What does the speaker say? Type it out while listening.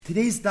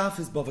Today's daf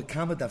is Bava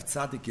Kama daf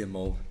Tzadik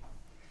Gimel,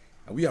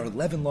 and we are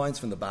 11 lines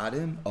from the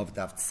bottom of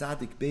daf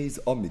Tzadik Beis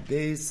Amid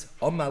Beis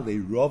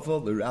Amale Rava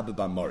LeRabbi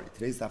Bar Mori.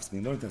 Today's daf is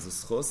being learned as a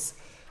schus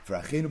for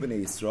Achenu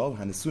B'nei Yisrael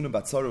Hanesuna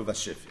Batzaru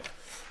Vashifya.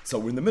 So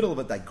we're in the middle of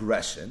a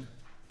digression,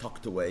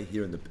 tucked away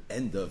here in the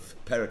end of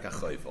Perek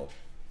HaChovel.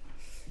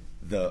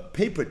 The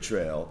paper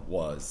trail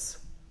was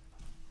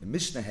the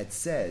Mishnah had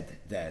said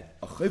that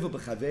a chovel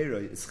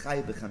b'chaveroi is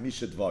chay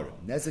b'chamisha dvarim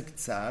nezek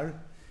tsar,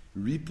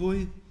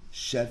 ripui,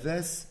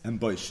 sheves,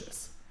 and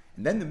boishes.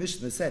 And then the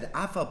Mishnah said,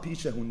 afal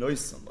pisha hu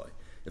noisamloi.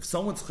 If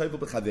someone's chovel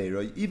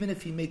b'chaveroi, even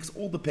if he makes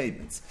all the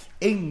payments,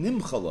 ein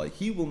nimchaloi,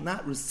 he will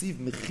not receive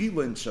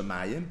mechila in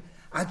shamayim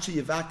ad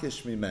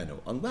sheyevakesh mimenu,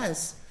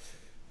 unless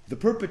the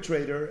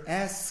perpetrator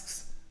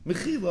asks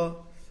mechila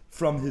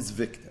from his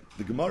victim.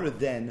 The Gemara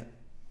then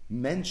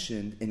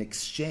mentioned an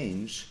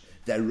exchange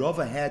that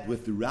Rava had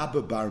with the Rabbi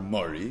Bar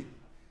Mori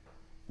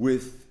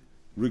with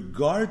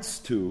regards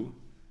to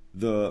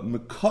the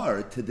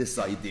makar to this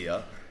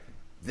idea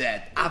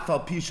that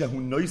afal pisha hu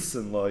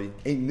noisen loy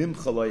ein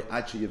nimchaloi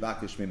ad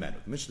sheyevakesh mimenu.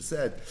 The Mishnah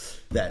said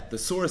that the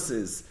source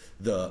is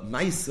the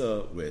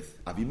Maisa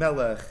with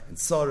Avimelech and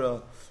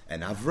Sarah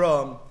and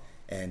Avram,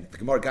 and the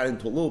Gemara got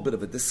into a little bit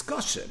of a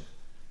discussion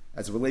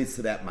as it relates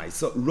to that Maisa.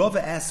 So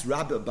Rava asked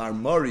Rabbi Bar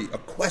Mori a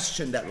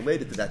question that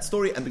related to that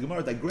story, and the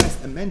Gemara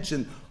digressed and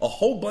mentioned a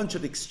whole bunch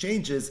of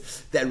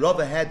exchanges that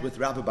Rava had with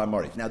Rabbi Bar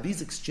Mori. Now,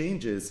 these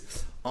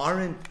exchanges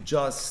aren't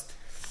just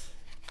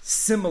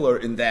similar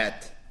in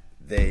that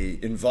they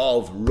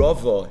involve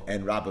Rava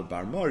and Rabbi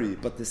Bar Mori,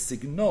 but the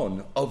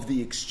signon of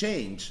the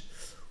exchange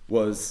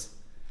was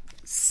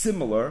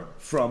similar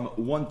from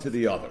one to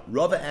the other.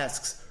 Rava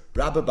asks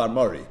Rabbi Bar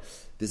Mori,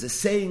 there's a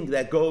saying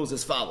that goes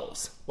as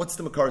follows. What's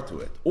the makar to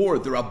it? Or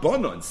the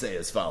Rabbanon say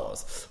as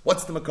follows.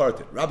 What's the makar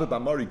to it? Rabbi Bar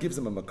Mori gives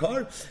him a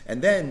makar,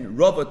 and then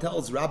Rava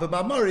tells Rabbi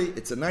Bar Mori,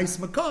 it's a nice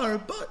makar,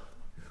 but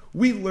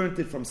we learned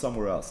it from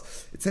somewhere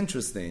else. It's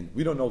interesting.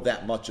 We don't know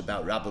that much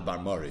about Rabbi Bar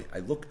Mori. I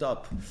looked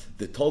up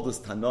the Toldos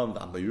Tanam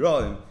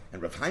V'Amayroim,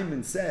 and Rav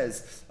Hyman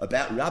says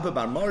about Rabbi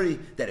Bar Mori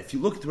that if you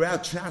look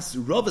throughout Shas,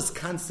 Rav is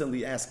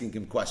constantly asking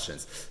him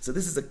questions. So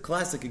this is a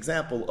classic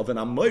example of an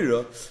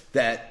Amayra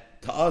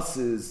that to us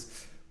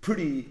is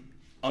pretty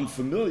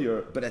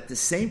unfamiliar, but at the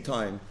same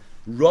time,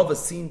 Rava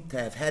seemed to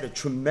have had a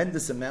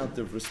tremendous amount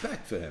of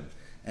respect for him.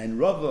 And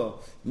Rava,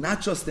 not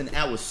just in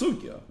our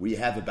sugya, we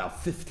have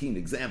about 15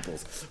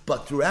 examples,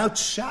 but throughout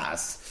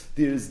Shas,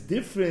 there's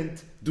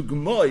different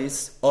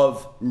dugmois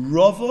of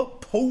Rava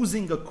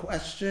posing a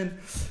question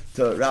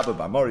to Rabbi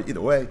Bar Mori.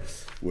 Either way,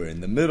 we're in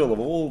the middle of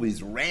all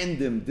these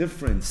random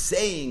different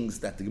sayings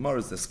that the Gemara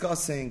is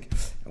discussing,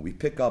 and we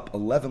pick up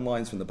 11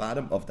 lines from the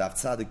bottom of Daf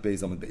Tzadik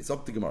Beis Amud Beis.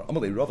 Up the Gemara.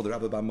 Amalei Rava the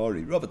Rabbi Bar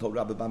Mori. Rava told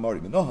Rabbi Bar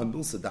Mori, Menohan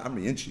Milsa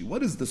Damri Inchi.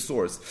 What is the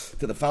source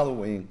to the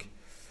following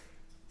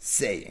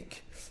saying?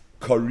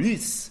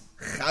 Karis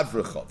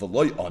chavrecha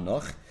v'loy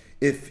anach.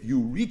 If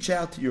you reach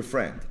out to your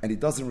friend and he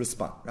doesn't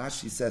respond,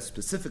 Rashi says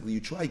specifically, you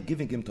try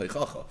giving him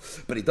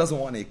teichacha, but he doesn't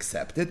want to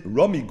accept it.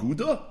 Rami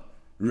guda,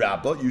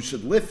 Rabba, you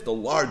should lift a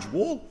large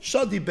wall,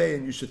 shadi bay,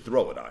 and you should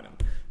throw it on him.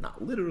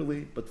 Not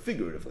literally, but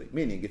figuratively.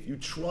 Meaning, if you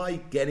try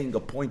getting a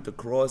point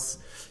across,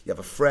 you have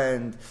a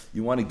friend,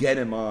 you want to get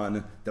him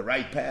on the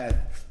right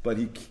path, but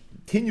he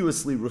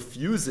continuously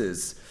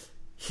refuses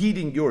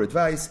heeding your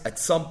advice, at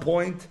some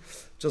point,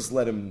 just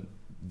let him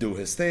do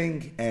his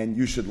thing, and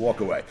you should walk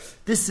away.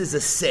 This is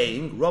a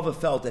saying. Rava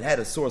felt it had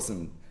a source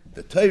in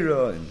the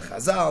Torah and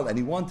Chazal, and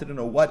he wanted to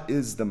know what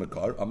is the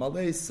makar.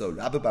 Amalei. So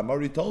Rabbi Bar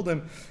Mori told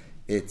him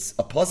it's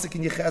a pasuk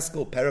in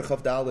Yecheskel, Perech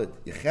of Dalet.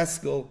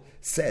 Yecheskel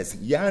says,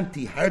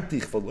 "Yanti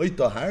hartich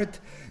v'loita hart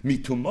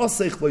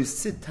mitumasech lo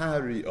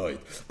sitari oid."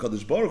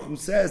 Kadosh Baruch Hu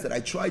says that I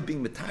tried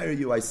being mitayr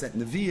you. I sent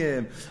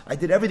neviim. I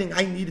did everything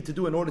I needed to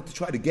do in order to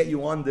try to get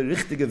you on the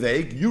richtige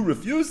weg. You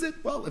refuse it.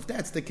 Well, if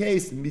that's the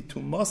case,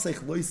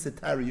 mitumasech lo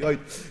sitari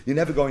oid, you're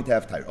never going to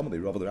have tayr.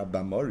 Amalei Rava Rabbi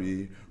Bar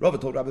Mori. Rava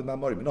told Rabbi Bar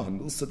Mori, "Menohan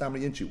milsa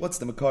damri inchi." What's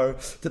the makar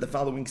to the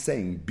following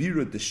saying?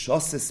 Bira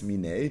deshasses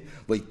minei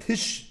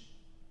leitish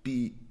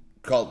bi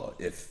kala.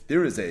 If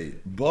there is a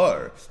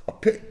bar, a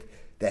pit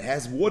that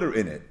has water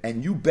in it,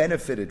 and you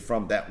benefited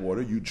from that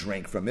water, you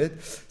drank from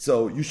it,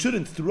 so you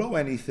shouldn't throw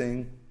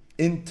anything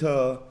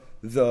into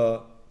the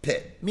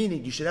pit.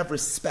 Meaning, you should have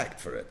respect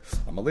for it.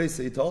 Amalei,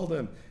 he told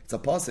him, it's a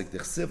pasuk,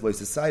 Tichsiv, lo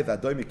yisasayv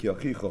adoimi ki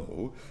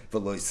achichahu,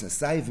 v'lo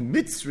yisasayv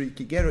mitzri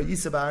ki gera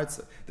yisav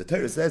ha'artza. The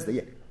Torah says that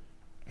you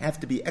have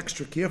to be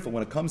extra careful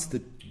when it comes to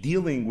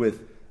dealing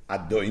with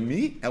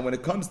Adoimi, and when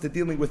it comes to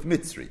dealing with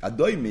Mitzri,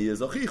 Adoimi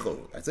is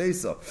Achicho, that's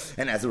Esau.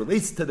 And as it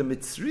relates to the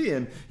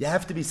Mitzriim, you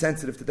have to be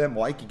sensitive to them.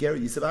 Why?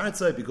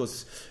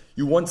 Because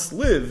you once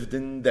lived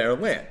in their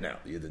land. Now,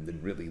 you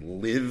didn't really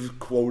live,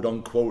 quote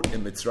unquote,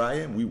 in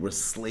Mitzrayim. We were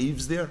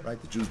slaves there, right?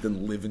 The Jews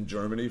didn't live in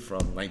Germany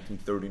from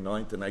 1939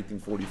 to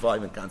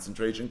 1945 in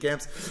concentration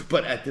camps.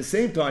 But at the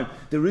same time,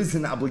 there is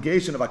an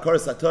obligation of Akar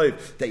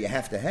Satoiv that you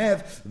have to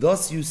have.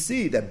 Thus, you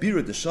see that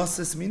Bira de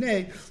Shassis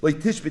Minei, like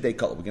Tishbidei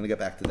Kala. We're going to get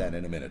back to that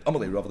in a minute.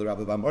 Amalei Rav the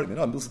Rabbi Bamari,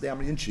 Minah, Milsa de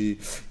Amriinchi,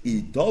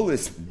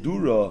 Idolis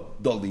Dura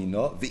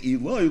Dolina,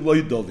 Ve'iloi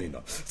Loi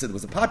Dolina. So there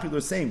was a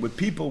popular saying where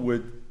people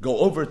would go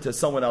over to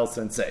someone else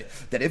and say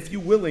that if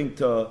you're willing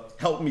to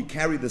help me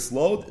carry this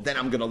load, then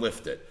I'm going to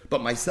lift it.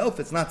 But myself,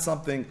 it's not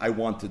something I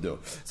want to do.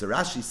 So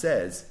Rashi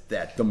says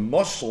that the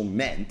mashal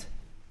meant,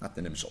 not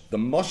the nimshal, the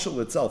mashal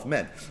itself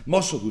meant,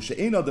 mashal hu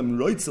she'ein adam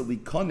roitza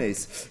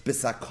likones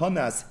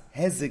b'sakonas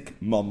hezik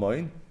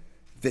mamoin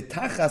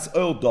v'tachas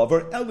oil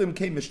dover elim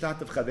kei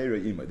mishtatev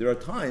chavera imay. There are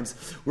times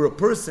where a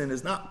person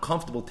is not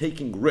comfortable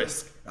taking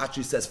risk.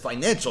 Rashi says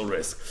financial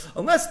risk,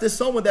 unless there's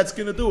someone that's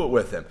going to do it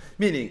with him.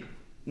 Meaning,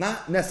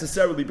 not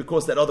necessarily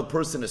because that other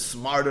person is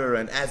smarter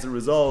and as a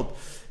result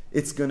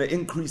it's going to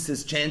increase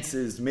his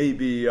chances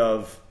maybe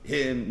of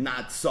him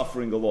not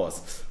suffering a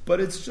loss. But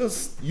it's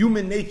just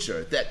human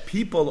nature that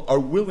people are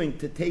willing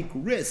to take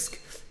risk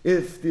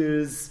if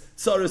there's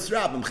Tsaris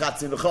Rabbim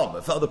Chatzin Nechama,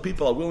 if other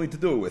people are willing to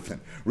do it with him.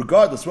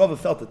 Regardless, Rava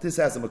felt that this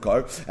has a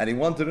makar, and he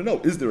wanted to know,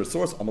 is there a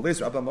source? Amalei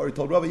Rabbi Amari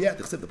told Rava, yeah,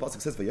 the pasuk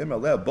says, V'yemer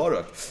Aleh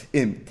Barak,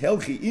 im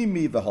telchi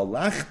imi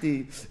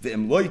v'halachti,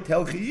 v'im loy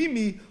telchi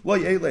imi, loy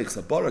eleich.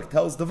 So Barak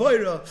tells the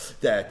Vaira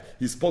that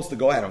he's supposed to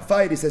go out and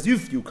fight. He says,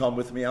 if you come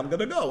with me, I'm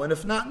going to go, and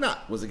if not,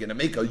 not. Was it going to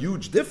make a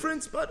huge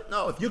difference? But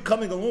no, if you're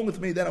coming along with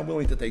me, then I'm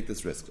willing to take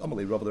this risk.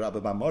 Amalei Rava the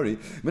Rabbi Amari,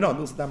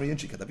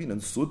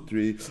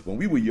 when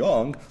we were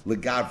young,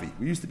 legavi,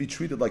 we used to be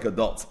treated like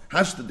adults.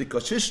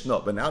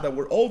 But now that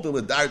we're older,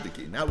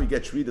 now we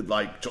get treated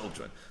like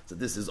children. So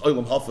this is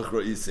Olam Hafach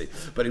Ra'isi.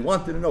 But he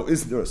wanted to know,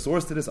 is there a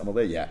source to this?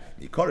 Amalei, yeah.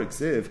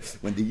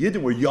 When the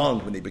Yidden were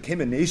young, when they became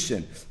a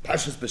nation,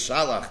 Pashas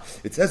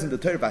B'Shalach, it says in the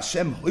Torah,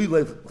 Hashem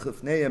hoylech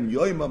chifneim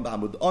yoimam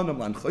ba'amud onam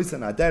lan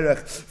choysan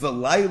aderech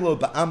v'laylo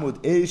ba'amud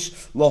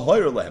eish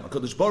lahoyer lehem.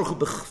 HaKadosh Baruch Hu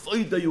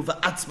b'chfoidayu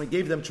v'atzma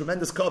gave them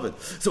tremendous covet.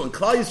 So when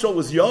Klal Yisrael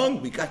was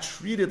young, we got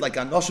treated like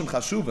anoshim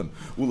chashuvim.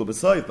 Ula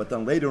b'soif. But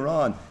then later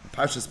on,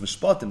 Parshas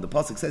Mishpatim, the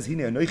pasuk says, "Hine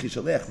anoichi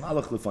shalech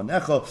malach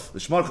lefanecha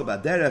l'shmarcha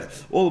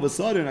b'derech." All of a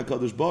sudden,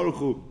 HaKadosh Baruch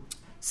Hu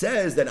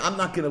says that I'm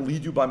not going to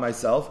lead you by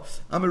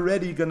myself. I'm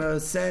already going to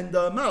send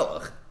a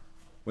malach.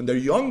 When they're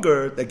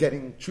younger, they're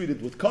getting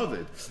treated with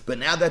kavod. But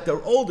now that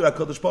they're older,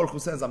 HaKadosh Baruch Hu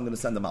says, I'm going to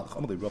send a malach.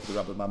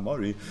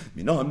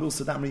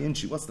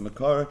 What's the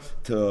makar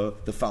to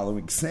the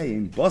following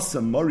saying?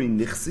 Basa mari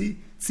nichsi.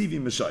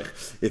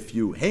 If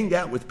you hang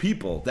out with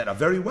people that are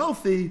very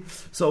wealthy,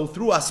 so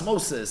through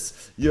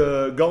osmosis,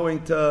 you're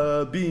going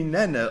to be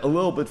nene a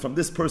little bit from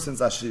this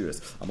person's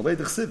ashiris.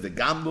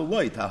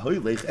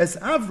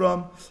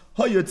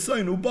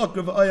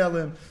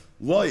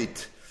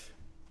 Lot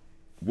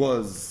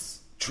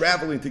was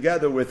traveling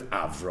together with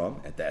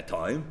Avram at that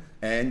time,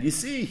 and you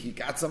see, he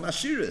got some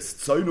ashiris.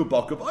 Tzoinu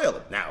bakav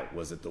oil. Now,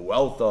 was it the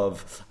wealth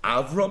of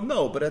Avram?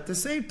 No, but at the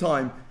same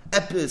time,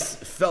 Epis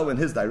fell in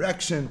his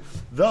direction.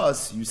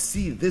 Thus, you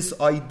see this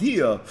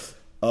idea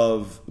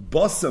of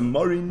Basa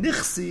Mari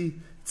Nichsi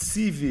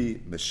Tzivi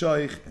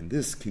Meshaych, and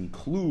this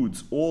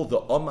concludes all the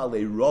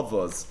Amalei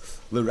Ravas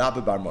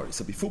L'Rabbi Bar Mari.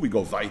 So before we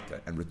go weiter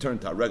and return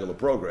to our regular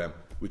program,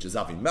 which is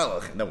Avi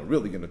Melech, and then we're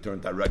really going to turn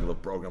to our regular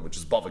program, which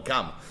is Bava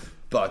Kama.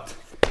 But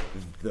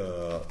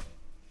the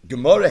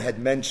Gemara had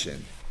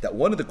mentioned that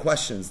one of the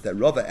questions that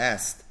Rava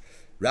asked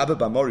Rabbi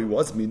Bamori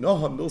was,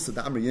 Minoha Milsa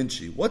Damri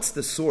Inchi. What's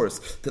the source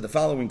to the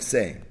following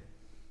saying?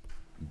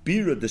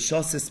 Bira de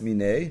Shasis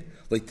Mine,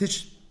 like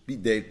Tish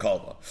Bidei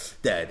Kala.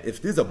 That if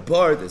there's a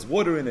bar, there's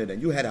water in it,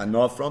 and you had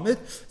hana from it,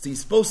 so you're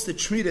supposed to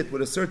treat it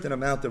with a certain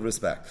amount of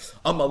respect.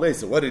 Amalei,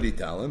 so what did he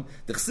tell him?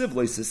 D'chsiv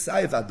lo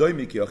yisasayev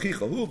adoimi ki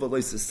achicha hu, v'lo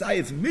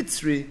yisasayev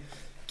mitzri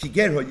ki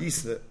ger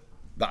ha'yisa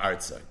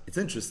ba'artzai. It's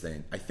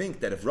interesting. I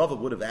think that if Rava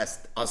would have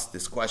asked us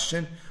this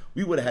question,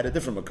 we would have had a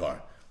different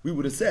makar. We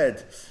would have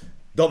said,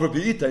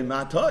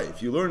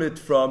 if you learn it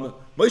from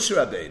Moshe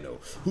Rabbeinu,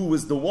 who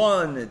was the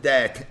one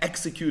that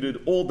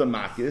executed all the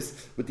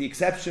makis, with the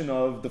exception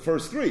of the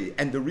first three.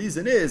 And the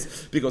reason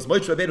is because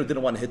Moshe Rabbeinu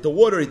didn't want to hit the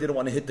water, he didn't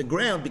want to hit the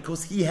ground,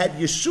 because he had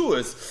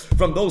Yeshuas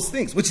from those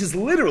things, which is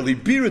literally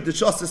Bira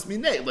D'Shasas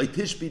Minei, like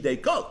Tishbi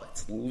Deikal.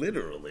 That's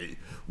literally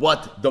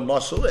what the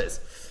mashal is.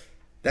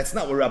 That's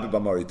not what Rabbi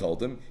Bamari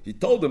told him. He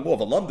told him more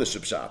of a lamda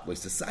shibshat, like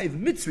Sasaiv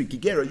Mitzri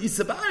Kigera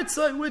Yisa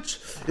Ba'artzai, which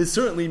is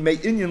certainly May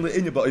Inyan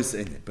Le'inya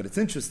Ba'isa Inyan. But it's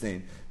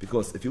interesting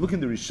because if you look in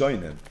the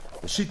Rishonim,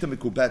 the Shita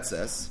Mikubet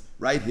says,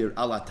 right here,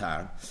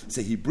 Alatar,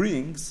 so he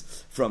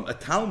brings from a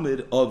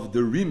Talmud of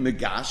the Rim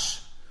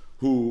Megash,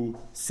 who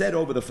said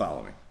over the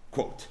following,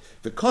 quote,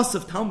 "Because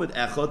of Talmud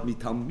Echad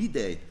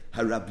mitalmidei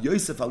Harab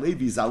Yosef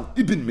Alevi Zal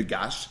Ibn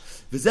Megash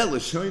v'zel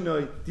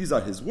l'shoinoi." These are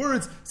his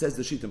words. Says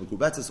the Shita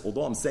Mekubetzes.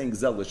 Although I'm saying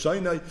zel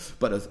l'shoinoi,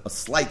 but a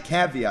slight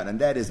caveat, and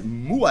that is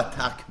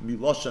muatak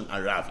miloshan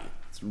aravi.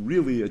 It's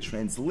really a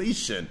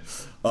translation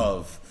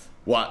of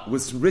what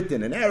was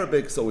written in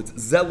Arabic, so it's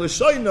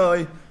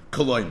Zelishoinoi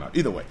Koloimar.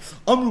 Either way.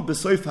 Amru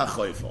B'Soif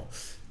HaChoifel.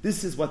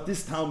 This is what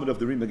this Talmud of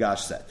the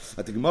Rimagash said.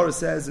 That the Gemara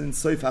says in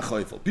Soif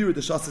HaChoifel. Pirish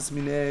Deshasas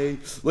Minei,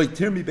 Loi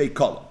Tirmi Bei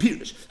Kala.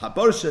 Pirish.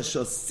 Habarsha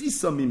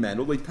Shasisa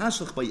Mimenu, Loi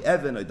Tashach Bei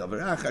Even, Loi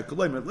Davarachar,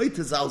 Koloimer, Loi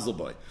Tezalzel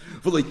Boi.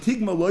 Loi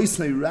Tigma Loi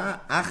Sneira,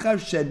 Achar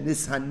Shen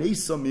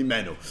Nishanesa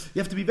Mimenu. You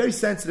have to be very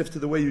sensitive to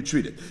the way you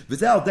treat it.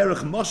 Vizel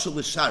Derech Moshel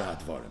L'Shar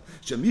HaDvarim.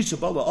 Shemisha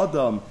Bala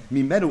Adam,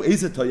 Mimenu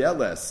Eze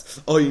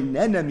Toyeles,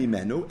 Oinene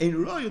Mimenu, Ein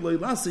Roi Loi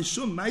Lase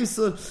Shum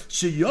Maisa,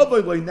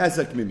 Sheyavoy Loi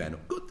Nezek Mimenu.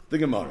 Good. The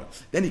Gemara.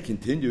 Then he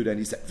continued and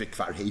he said,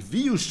 "Vikvar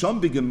heviu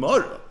sham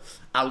b'Gemara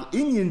al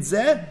inyan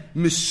zeh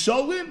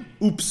mishalim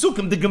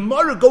upsukim." The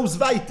Gemara goes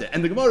weiter,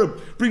 and the Gemara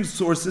brings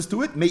sources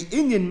to it. May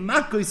inyan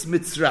makos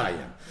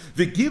mitzrayim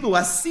v'gilu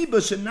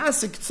asiba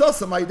shenasik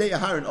tzasam aydei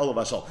aharon olav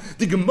hashal.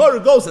 The Gemara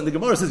goes and the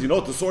Gemara says, you know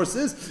what the source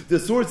is? The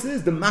source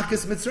is the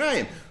makos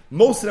mitzrayim.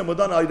 Most of them were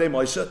done al Yidei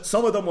Moshe,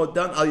 some of them were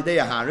done al Yidei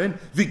Aharon,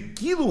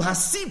 v'gilu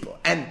hasiba,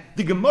 and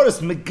the Gemara's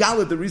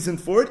megala, the reason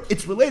for it,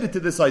 it's related to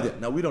this idea.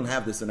 Now, we don't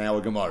have this in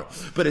our Gemara,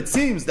 but it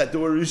seems that there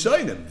were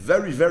Rishonim,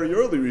 very, very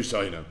early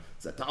Rishonim,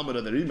 it's a Talmud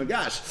of the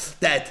Rimagash,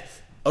 that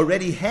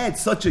already had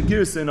such a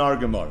girsa in our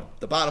Gemara.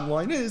 The bottom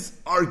line is,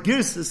 our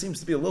girsa seems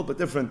to be a little bit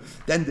different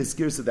than this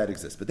girsa that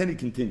exists. But then he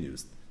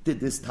continues,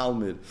 did this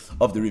Talmud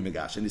of the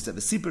Rimagash, and he said,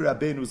 the Sipur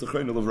Rabbeinu was the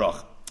Chaynu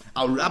Levrach,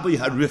 al Rabbi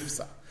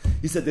Harifsa.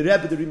 He said the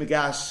Rebbe the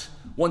Rimagash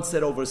once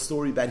said over a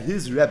story about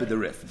his Rebbe the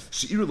Rif,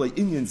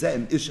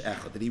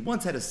 that he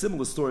once had a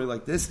similar story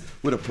like this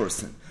with a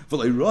person.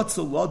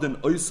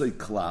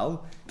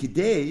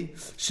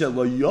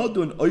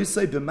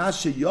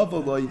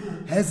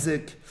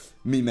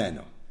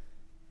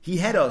 He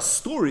had a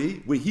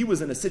story where he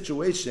was in a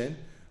situation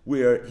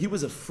where he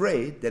was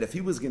afraid that if he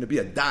was going to be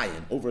a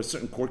dayan over a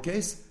certain court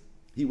case,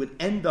 he would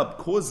end up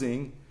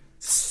causing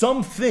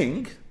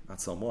something, not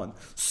someone,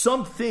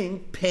 something,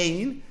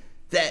 pain,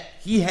 that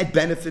he had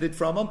benefited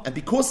from him, and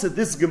because of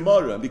this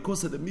Gemara, and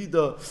because of the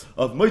Midah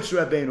of Moshe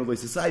Rabbeinu,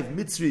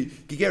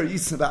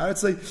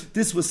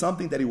 this was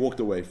something that he walked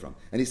away from.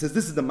 And he says,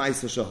 this is the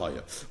Maisa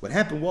Shahaya. What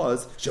happened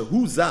was,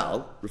 Shahu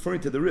Zal,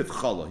 referring to the Rif,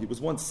 Chala, he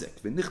was once sick.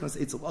 And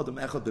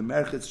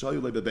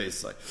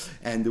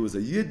there was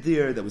a Yid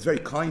there that was very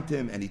kind to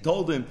him, and he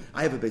told him,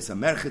 I have a Beis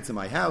HaMerchitz in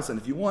my house,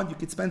 and if you want, you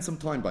could spend some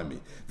time by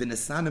me.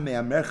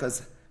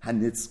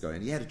 Hanitzka,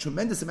 and he had a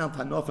tremendous amount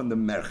of hanof on the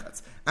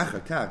merchatz.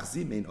 Achakach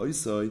zimein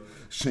oisoi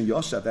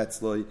sheyoshav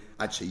etzloi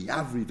ad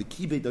sheyavri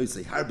v'kibei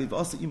doisei harbi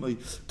v'asa imoi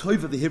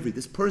toiva v'hivri.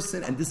 This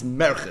person and this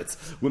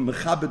merchatz were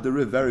mechabed the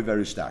riv very,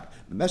 very stark.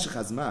 B'meshech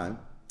hazman,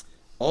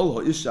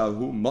 all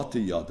ha'ishahu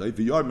mati yadoi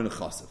v'yar min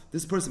chasav.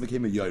 This person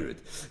became a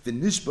yored.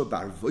 V'nishba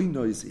bar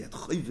voinois, he had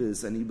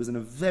chayvis, and he was in a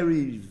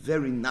very,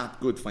 very not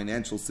good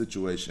financial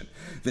situation.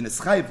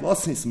 V'neschayv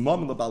losis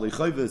mom l'balei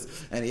chayvis,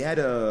 and he had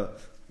a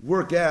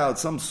work out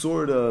some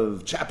sort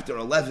of chapter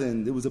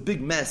 11. There was a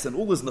big mess, and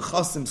all his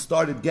nechasim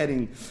started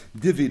getting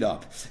divvied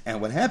up.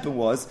 And what happened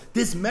was,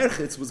 this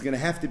merchitz was going to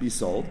have to be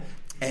sold,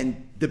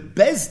 and the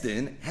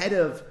Bezdin had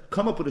to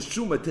come up with a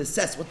shuma to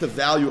assess what the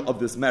value of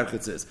this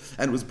merchitz is.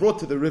 And it was brought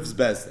to the Rif's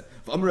Bezdin.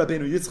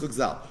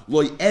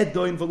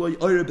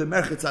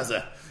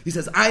 He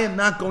says, I am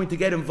not going to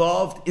get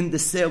involved in the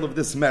sale of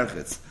this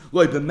merchitz.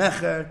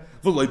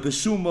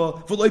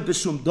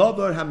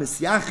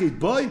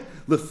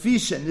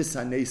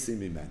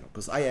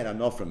 Because I had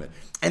enough from it.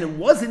 And it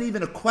wasn't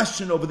even a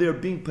question over there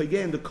being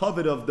pagay in the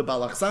covet of the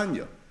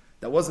Balachsanya.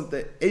 That wasn't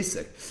the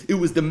Asik. It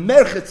was the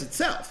merchitz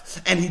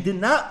itself. And he did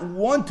not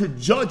want to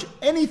judge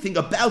anything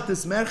about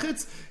this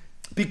merchitz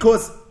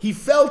because he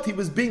felt he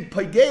was being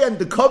pagay and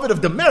the covet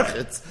of the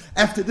merchitz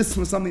after this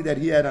was something that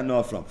he had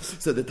enough from.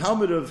 So the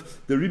Talmud of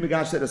the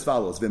Rimagash said as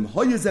follows: V'im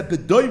hoyezeh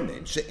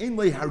bedoimnim she'en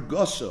lei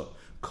hargosha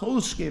kol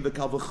shkein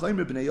v'kal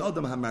v'chomer b'nei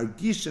adam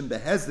hamargishim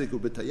behezdik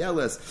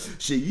u'b'tayeles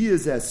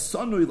sheyizeh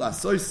sonui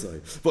lasoisoi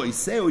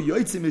v'oiseu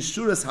yoytzim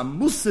mishuras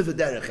hamusar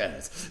v'derech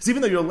eretz. So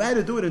even though you're allowed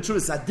to do it in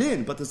shuras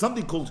adin, but there's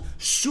something called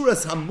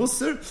shuras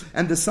hamusar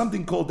and there's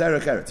something called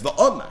derech eretz.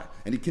 V'omar.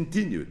 And he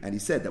continued, and he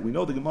said that we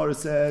know the Gemara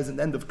says in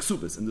the end of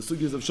Ksubas, in the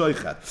Sugyas of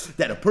Shoichat,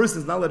 that a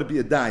person is not allowed to be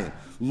a dayan.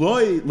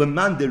 Loi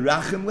leman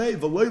derachim le,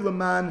 v'loi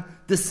leman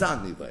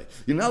desani le.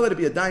 You're not allowed to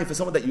be a dayan for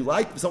someone that you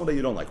like, for someone that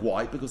you don't like.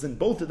 Why? Because in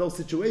both of those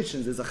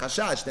situations, there's a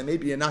chashash that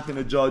maybe you're not going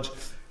to judge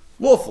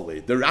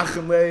lawfully. The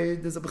rachim le,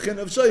 there's a bechin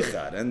of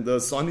Shoichat, and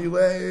the sani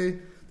le,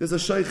 there's a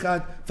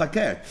shoichat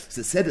fakir.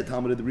 So said the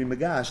Talmud of the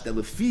Rimagash that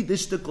lefi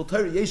dishta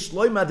kolter yesh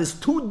loima. There's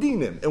two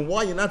dinim and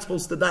why you're not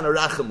supposed to dan a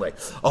rachamle.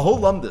 A whole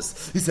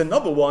lumdus. He said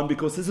number one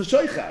because there's a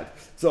shoichat.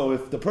 So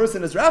if the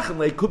person is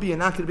rachamle, could be you're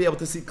not going to be able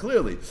to see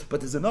clearly.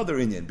 But there's another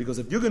inyan because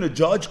if you're going to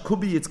judge, could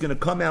be it's going to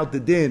come out the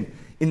din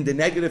in the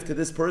negative to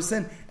this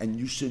person, and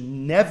you should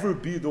never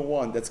be the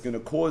one that's going to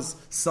cause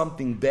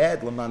something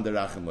bad. Laman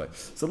derachim.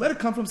 So let it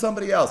come from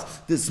somebody else.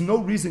 There's no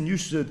reason you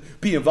should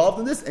be involved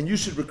in this, and you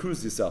should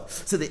recuse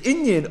yourself. So the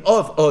inyan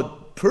of a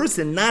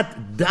person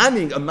not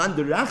danning a man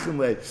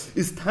derachim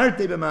is tarte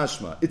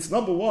b'mashma. It's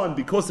number one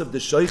because of the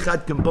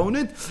shoichat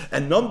component,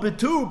 and number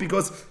two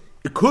because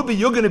It could be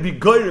you're going to be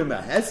goyrim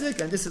a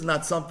hezek, and this is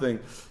not something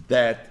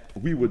that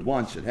we would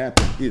want should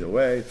happen. Either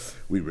way,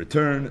 we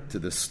return to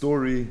the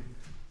story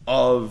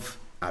of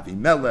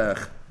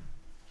Avimelech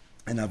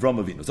and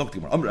Avram Avinu.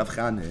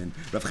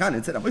 Rav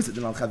Chanan said,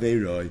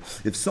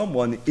 if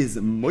someone is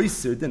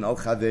moiser din al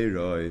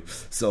chaveroi,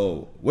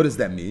 so what does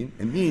that mean?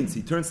 It means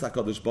he turns to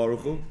HaKadosh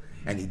Baruch Hu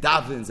and he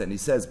davens and he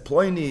says,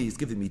 Ploini, he's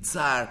giving me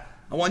tsar,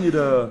 I want you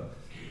to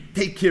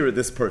take care of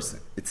this person.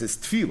 It's his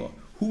tefillah.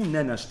 Who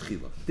nenash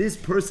tefillah? This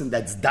person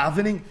that's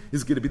davening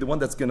is going to be the one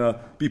that's going to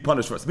be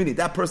punished first. Meaning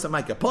that person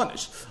might get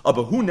punished. But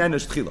who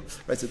nenash tefillah?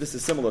 Right. So this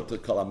is similar to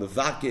kalam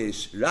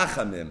mevakesh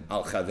rachamim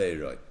al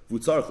chaveiroi.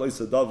 Vutzarch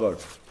loisa davar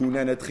hu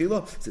nenash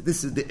tefillah. So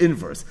this is the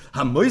inverse.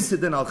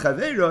 Hamoisedin al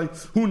chaveiroi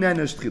hu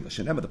nenash tefillah.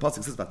 Shenema the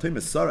pasuk says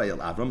vatoyim Sarai el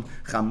Avram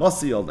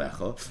chamasi al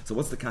lecha. So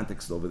what's the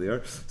context over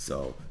there?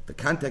 So the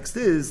context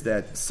is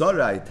that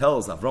Sarai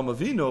tells Avram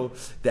Avinu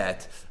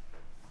that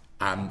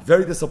I'm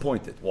very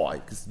disappointed. Why?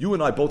 Because you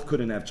and I both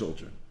couldn't have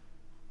children.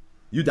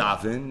 You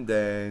davened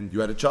and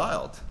you had a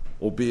child,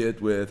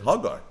 albeit with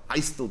Hagar. I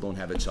still don't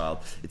have a child.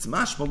 It's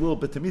mashma a little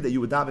bit to me that you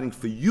were davening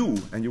for you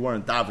and you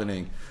weren't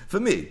davening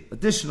for me.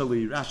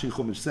 Additionally, Rashi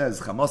Chumash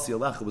says Chamasi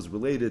Alecha was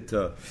related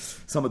to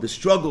some of the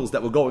struggles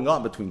that were going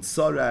on between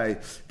Sarai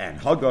and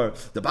Hagar.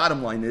 The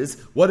bottom line is,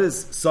 what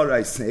does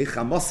Sarai say?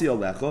 Chamasi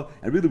Alecha,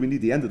 and really we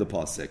need the end of the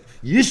pasuk.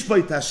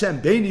 Yishbait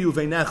Hashem beini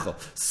uveinecha.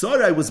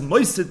 Sarai was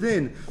moisedin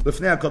in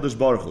lifnei HaKadosh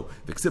Baruch Hu.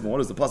 What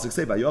does the pasuk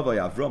say?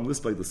 Vayavai Avram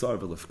lispay l'sar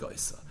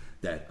v'lifkaisa.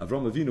 That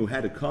Avram Avinu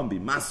had to come, be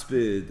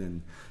maspid,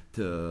 and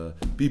to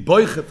be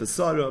boiche for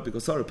Sarah,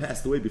 because Sarah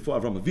passed away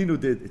before Avram Avinu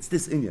did. It's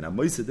this Inyan.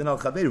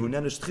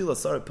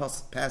 Sarah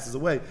passes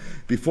away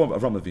before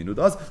Avram Avinu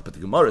does. But the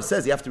Gemara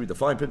says, you have to read the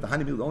fine print,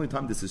 the only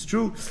time this is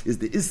true is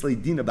the Islay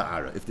Dina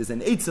Ba'ara. If there's an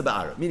Eitza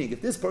Ba'ara, meaning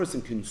if this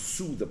person can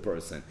sue the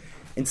person,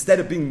 instead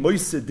of being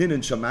Moise Din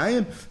and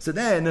Shamayim, so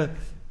then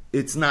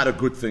it's not a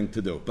good thing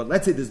to do. But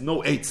let's say there's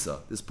no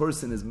Eitzah. This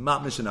person is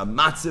mamish and a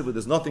matziv, or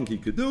there's nothing he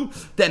could do,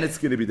 then it's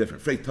going to be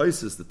different. Frey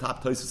Toisus, the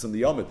top Toisus in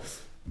the Yomid,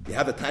 you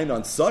have a time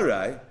on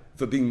Sarai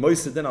for being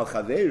Moised Din al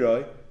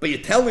Chaveiroi, but you're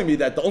telling me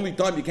that the only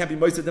time you can't be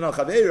Moised Din al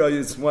Chaveiroi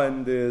is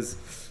when there's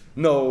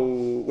an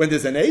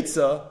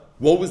Eitzah.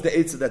 What was the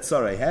Eitzah that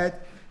Sarai had?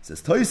 It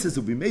says, Toisus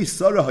will be made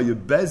Sarai hayu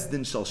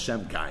bezdin shal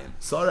Shem Kaim.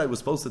 Sarai was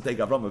supposed to take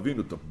Avram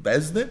Avinu to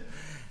Bezdin,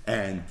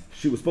 and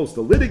she was supposed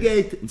to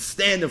litigate and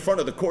stand in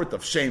front of the court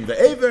of Shem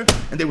ve'ever,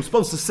 and they were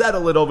supposed to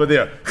settle it over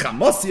there.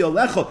 Chamasi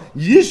alecha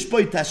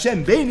yishbait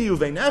Hashem beini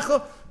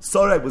uveinecha.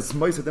 Sarai was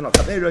moised in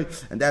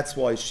al-chaveroi, and that's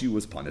why she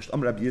was punished.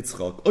 Am Rabbi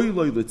Yitzchak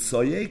oiloi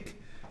l'tzoyek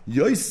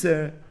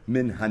yoiser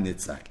min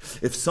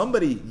hanitzak. If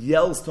somebody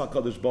yells to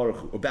HaKadosh Baruch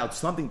Hu about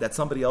something that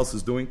somebody else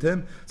is doing to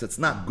him, so it's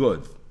not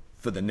good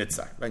for the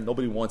nitzak, right?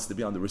 Nobody wants to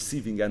be on the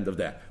receiving end of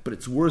that, but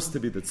it's worse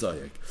to be the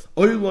tzayek.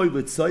 Oiloi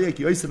v'tzayek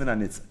yoisem min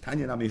hanitzak.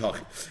 Tanya nami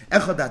hachi.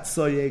 Echad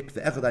ha-tzayek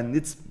ve'echad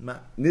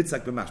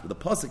ha-nitzak b'mashma. The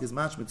pasuk is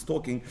mashma. It's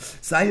talking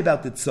say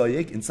about the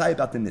tzayek and say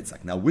about the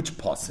nitzak. Now, which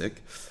pasuk?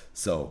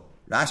 So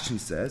Rashi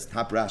says,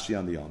 top Rashi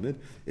on the Amid,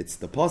 it's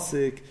the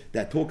pasuk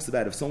that talks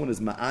about if someone is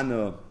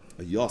ma'ana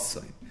a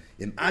yosayim.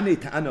 Im ane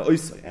ta'ana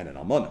oisay and an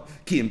almana.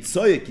 Ki im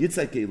tzayek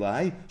yitzak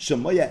elai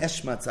shemoya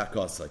eshma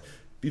tzakasay.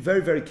 Be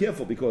very, very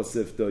careful, because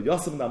if the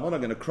Yosef and the Ammon are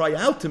going to cry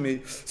out to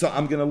me, so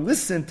I'm going to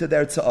listen to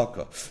their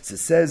tza'aka. So it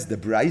says the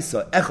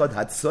Braisa, Echad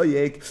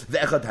ha-tzoyek,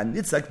 ve'echad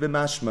ha-nitzak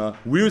b'mashma.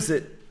 Where's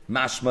it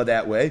mashma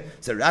that way?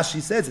 So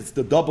Rashi says it's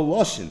the double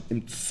loshin.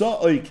 Im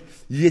tzoyek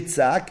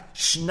yitzak,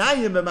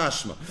 shnayim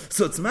b'mashma.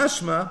 So it's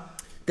mashma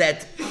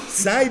that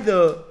say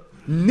the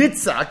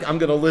nitzak, I'm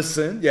going to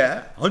listen,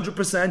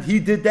 100%, he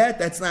did that,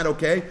 that's not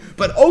okay.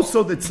 But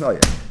also the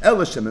tzoyek.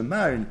 Elashem and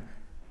Marin,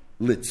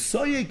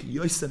 litzoyek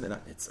yosem and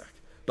nitzak.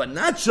 But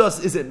not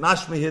just is it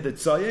mashma here the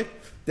tzayik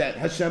that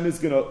Hashem is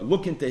going to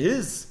look into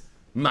his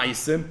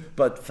maisim,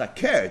 but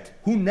fakert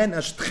hu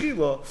nenash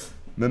tchila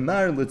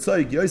memar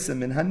l'tzayik yosem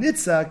min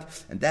hanitzak,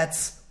 and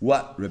that's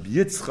what Rabbi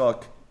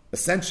Yitzchak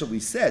essentially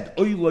said.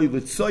 Oiloi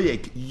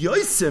l'tzayik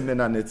yosem min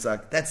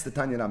hanitzak. That's the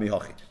Tanya Nami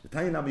Hachi. The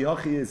Tanya Nami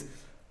Hachi is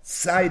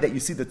say that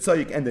you see the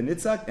tzayik and the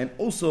nitzak, and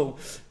also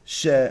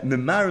she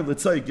memar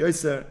l'tzayik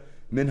yosem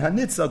min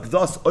hanitzak,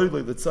 thus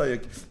oiloi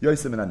l'tzayik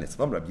yosem min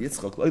hanitzak. Rabbi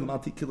Yitzchak lo'il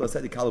malti kilas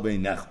hedi kalabei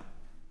nech.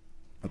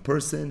 A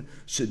person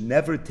should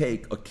never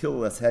take a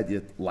killas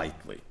hedyet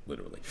lightly,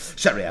 literally.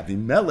 Shari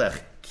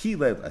Avimelech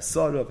kilel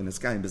asarav and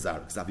Eskayim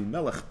bezarah. Because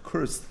Avimelech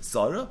cursed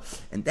Sarah,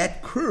 and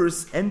that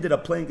curse ended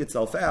up playing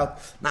itself out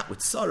not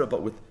with Sarah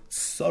but with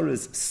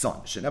Sarah's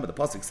son. Sheneba, the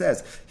pasuk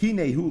says,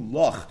 Hinehu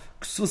loch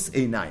ksus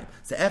einayim.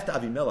 So after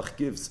Avimelech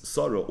gives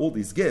Sarah all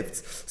these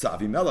gifts, so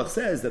Avimelech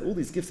says that all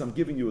these gifts I'm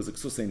giving you is a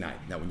ksus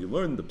einayim. Now, when you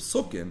learn the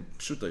psukim,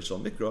 pshuta shal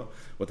mikra,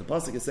 what the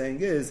pasuk is saying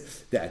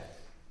is that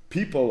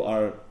people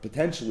are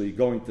potentially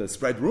going to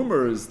spread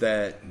rumors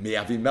that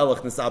Me'avi Melech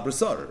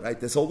Nesabra, right?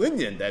 This whole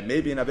Indian that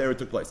maybe an Avera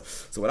took place.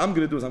 So what I'm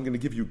going to do is I'm going to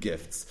give you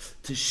gifts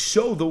to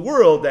show the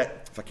world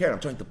that if I care, I'm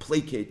trying to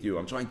placate you,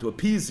 I'm trying to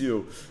appease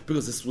you,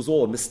 because this was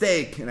all a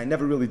mistake and I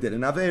never really did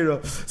an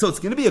Avera. So it's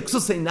going to be a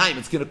Ksusei Naim,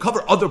 it's going to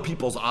cover other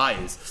people's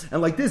eyes.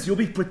 And like this, you'll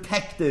be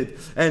protected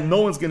and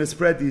no one's going to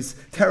spread these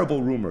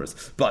terrible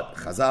rumors. But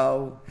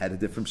Chazal had a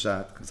different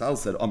shot. Chazal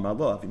said, Amar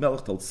lo, Avi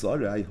Melech told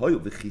Sarai, hoyo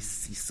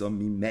v'chisisa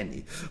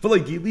mimeni.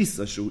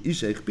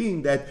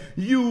 Being that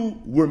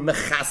you were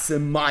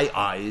mechasem my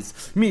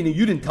eyes, meaning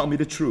you didn't tell me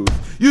the truth.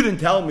 You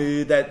didn't tell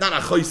me that not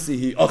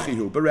achoisihi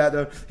achihu, but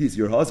rather he's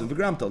your husband.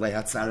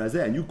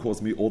 And you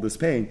caused me all this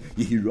pain.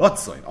 A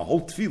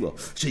whole tefillah.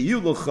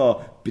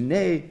 Sheyulucha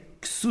b'nei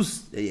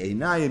ksus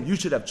einayim. You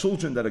should have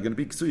children that are going to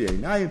be ksuy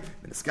einayim.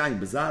 And the sky in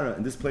Bazara,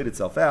 and this played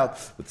itself out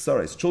with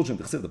Sarai's children.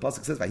 The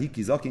pasuk says,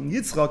 "Vayiki zakin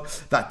Yitzchak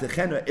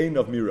v'atechena ein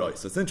of miroi."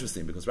 So it's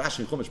interesting because Rashi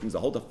and Chumash brings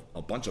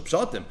a bunch of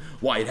pshatim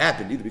why it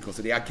happened, either because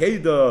of the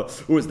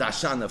Akedah or is the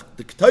Ashan of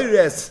the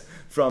Ketores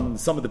from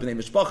some of the Bnei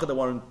Mishpacha that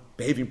weren't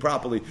behaving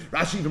properly.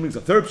 Rashi even brings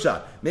a third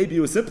shot. Maybe it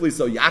was simply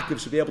so Yaakov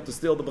should be able to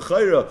steal the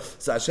Bechayra.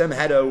 So Hashem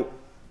had to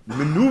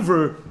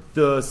maneuver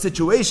the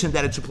situation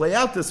that it should play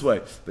out this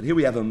way. But here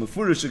we have a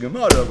Mefurish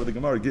Gemara where the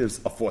Gemara gives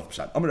a fourth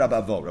shot. Amar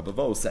Rabbi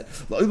Avo said,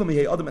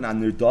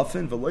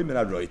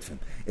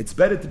 it's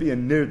better to be a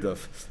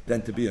nirdaf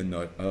than to be a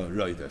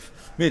roidaf.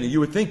 Meaning, you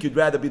would think you'd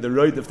rather be the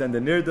roidaf than the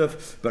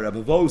nirdaf, but Rabbi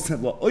Avo said,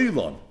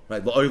 la'oilon.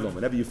 Right, la'oilon.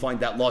 Whenever you find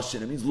that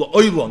lashon, it means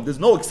la'oilon. There's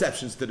no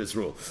exceptions to this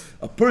rule.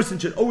 A person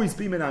should always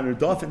be min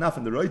nirdaf and not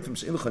from the roidaf.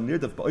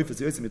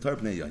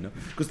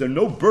 Because there are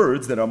no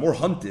birds that are more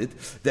hunted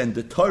than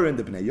the Torah and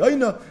the Bnei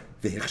Yoina.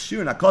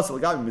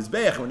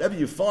 Whenever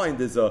you find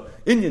there's an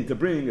Indian to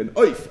bring an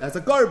oif as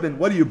a carbon,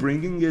 what are you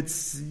bringing?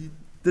 It's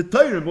the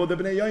Torah or the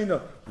Bnei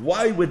Yoina.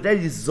 Why would they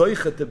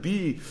zoicha to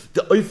be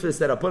the oifes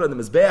that are put on the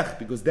mizbeach?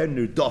 Because they're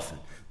nirdofen.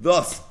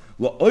 Thus,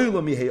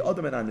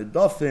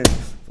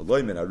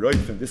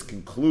 this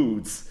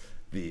concludes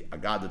the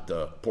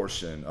Agadata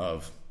portion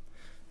of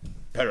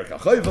Perek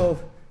HaChovel,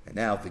 and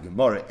now the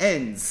Gemara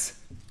ends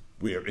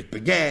where it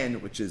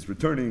began, which is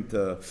returning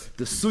to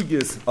the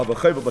sugyas of a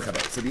Chovel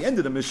b'Chabad. So the end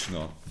of the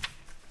Mishnah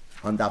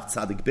on Daf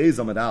Tzadik Beis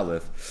Amud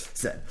Aleph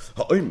said,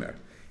 Ha'omer,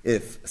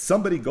 if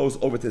somebody goes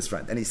over to his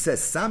friend and he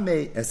says,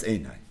 Samei es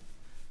einai,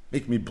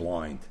 make me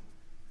blind,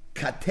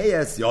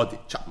 Kateas yodi,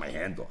 chop my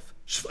hand off,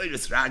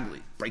 Shveiris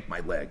ragli, break my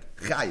leg,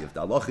 Chayiv,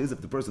 the halach is,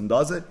 if the person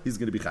does it, he's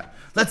going to be chayiv.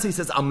 Let's say he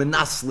says,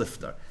 Amenas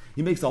lifter.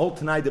 He makes a whole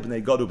Tanai de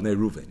Bnei Gad Bnei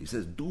Ruven. He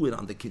says, do it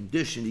on the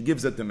condition, he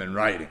gives it to him in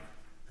writing.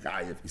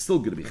 Chayiv. He's still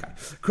going to be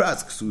chayiv.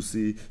 Kras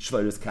ksusi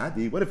shvayres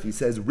kadi. What if he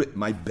says rip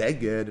my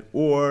beged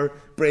or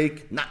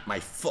break not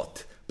my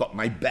foot but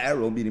my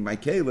barrel, meaning my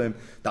kelim?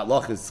 That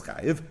loch is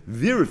chayiv.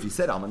 Vir if he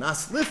said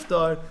amanas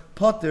liftar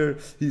potter,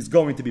 he's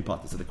going to be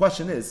potter. So the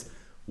question is,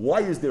 why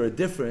is there a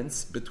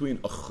difference between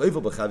a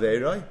chovel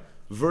b'chaveroi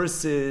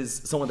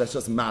versus someone that's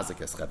just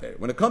mazik es chaveroi?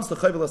 When it comes to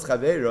chovel es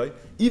chaveroi,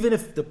 even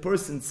if the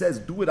person says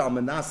do it al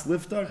manas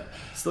liftar,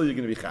 still you're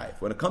going to be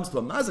chayiv. When it comes to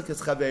a mazik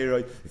es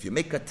chaveroi, if you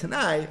make a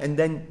tanai and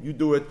then you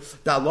do it,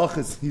 the halach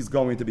is he's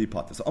going to be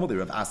potter. So Amalei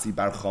Rav Asi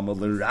Bar Chama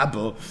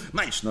l'Rabbo,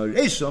 ma'ishna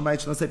reisha,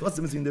 ma'ishna seif. What's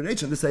the difference between the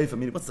reisha and the seif? I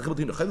mean, what's the difference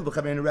between the chovel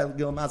b'chaveroi and the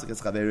regular mazik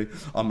es chaveroi?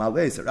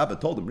 Amalei, so Rabba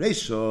told him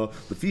reisha,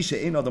 l'fisha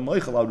ein adam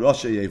moichel al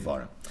rosha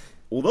yevarim.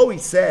 Although he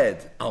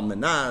said al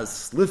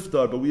manas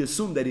liftar, but we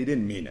assume that he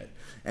didn't mean it.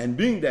 And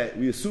being that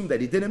we assume that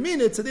he didn't mean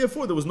it, so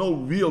therefore there was no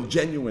real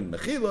genuine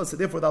mechila, so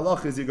therefore the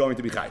halach is you're going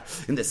to be chay.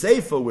 In the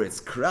Sefer where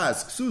it's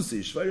kras,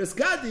 ksusi, shvayres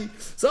kadi,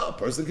 so a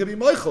person can be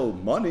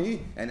moichel,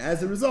 money, and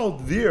as a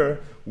result,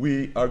 there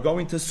we are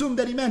going to assume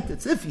that he meant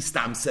it. So if he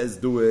stam says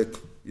do it,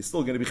 you're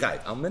still going to be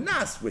chayiv. Al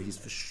manas, where he's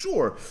for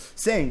sure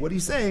saying what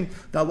he's saying,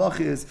 the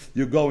halach is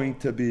you're going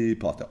to be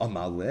potter.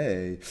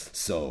 Amalei.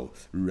 So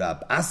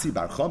Rab Asi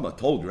Bar Chama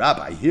told Rabbi,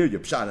 I hear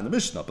your pshat in the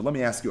Mishnah, but let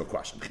me ask you a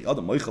question. Is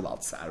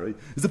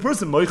the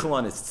person moichel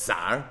on his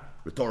tsar?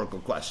 Rhetorical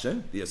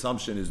question. The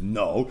assumption is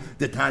no.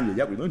 The Tanya,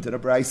 yeah, we learned in a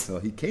brayso.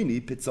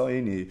 Hikeni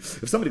pitzoini.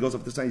 If somebody goes up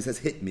to the sun, he says,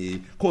 "Hit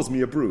me, cause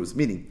me a bruise,"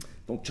 meaning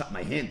don't chop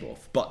my hand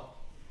off, but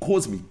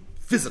cause me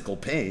physical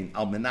pain,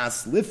 al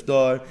manas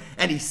liftar,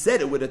 and he said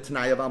it with a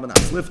tanai of al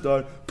manas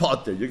liftar,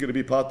 potter, you're going to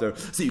be potter.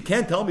 So you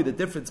can't tell me the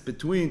difference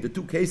between the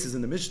two cases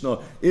in the Mishnah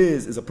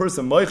is a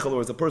person moichel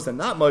or is a person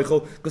not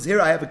moichel, because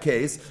here I have a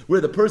case where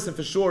the person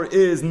for sure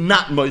is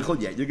not moichel,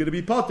 yet you're going to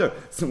be potter.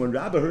 So when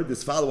Rabbi heard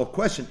this follow-up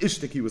question,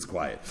 Ishtik, he was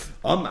quiet.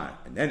 Amar,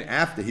 and then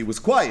after he was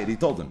quiet, he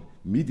told him,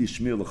 Midi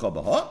shmir l'cha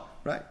b'ha,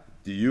 right?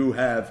 Do you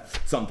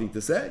have something to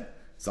say?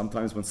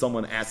 Sometimes when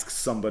someone asks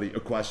somebody a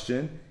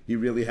question, he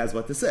really has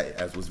what to say,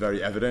 as was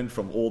very evident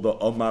from all the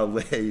Omar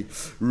Lei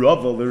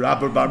Rava the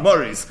Rabber Bar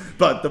Moris.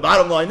 But the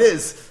bottom line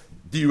is,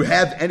 do you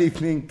have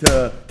anything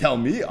to tell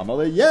me? Omar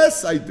Lei,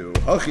 yes, I do.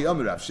 Hachi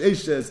Amar Rav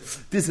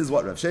Sheshes. This is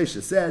what Rav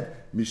Sheshes said.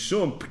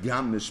 Mishum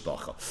pgam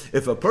mishpacha.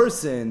 If a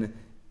person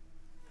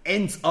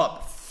ends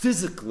up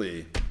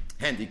physically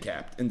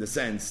handicapped in the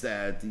sense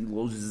that he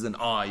loses an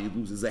eye, he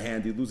loses a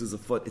hand, he loses a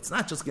foot. It's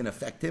not just going to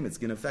affect him, it's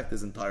going to affect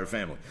his entire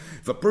family.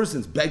 If a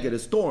person's beged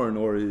is torn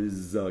or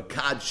his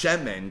kad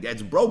shemen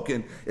gets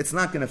broken, it's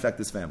not going to affect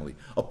his family.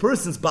 A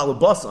person's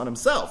balabas on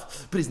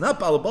himself, but he's not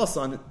balabas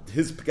on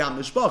his p'gam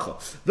mishpacha.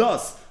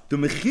 Thus, the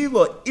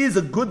mechila is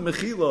a good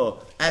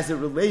mechila as it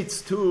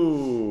relates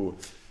to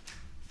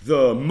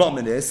the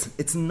mominus.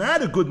 It's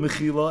not a good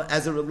mechila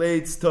as it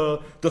relates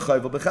to the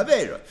chayva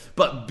b'chaveira.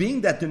 But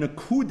being that the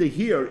nakuda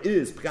here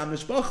is p'gam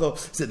mishpacha,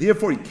 so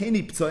therefore he can't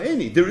eat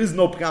p'tzaini. There is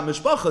no p'gam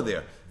mishpacha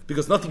there,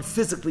 because nothing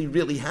physically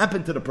really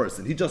happened to the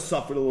person. He just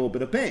suffered a little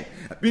bit of pain.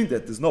 Being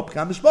that there's no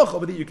p'gam mishpacha,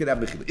 but then you can have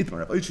mechila. Itmar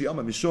Rav Oishi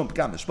Yama Mishum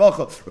p'gam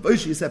mishpacha. Rav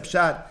Oishi said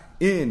pshat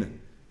in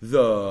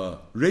the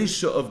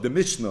ratio of the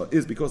Mishnah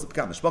is because of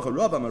P'kam Mishpacha.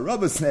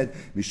 Rava said,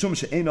 Mishum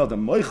she'ein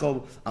adam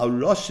moichel al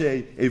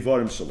roshei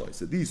evarim shaloi.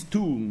 So these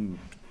two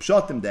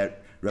pshatim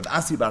that Rav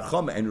Asi Bar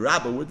Chama and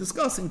Rabba were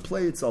discussing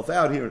play itself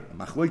out here,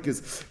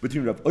 machloikis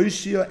between Rav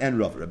Oishia and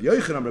Rav. Rabbi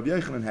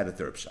Yochanan had a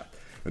third pshat.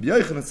 Rabbi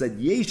Yochanan said,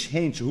 Yesh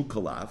hein shehu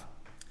kalav.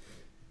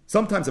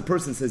 Sometimes a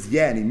person says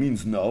yeah and he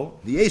means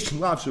no. The Yesh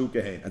lav shehu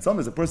kehein. And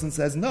sometimes a person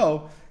says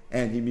no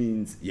and he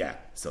means yeah.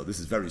 So this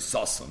is very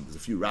sosum. There's a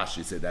few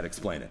Rashi say that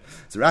explain it.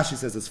 So Rashi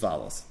says as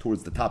follows,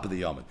 towards the top of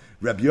the Yomid.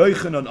 Rabbi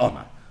Yochanan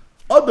Omar.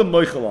 Adam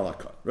moichel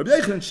alakar. Rabbi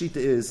Yochanan's shita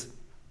is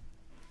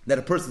that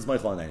a person's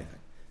moichel on anything.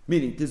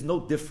 Meaning there's no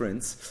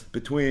difference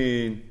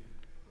between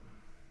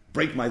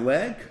break my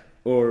leg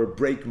or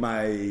break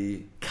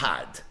my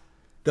kad.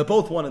 They're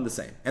both one and the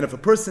same. And if a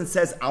person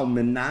says al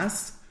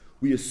menas,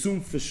 we assume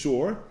for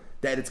sure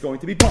that it's going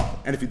to be pop.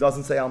 And if he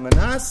doesn't say al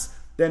menas,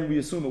 then we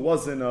assume it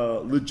wasn't a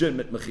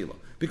legitimate mechila.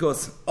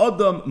 Because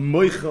Adam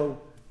moichel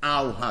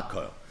al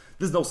hakol.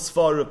 There's no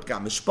svar of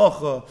p'gam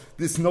mishpacha.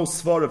 There's no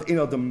svar of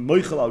Adam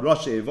moichel al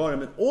roshei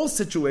evarim. In all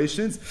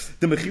situations,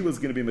 the mechila is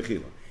going to be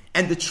mechila.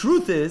 And the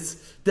truth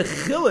is, the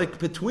chilik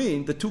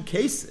between the two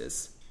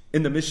cases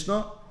in the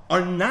Mishnah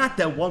are not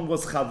that one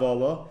was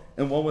chavala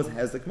and one was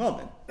hezek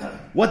mammon.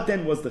 What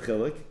then was the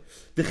chilik?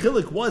 The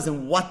chilik was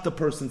in what the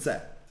person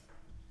said.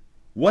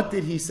 What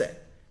did he say?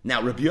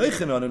 Now, Rabbi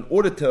Yochanan, in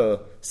order to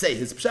say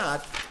his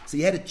pshat, so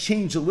he had to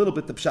change a little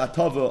bit the pshat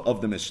tava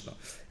of the Mishnah.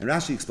 And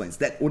Rashi explains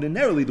that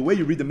ordinarily the way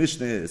you read the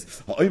Mishnah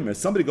is,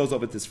 somebody goes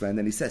over to his friend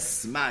and he says,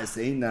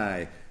 Smas,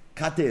 Einai,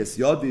 Kates,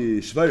 Yodi,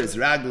 Shveres,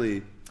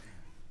 Ragli,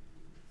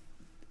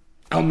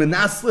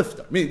 Al-Manas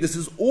Liftar. Meaning, this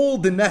is all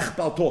the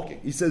Nechbal talking.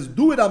 He says,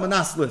 do it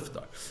Al-Manas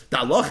Liftar. The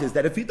halach is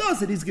that if he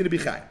does it, he's going to be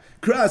Chai.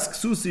 Kras,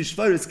 Ksusi,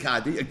 Shveres,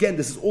 Kadi. Again,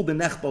 this is all the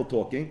Nechbal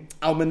talking.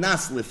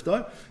 Al-Manas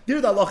Liftar.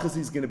 There, the halach is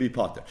he's going to be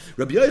Potter.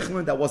 Rabbi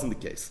Yochanan, that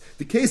wasn't the case.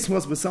 The case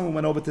was when someone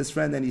went over to his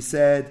friend and he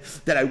said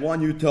that I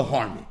want you to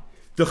harm me.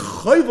 The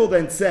Chayvel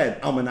then said,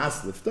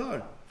 Al-Manas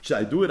Liftar. Should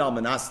I do it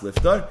Al-Manas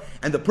Liftar?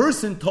 And the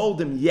person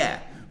told him, yeah.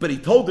 But he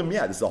told him,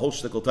 yeah, this is a whole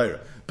shtickle Torah.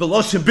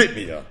 Beloshim bit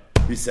me.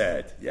 He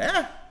said,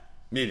 yeah?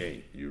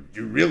 Meaning, you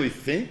really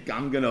think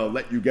I'm going to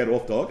let you get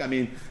off the hook? I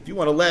mean, if you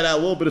want to let out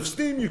a little bit of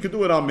steam, you can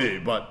do it on me.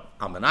 But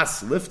I'm an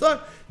as lifter.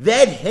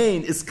 That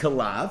hain is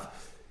kalav.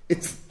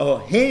 It's a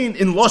hain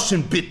in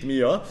Loshen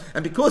Bitmiya.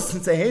 And because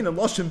since a hain in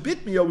Loshen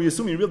Bitmiya, we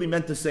assume he really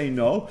meant to say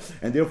no.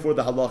 And therefore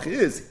the halach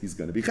is, he's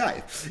going to be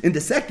chayiv. In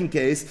the second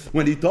case,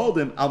 when he told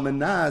him,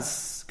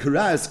 Almanas,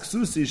 Karaz,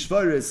 Ksusi,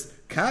 Shvaris,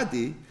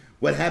 Kadi,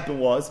 what happened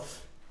was,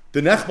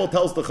 the Nechbal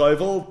tells the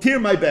Chayvel, tear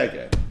my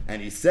beggar.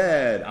 And he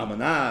said,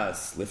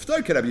 Amanas,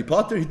 lifter, can I be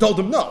potter? He told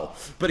him no.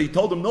 But he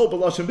told him no,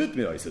 Balashim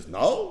Bitmira. He says,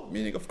 no,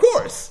 meaning of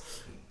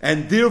course.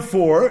 And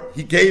therefore,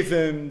 he gave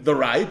him the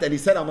right, and he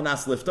said,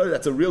 Amanas lifter,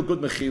 that's a real good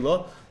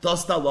mechila.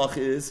 Thus, the halach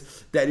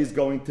is that he's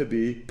going to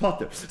be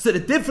potter. So the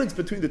difference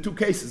between the two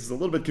cases is a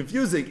little bit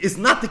confusing. It's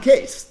not the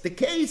case. The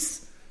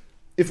case,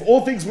 if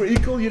all things were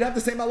equal, you'd have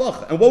the same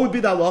halacha. And what would be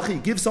the halacha? You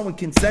give someone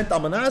consent,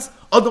 Amanas,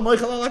 Adam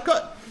Moichel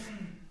Alakat.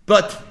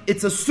 But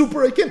it's a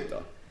super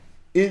ekimta.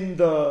 In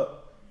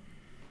the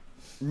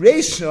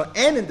Reisha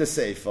and in the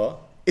Seifa,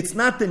 it's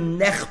not the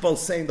Nechbal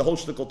saying the whole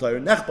shtickle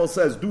Torah. Nechbal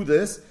says, do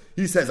this.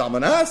 He says,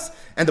 Amanas.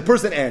 And the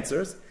person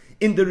answers.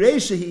 In the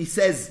Reisha, he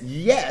says,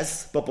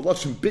 yes, but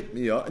Baloshin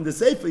Bitmiya. In the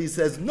Seifa, he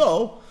says,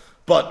 no,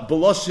 but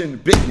Baloshin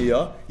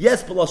Bitmiya.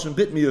 Yes, Baloshin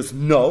Bitmiya is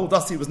no.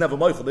 Thus, he was never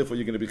Moichel, therefore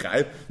you're going to be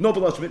Chayiv. No,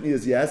 Baloshin Bitmiya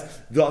is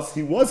yes. Thus,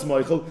 he was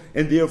Moichel,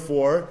 and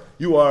therefore,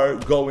 you are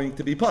going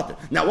to be Pater.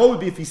 Now, what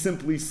would be if he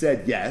simply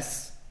said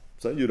yes?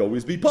 So you'd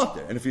always be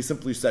potter. And if he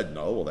simply said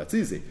no, well, that's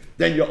easy.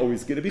 Then you're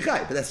always going to be chai.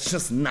 But that's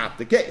just not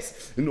the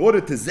case. In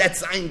order to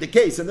zetzayin the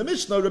case in the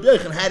Mishnah, Rabbi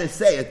Yochanan had to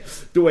say it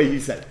the way he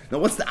said it. Now,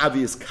 what's the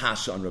obvious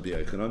kasha on Rabbi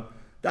Yochanan?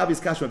 The obvious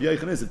kasha on Rabbi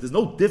Yochanan is if there's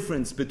no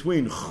difference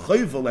between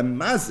chayvel and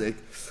mazik,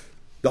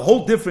 the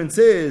whole difference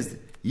is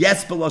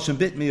yes, balashim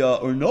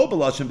bitmiya or no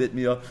balashim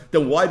bitmiya,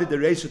 then why did the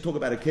Reisha talk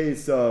about a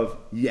case of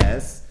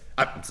yes?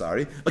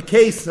 A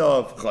case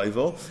of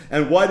chayvel,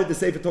 and why did the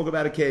Sefer talk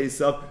about a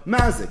case of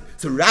mazik?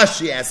 So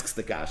Rashi asks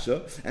the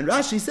kasha, and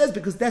Rashi says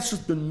because that's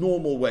just the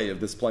normal way of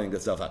this playing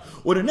itself out.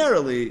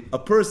 Ordinarily, a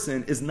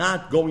person is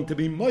not going to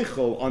be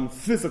moichel on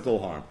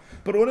physical harm,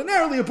 But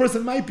ordinarily, a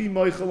person might be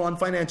moichel on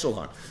financial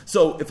harm.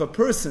 So if a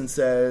person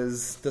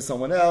says to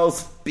someone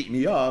else, beat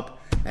me up,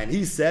 and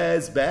he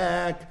says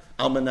back,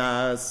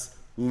 almanas,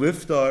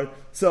 liftar,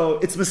 so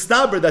it's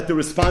mistaber that the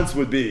response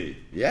would be,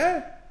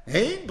 yeah?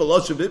 Hey,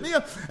 Balosha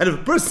Bitmia. And if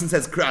a person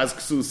says Kras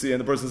Ksusi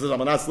and the person says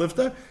Amanas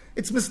Lifter,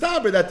 it's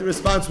mistaber that the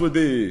response would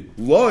be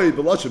Loi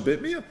Balosha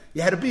Bitmia.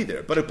 You had to be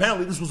there. But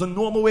apparently this was a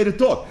normal way to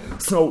talk.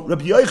 So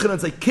Rabbi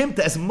Yochanan's like Kimta,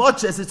 as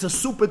much as it's a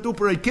super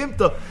duper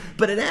Kimta,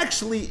 but it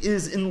actually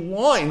is in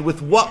line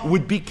with what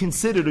would be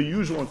considered a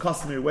usual and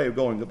customary way of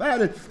going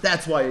about it.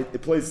 That's why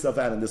it plays itself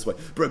out in this way.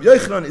 But Rabbi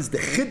Yochanan is the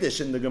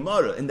Chiddush in the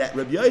Gemara, in that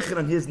Rabbi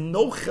Yochanan has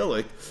no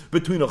chilik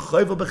between a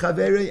Chayvel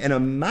B'Chaveri and a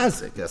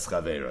Mazik as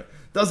Chaveri.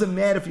 Doesn't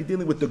matter if you're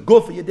dealing with the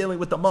guf or you're dealing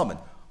with the moment.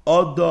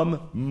 Adam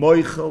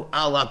moichel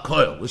ala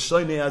koil.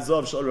 L'shoynei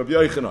azav shal Rabbi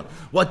Yochanan.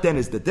 What then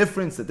is the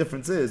difference? The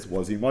difference is,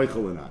 was he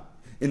moichel or not?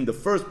 In the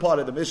first part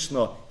of the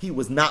Mishnah, he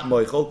was not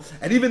moichel.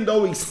 And even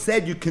though he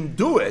said you can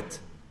do it,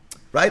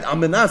 right?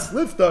 Amenas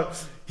liftar,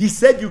 he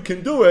said you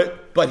can do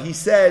it, but he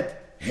said,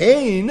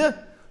 hein,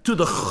 to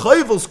the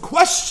chayvel's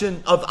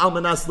question of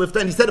Amenas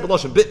liftar, and he said it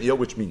b'loshen bitniya,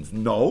 which means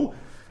no.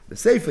 The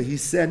Sefer, he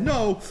said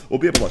no, or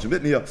be a b'loshen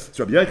bitniya.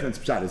 So Rabbi Yochanan's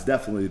pshat is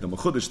definitely the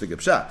mechudesh to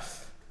pshat.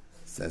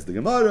 Says the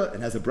Gemara,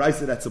 and has a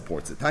brisa that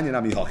supports it. Tanya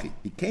nami hachi.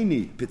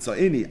 Ikeni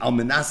pitzaini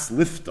almenas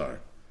liftar.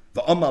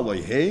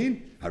 V'amaloi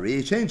hein,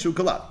 harei hein shu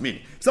kalab.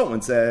 Meaning, if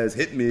someone says,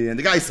 hit me, and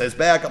the guy says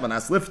back,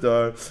 almenas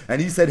liftar,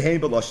 and he said hein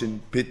b'loshen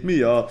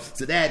pitmiya,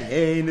 so that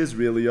hein is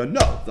really a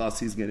no. Thus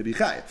he's going to be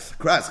chayav.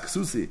 Kras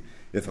ksusi.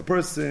 If a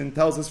person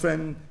tells his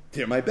friend,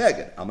 tear my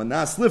bag,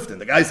 almenas liftar,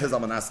 and the guy says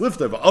almenas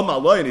liftar,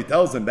 v'amaloi, and he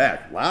tells him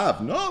back,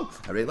 lav, no,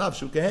 harei lav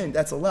shu kehen,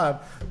 that's a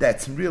lav,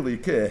 that's really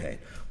kehen.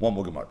 One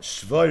more Gemara.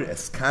 Shvar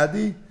es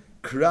kadi,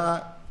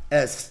 kra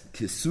es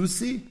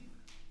kisusi,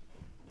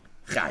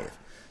 chayiv.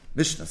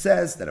 Mishnah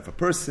says that if a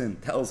person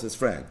tells his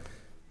friend,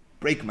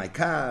 break my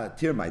kad,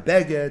 tear my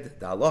beged,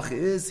 the halacha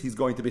is he's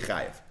going to be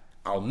chayiv.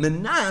 Al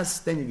menas,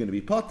 then you're going to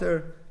be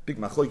potter. Big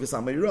machloikas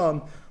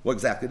amiram. What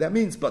exactly that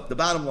means, but the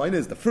bottom line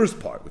is the first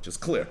part, which is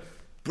clear.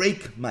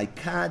 Break my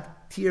kad,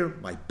 tear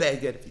my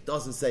beged. If he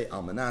doesn't say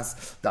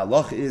almanas, the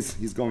halacha is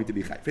he's going to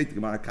be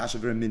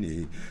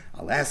chayiv.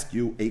 I'll ask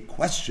you a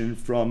question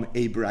from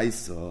a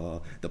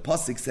brisa. The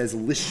pasuk says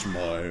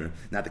lishmar.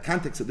 Now the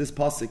context of this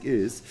pasuk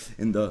is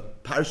in the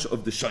parsha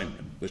of the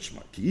Shomrim.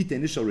 Lishmar.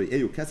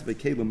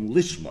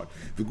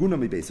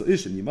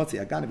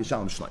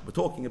 We're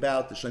talking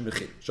about the Shomrim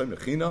Chinam. Shomrim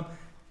Chinam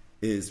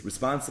is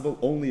responsible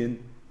only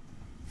in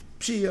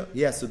Pshia.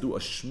 He has to do a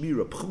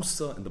shmira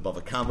pchusa in the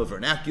Bava Kama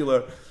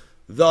vernacular.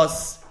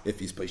 Thus, if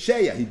he's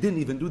Pesheya, he didn't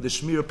even do the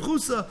Shmir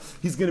Prusa,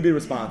 he's going to be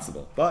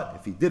responsible. But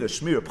if he did a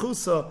Shmir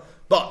Prusa,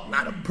 but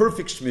not a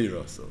perfect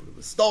Shmira, so it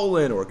was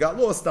stolen or got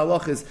lost,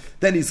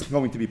 then he's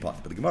going to be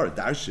puffed. But the Gemara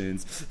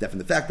darshins that from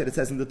the fact that it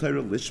says in the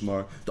Torah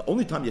Lishmar, the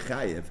only time you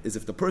chayiv is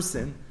if the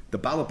person, the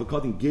Bala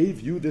Pekadim,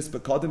 gave you this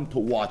Pekadim to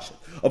watch it.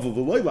 Of a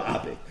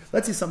Veloila Abe.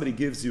 Let's say somebody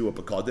gives you a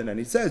Pekadim and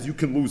he says you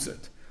can lose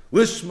it.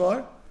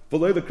 Lishmar,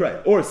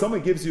 or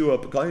someone gives you a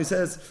pekan and he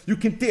says, you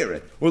can tear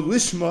it. Or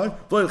lishmar,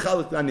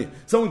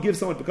 someone gives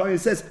someone a pekan and he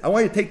says, I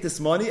want you to take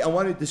this money, I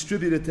want you to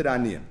distribute it to the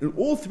aniyim. In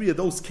all three of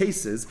those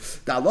cases,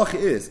 the halacha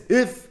is,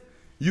 if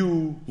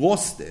you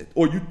lost it,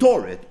 or you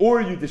tore it, or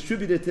you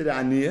distributed it to the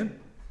aniyim,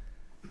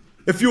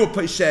 if you were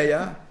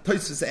pesheya,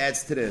 Tosfos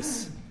adds to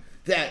this,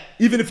 that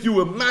even if you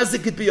were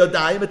mazik it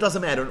biyadayim, it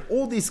doesn't matter. In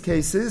all these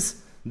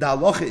cases, the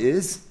halacha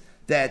is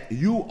that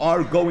you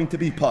are going to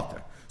be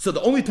potter. So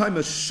the only time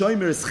a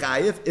shomer is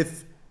chayiv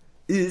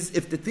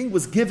if the thing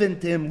was given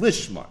to him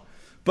lishmar.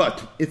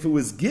 But if it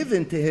was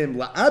given to him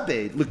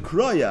la'abed,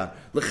 l'kroya,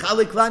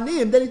 l'chalik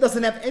la'niyim, then he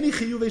doesn't have any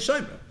chiyuvei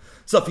shomer.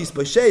 So if he's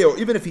pesheya, or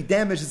even if he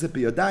damages it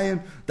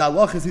b'yodayim, the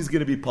halach is he's going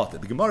to be potter.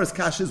 The Gemara's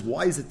kash is,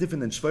 why is it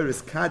different than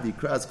shveris kadi,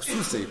 kras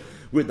ksusi,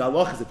 where the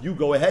halach is if you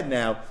go ahead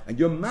now and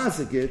you're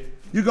mazik it,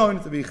 you're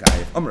going to be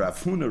chayiv. Amar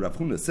Rav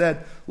Huna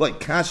said, like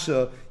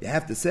kasha, you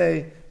have to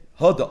say,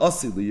 ha da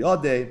asi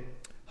liyadeh,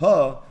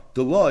 ha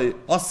Deloy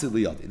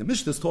asiliyadi. The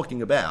Mishnah is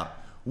talking about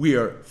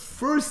where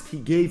first he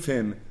gave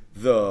him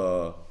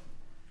the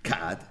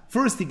kad,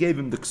 first he gave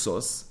him the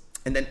ksus,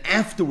 and then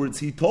afterwards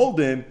he told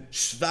him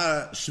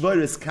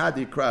shvaris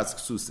kadi kras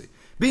ksusi.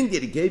 Being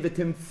that he gave it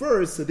to him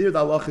first, so there the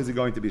halach is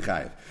going to be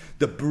chayiv.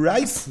 The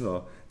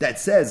brisa that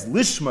says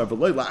lishmar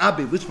v'loy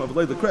la'abi, lishmar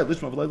v'loy l'krei,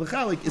 lishmar v'loy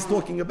l'chalik is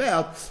talking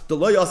about the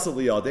loy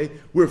asiliyadi,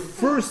 where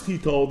first he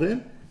told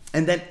him,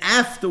 and then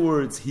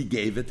afterwards he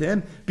gave it to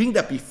him, being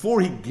that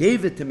before he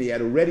gave it to me, I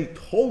had already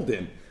told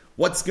him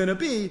what's going to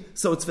be,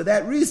 so it's for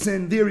that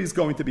reason, there he's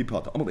going to be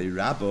potter.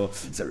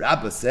 So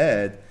Rabba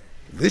said,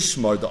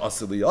 Lishmar the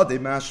asiliyade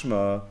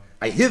mashma.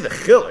 I hear the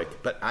chilik,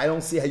 but I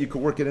don't see how you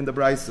could work it in the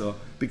brisa,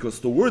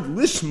 because the word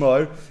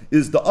lishmar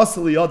is the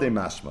asiliyade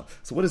mashma.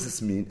 So what does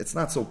this mean? It's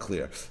not so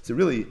clear. So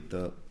really,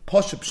 the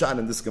Pasha Pshat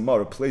in this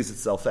Gemara plays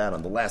itself out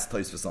on the last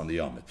Tosfos on the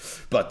Yomid.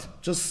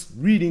 But just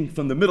reading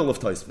from the middle of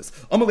Tosfos.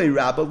 Amalei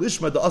Rabba,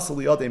 Lishma da Asal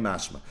Yadei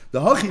Mashma.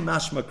 The Hachi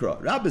Mashma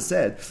Kra. Rabba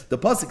said, the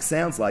Pasuk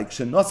sounds like,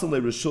 Shenasan le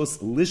Rishus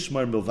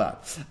Lishmar Milvad.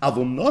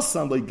 Avon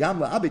Nasan le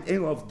Gamla Abit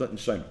Elov Datan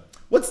Shema.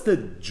 What's the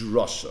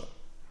drasha?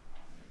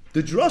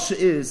 The drasha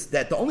is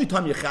that the only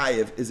time you're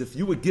chayiv is if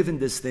you were given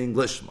this thing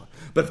lishma.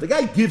 But if the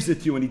guy gives it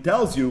to you and he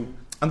tells you,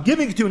 I'm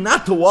giving it to you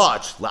not to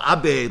watch,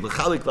 la'abed,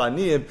 l'chalik,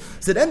 la'aniyim,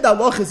 so then the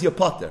halach is your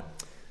potter.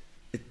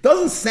 It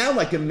doesn't sound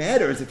like it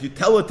matters if you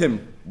tell it to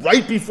him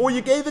right before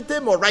you gave it to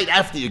him or right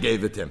after you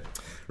gave it to him.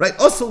 Right?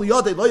 Asal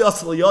yadeh, lo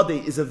yasal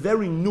yadeh is a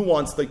very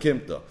nuanced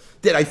lekimta.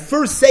 Did I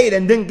first say it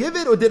and then give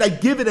it, or did I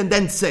give it and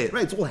then say it?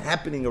 Right? It's all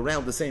happening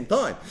around the same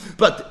time.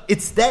 But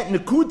it's that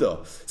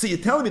nekuda. So you're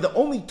telling me the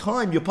only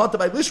time you're part of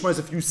by lishma is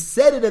if you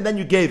said it and then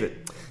you gave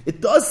it. It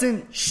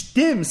doesn't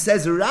shtim,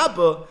 says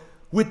Rabbah,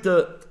 with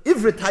the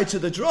ivrit taich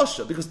of the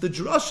drasha, because the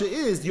drasha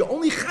is you're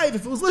only chayiv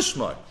if it was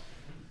lishma.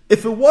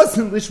 If it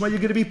wasn't lishma, you're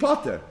going to be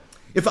potter.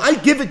 If I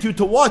give it to you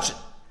to watch it,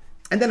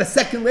 and then a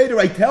second later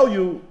I tell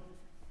you,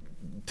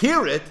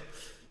 tear it,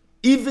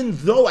 even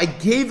though I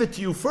gave it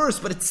to you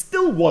first, but it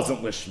still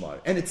wasn't lishmar.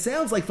 And it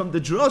sounds like from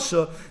the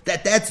drasha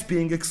that that's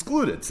being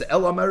excluded. So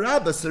Elamar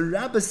Rabba, so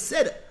Rabba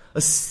said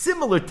a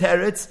similar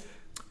teretz,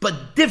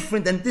 but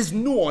different, and this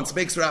nuance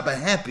makes Rabba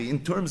happy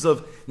in terms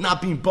of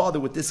not being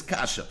bothered with this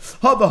kasha.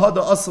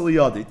 Hada asal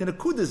yadi. Then a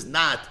kud is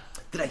not,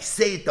 did I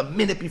say it the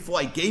minute before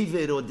I gave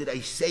it, or did I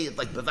say it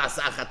like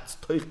bevasachat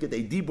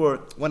toichkei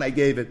dibur when I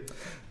gave it?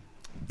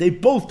 They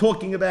both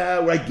talking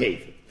about where I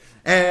gave it.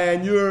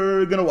 And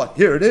you're going to what?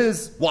 Here it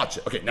is. Watch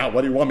it. Okay, now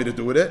what do you want me to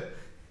do with it?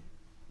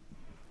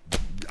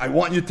 I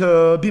want you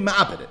to be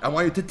ma'abed it. I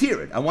want you to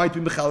tear it. I want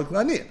you to be mechalik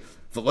laniyah.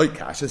 V'loi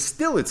kasha,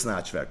 still it's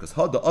not shver, because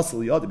hada asal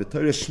yadeh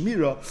b'torah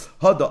shmira,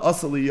 hada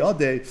asal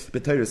yadeh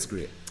b'torah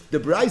skriya. The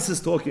Bryce is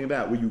talking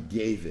about where you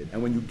gave it.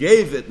 And when you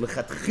gave it,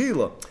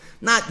 l'chatchila,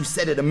 not you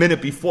said it a minute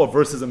before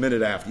versus a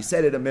minute after. You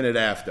said it a minute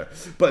after.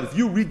 But if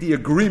you read the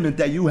agreement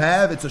that you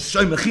have, it's a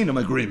shoy mechinam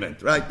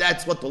agreement, right?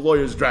 That's what the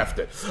lawyers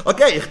drafted.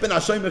 Okay, ich bin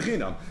a shoy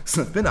mechinam.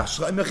 So ich bin a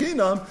shoy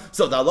mechinam.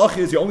 So the halach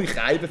is you only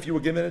chayiv if you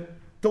were given it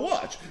to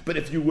watch. But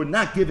if you were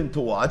not given to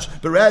watch,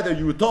 but rather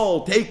you were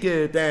told, take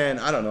it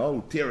and, I don't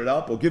know, tear it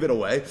up or give it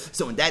away.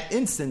 So in that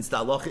instance, the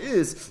halach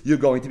is, you're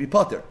going to be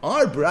potter.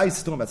 Our Bryce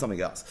is talking about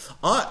something else.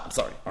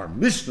 Our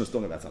Mishnah is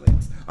talking about something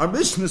else. Our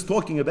Mishnah is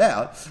talking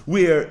about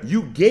where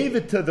you gave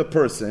it to the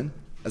person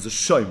as a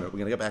shomer, we're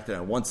going to get back to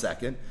that in 1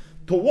 second,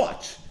 to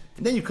watch.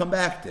 And then you come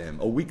back to him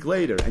a week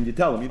later and you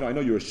tell him, I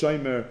know you're a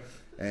shomer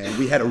and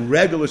we had a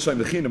regular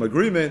shomer chinam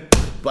agreement,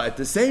 but at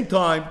the same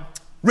time,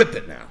 rip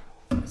it now.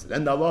 So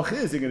then the halach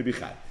is you're going to be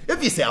chayv.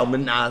 If you say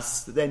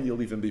al-manas, then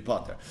you'll even be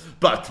potter.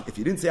 But if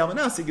you didn't say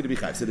al-manas, you're going to be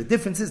chayv. So the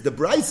difference is the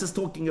Bryce is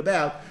talking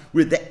about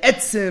where the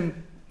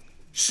etzim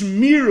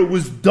shmira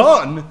was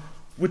done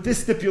with this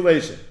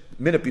stipulation.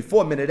 Minute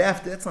before, minute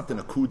after, that's not the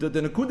nakuda.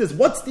 The nakuda is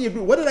what's the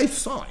agreement? What did I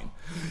sign?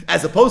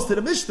 As opposed to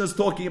the Mishnah is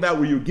talking about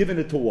where you're given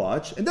it to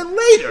watch, and then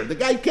later the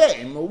guy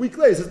came a week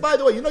later, says, by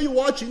the way, you're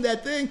watching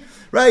that thing,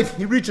 right?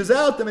 He reaches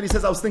out to him and he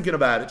says, I was thinking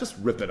about it. Just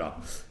rip it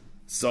up.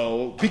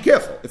 So be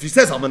careful. If he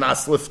says I'm a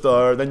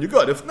naslifter, then you're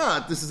good. If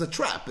not, this is a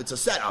trap. It's a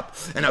setup,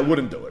 and I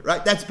wouldn't do it.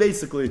 Right? That's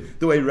basically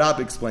the way Rab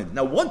explained it.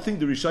 Now, one thing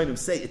the Rishonim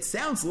say, it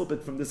sounds a little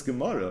bit from this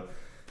Gemara,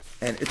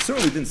 and it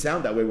certainly didn't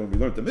sound that way when we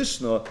learned the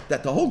Mishnah,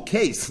 that the whole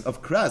case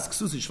of Kras,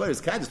 Ksusi, Shver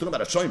is kind of talking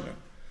about a shomer.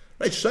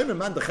 Right? Shomer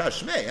man dechar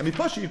shmei. I mean,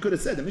 Pasha, you could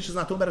have said the Mishnah is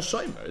not talking about a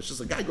shomer. It's just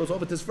a guy goes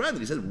over to his friend and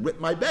he says, rip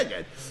my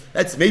beged.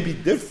 That's maybe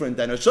different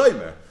than a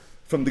shomer.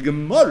 From the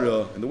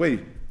Gemara, and the way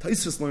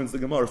Taisus learns the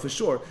Gemara for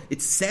sure, it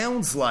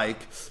sounds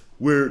like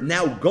we're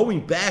now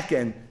going back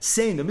and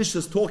saying the Mishnah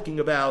is talking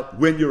about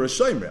when you're a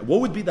shomer.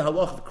 What would be the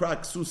halach of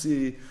Krak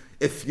Susi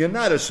if you're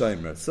not a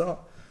shomer? So,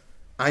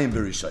 I am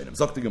very shomer.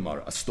 Zok the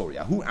Gemara, a story.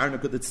 There was an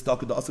arnika that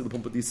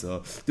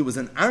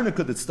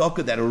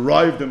staka that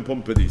arrived in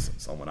Pumpadisa.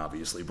 Someone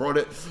obviously brought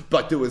it,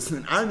 but there was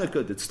an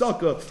arnika that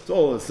staka, so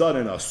all of a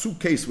sudden a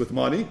suitcase with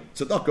money,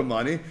 tzedakah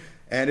money,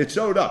 and it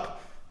showed up.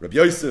 Rabbi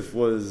Yosef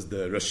was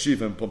the Rosh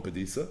Yeshiva in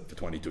Pumpadisa for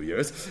 22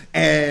 years.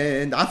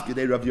 And after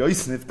that, Rabbi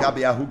Yosef,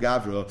 Gabiyahu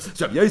Gavra.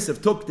 So Rabbi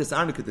Yosef took this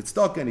Arnika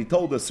Tzedakah and he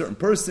told a certain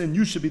person,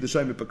 you should be the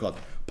Shomer Pekad.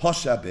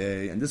 Pasha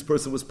Bey, and this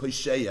person was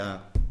Pesheya.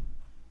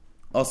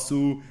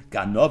 Asu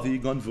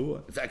Ganavi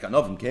Ganvua. In fact,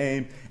 Ganavim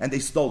came and they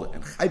stole it.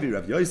 And Chayvi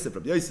Rabbi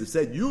Yosef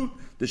said, you,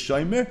 the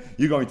Shomer,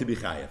 you're going to be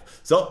Chayav.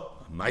 So,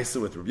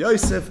 Maisa with Rabbi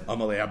Yosef,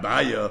 Amalei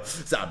Abaya.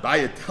 So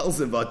Abaya tells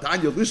him,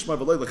 "Vatanya lishma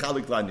v'loy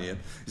l'chalik laniyim."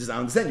 He says, "I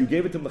understand. You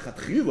gave it to him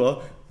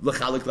l'chatchila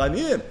l'chalik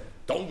laniyim.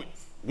 Don't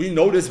we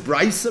know this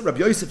brisa? Rabbi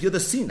Yosef, you're the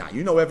Sinai.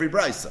 You know every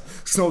brisa.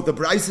 So the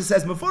brisa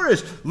says,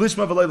 "Mefurish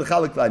lishma v'loy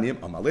l'chalik laniyim."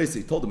 Amalei,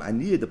 he told him, "I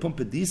need the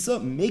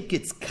pumpadisa. Make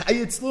its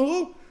kayetz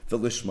lahu."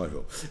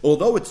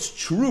 Although it's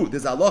true,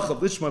 there's Allah of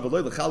lishma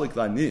v'loy l'chalik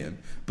laniyim,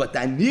 but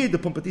I need the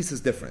pumpadisa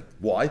is different.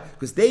 Why?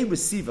 Because they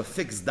receive a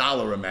fixed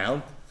dollar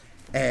amount.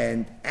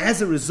 And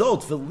as a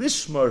result, for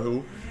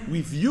lishmarhu, we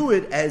view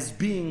it as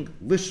being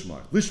lishmar.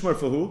 Lishmar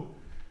for who?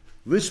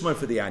 Lishmar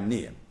for the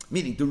aniyim.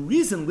 Meaning, the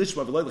reason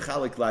lishma v'lo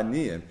l'chalek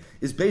la'aniyim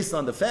is based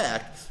on the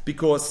fact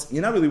because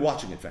you're not really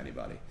watching it for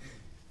anybody.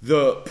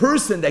 The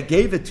person that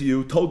gave it to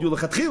you told you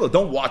l'chatchila,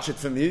 don't watch it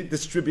for me,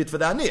 distribute for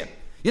the aniyim.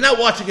 You're not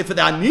watching it for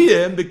the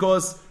aniyim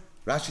because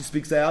Rashi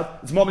speaks out,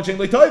 it's moment shein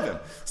le'tovim.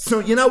 So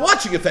you're not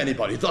watching it for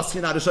anybody, thus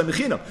you're not a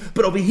shemichinam.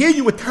 But over here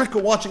you were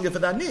watching it for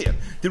the aniyim.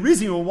 The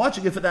reason you were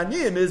watching it for the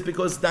aniyim is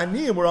because the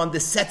aniyim were on the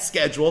set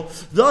schedule.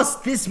 Thus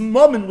this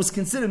moment was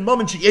considered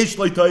moment sheyesh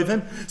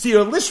le'tovim. So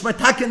you're a lishma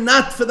taka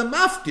not for the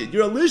mafkid.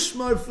 You're a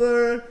lishma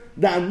for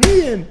the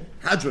aniyim.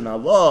 Hadron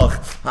Allah,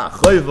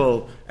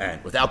 ha'choyvel.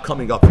 And without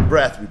coming up in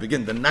breath, we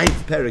begin the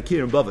 9th parak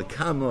here in Bava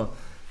Kama.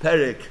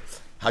 Parak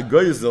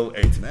Hagoyzel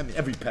 8. I mean,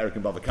 every parak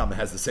in Bava Kama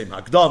has the same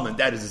Hagdam, and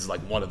that is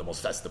like one of the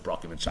most festive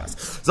prokim in Shas.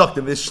 Zok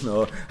the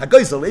Mishnah,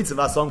 Hagoyzel 8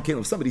 Vasam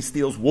Kalim. If somebody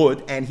steals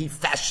wood and he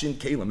fashioned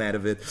Kalim out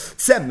of it,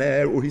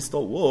 Tzemer, or he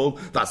stole wool,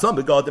 Vasam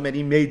begodim, and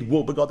he made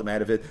wool begodim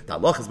out of it.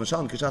 Ta'alach is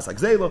Mashal Kishas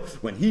Hagzelo.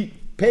 When he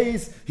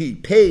pays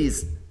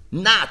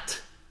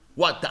not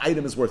what the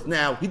item is worth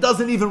now. He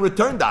doesn't even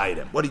return the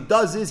item. What he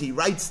does is he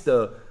writes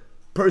the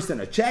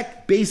person a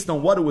check based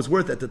on what it was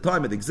worth at the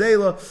time of the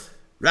Gzela.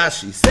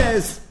 Rashi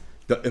says,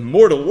 the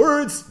immortal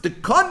words, the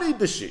kani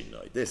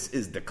b'shinoi. This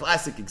is the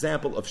classic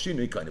example of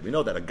shinoi kaina. We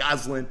know that a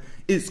gazlan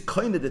is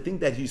kind of the thing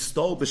that he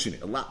stole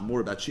b'shinoi. A lot more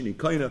about shinoi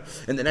kaina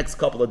in the next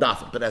couple of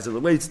dafim. But as it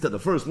relates to the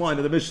first line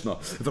of the Mishnah,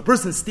 if a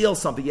person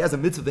steals something, he has a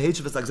mitzvah the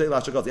hechivas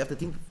agzela ashagaz. You have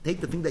to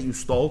take the thing that you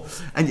stole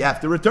and you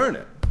have to return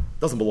it. It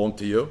doesn't belong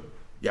to you.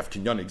 You have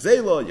kinyan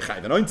gzela, you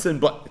chayv anointin,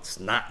 but it's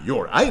not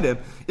your item.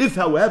 If,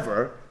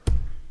 however,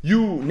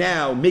 you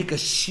now make a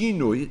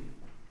shinui,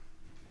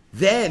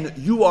 then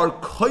you are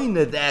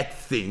koine that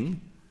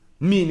thing,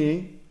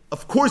 meaning,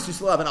 of course you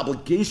still have an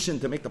obligation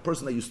to make the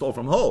person that you stole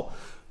from whole,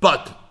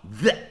 but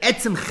the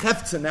etzem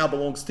cheftza now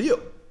belongs to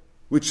you,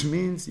 which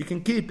means you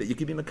can keep it. You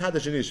can be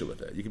makadosh and isha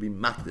with it. You can be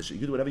makdash. You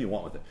can do whatever you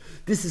want with it.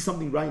 This is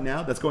something right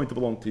now that's going to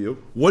belong to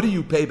you. What do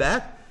you pay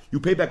back? You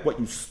pay back what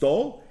you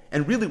stole,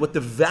 and really what the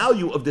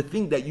value of the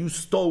thing that you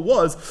stole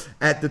was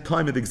at the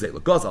time of the Gzela.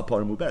 Gazal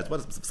para muberes.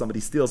 What if somebody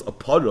steals a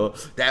para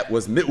that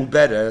was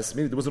mi'uberes,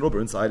 meaning there was an rubber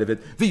inside of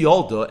it,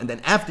 v'yolda, and then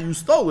after you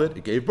stole it,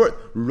 it gave birth.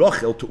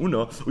 Rachel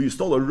tu'una, or you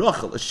stole a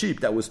rachel, a sheep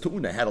that was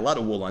tu'una, had a lot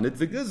of wool on it,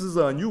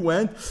 v'gizza, and you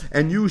went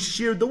and you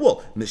sheared the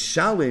wool.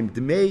 Mishalem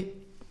dmei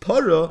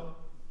para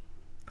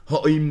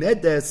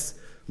ha'oimedes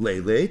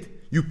leileit.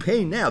 You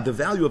pay now the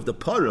value of the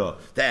para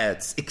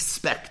that's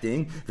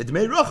expecting the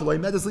dmei rachel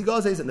oimedes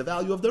ligazes, and the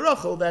value of the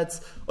rachel that's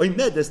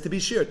oimedes to be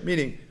shared.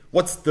 Meaning,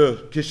 what's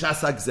the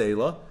kishas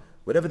agzela?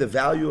 Whatever the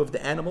value of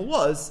the animal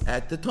was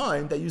at the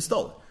time that you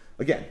stole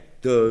it. Again,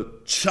 the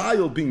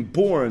child being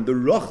born, the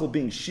rachel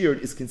being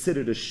sheared, is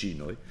considered a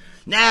shinoi.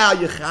 Now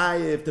you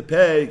chayiv to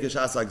pay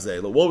kishas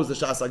agzela. What was the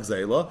shas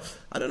agzela?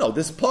 I don't know.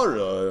 This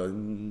para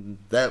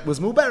that was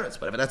muberes,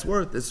 whatever that's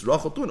worth. This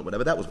rachel tuna,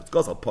 whatever that was. It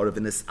goes part of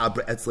this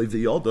abra etzlei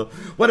v'yolda.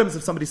 What happens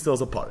if somebody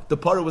steals a para? The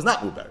para was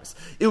not muberes.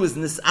 It was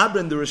nisabra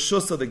in the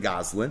rishus of the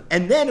gazlan,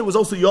 and then it was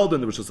also yolda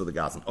in the rishus of the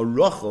gazlan. A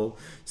rachel,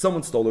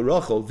 someone stole a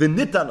rachel,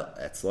 v'nitan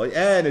etzlei,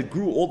 and it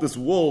grew all this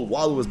wool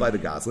while it was by the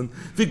gazlan.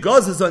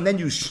 V'gazza, and then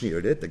you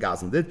sheared it. The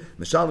gazlan did.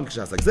 Mishalim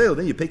kishas agzela.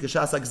 Then you pay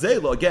kishas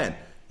agzela again.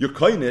 You're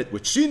koine it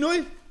with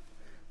shinoi,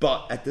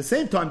 but at the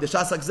same time, the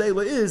shas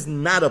agzela is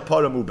not a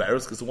para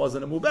muberes, because it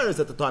wasn't a muberes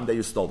at the time that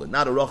you stole it.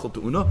 Not a rachel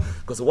tu'una,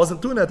 because it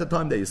wasn't tu'una at the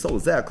time that you stole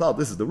it. Zeh cloud.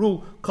 This is the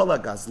rule. Kala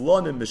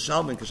gazlonim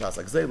mishalmin kishas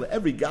agzela.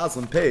 Every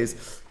gazlan pays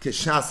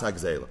kishas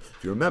agzela. If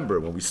you remember,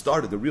 when we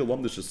started the real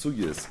Lomdish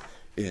Sugiyas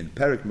in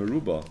Perik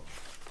Meruba,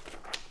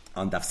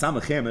 on Daf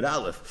Samachem at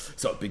Aleph,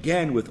 so it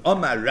began with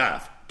Omar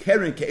Rav,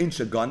 Keren ke'en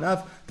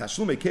shaganav,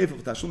 tashlume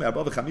kefil, tashlume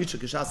Bava Chamisha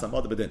kishas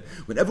amad bedin.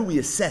 Whenever we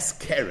assess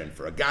Keren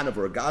for a ganav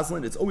or a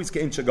gazlan, it's always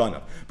ke'en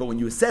shaganav. But when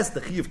you assess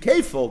the chiv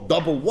kefil,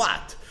 double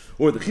what?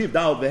 Or the chiv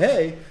dal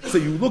v'hei, so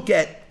you look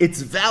at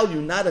its value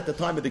not at the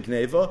time of the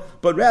gneva,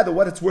 but rather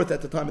what it's worth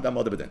at the time of the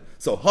amad bedin.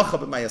 So hachav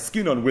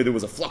mayaskinon, where there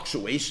was a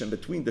fluctuation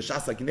between the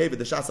shas gneva,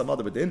 the shas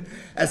amad bedin.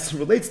 As it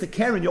relates to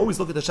Keren, you always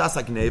look at the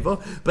shas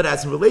gneva, but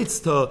as it relates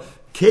to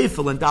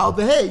kefil and dal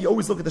v'hei, you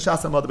always look at the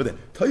shas amad bedin.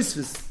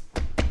 Tosfos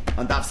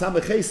and Daf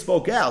Samachay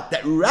spoke out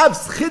that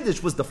Rav's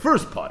Chiddush was the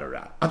first part of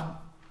Rav,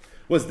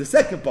 was the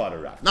second part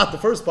of Rav, not the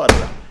first part of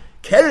Rav.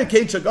 Keren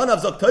kein shaganav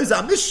zok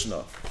toiza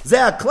Mishnah.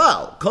 Zeh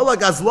klal. Kol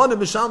hagazlonim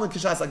mishalmin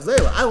kishas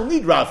agzela. I don't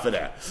need Rav for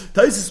that.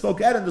 Toiza spoke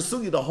out in the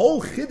sugi. The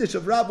whole Chiddush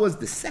of Rav was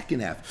the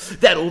second half.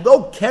 That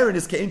although Keren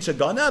is kein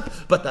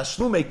shaganav, but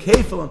tashlume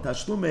kefil and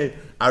tashlume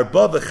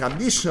arba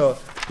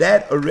v'chamisha,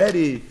 that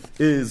already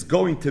is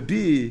going to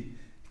be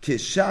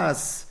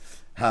kishas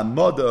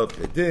hamada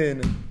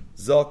pedin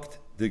zokt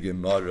the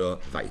Gemara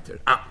weiter.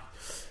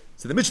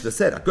 So the Mishnah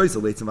said,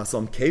 "Akoyzel leitzim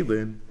vasom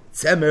kelim,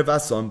 tzemer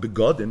vasom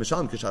begodim,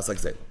 mishalem kishas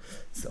agzel."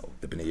 So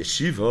the Bnei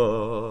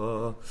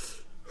Yeshiva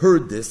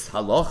heard this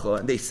halacha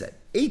and they said,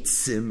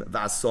 "Eitzim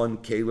vasom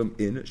kelim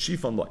in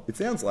shifon loy." It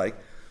sounds like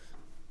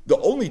the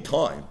only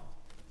time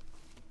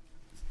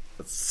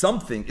that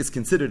something is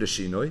considered a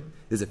shinoi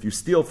is if you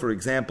steal, for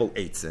example,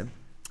 eitzim,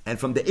 and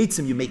from the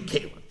eitzim you make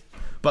kelim.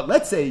 But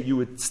let's say you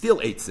would steal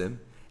eitzim,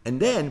 and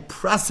then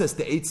process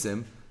the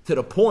eitzim to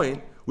the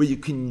point where you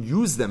can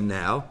use them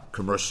now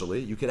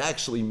commercially. You can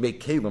actually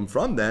make kalim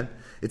from them.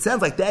 It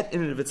sounds like that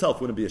in and of itself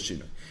wouldn't be a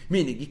shinui.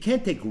 Meaning, you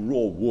can't take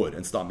raw wood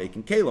and start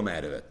making kalim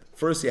out of it.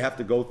 First, you have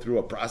to go through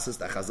a process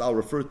that Chazal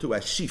referred to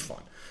as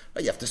shifon.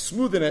 You have to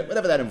smoothen it,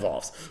 whatever that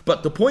involves.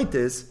 But the point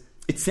is,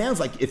 it sounds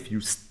like if you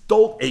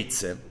stole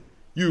eitzim,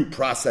 you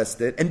processed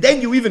it, and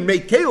then you even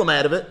made kalim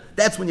out of it,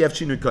 that's when you have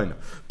shinui koina.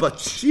 But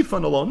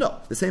shifon alone, no.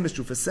 The same is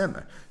true for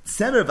semer.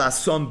 Semer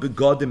vason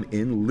begodim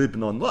in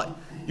libnon loy.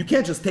 You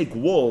can't just take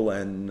wool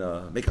and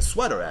make a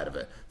sweater out of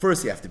it.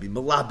 First, you have to be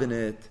malabin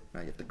it. You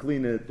have to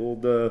clean it. All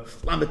the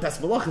lamitas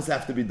malachas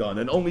have to be done,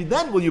 and only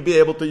then will you be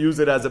able to use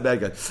it as a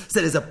beged.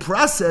 So there's a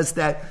process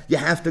that you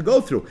have to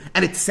go through,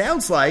 and it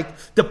sounds like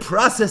the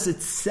process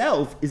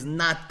itself is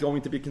not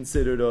going to be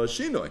considered a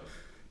shinoi,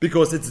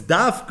 because it's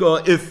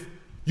dafka if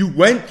you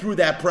went through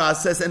that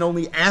process and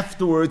only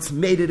afterwards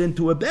made it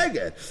into a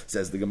beged.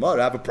 Says the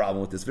Gemara, I have a problem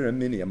with this. Very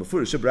mini. I'm a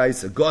furish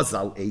braisa.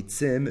 Gozal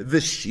eitzim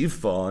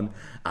v'shifon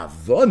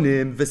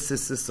avonim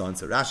v'sisason.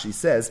 So Rashi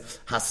says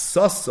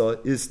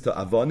hasasa is to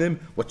avonim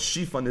what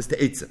shifon is to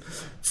eitzim.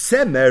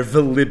 Semer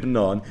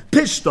v'libnon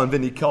pishton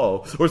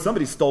v'nikol. Or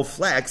somebody stole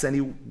flax and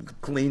he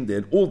cleaned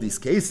it. All these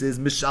cases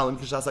mishalim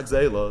kishasak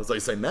zayla. So you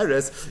say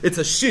meres. It's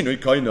a shinui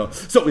koino.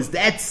 So is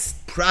that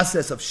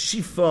process of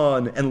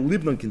shifon and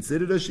libnon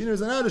considered a shinui?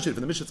 Is another shit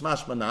from the Mishnah's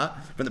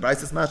mashmana, from the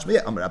Brayse's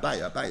mashmaya. Amar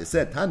Abaye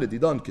said, "Tana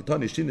didon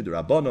ketani shinui de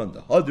rabbanon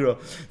de hadra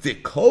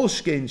v'kol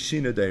shkein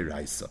shinui de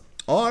raisa."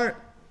 Our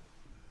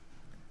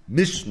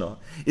Mishnah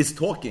is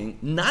talking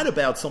not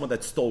about someone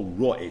that stole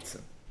raw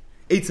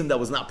eitzim that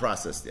was not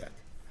processed yet.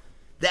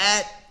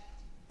 That,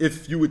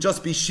 if you would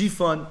just be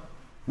shifon,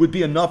 would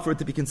be enough for it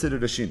to be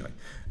considered a shinui.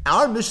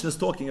 Our Mishnah is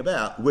talking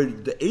about where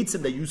the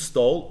eitzim that you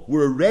stole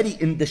were already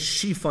in the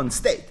shifon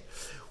state.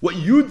 What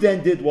you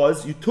then did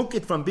was you took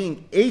it from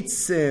being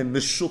eitzim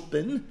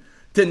meshupin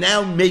to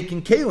now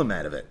making kalim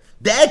out of it.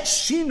 That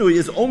shinui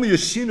is only a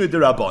shinui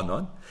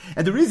derabanan,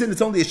 and the reason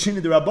it's only a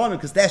shinui derabanan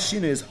because that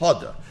shinui is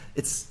hada.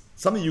 It's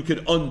something you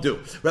could undo.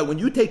 Right? When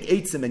you take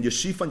eitzim and you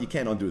shifon, you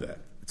can't undo that.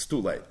 It's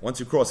too late. Once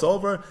you cross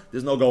over,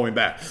 there's no going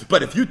back.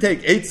 But if you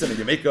take eitzim and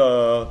you make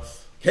a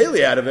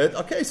keli out of it,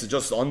 okay, so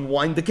just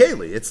unwind the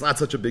keli. It's not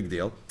such a big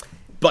deal.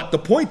 But the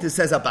point is,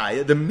 says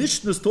Abaye, the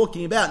Mishnah is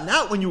talking about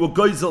not when you were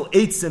goizel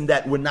eitzim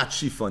that were not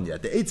shifon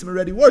yet. The eitzim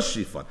already was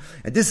shifon.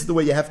 And this is the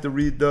way you have to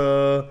read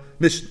the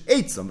Mishnah.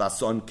 Eitzim,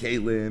 vason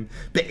kelim,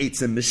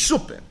 be'eitzim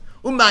meshupin.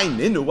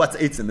 Umayninu, what's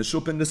eitzim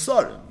meshupin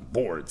nesarim?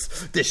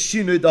 Boards. The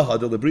shinui the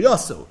hada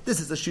libriyaso. This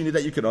is a shinui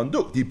that you could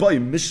undo. The boy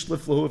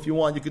mishlif lahu, if you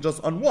want, you could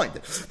just unwind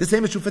it. The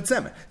same is true for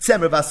tzemer.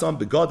 Tzemer vason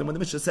begadim. When the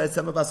Mishnah says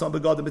tzemer vason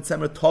begadim, it's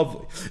tzemer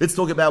tovli. It's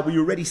talking about where you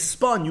already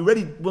spun, you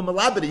already were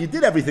malabed, you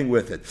did everything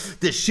with it.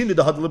 The shinui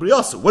the hada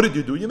libriyaso. What did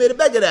you do? You made a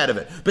beged out of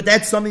it. But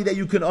that's something that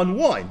you can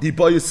unwind. The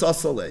boy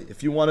sasale.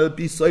 If you want to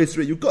be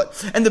soyisra, you could.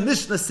 And the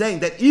Mishnah is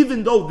saying that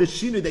even though the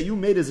shinui that you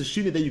made is a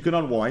shinui that you can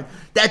unwind,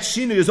 that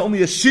shinui is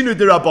only a shinui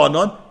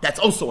derabanan. That's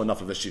also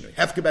enough of a shinui.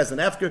 Hefker bas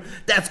and hefker.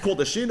 That's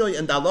called a shinoi,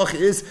 and the halacha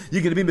is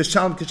you're going to be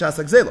mishalem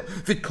k'shas hagzela.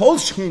 V'kol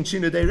shchin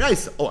shinoi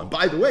deiraisa. Oh, and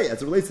by the way,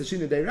 as it relates to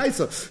shinoi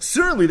deiraisa,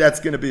 certainly that's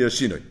going to be a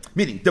shinoi.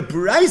 Meaning, the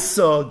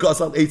braisa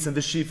gazal eitzim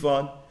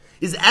v'shifon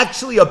is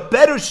actually a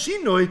better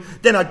shinoi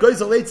than a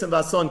gazal eitzim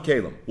v'ason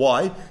kelim.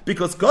 Why?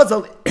 Because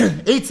gazal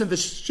eitzim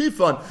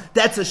v'shifon,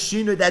 that's a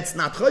shinoi that's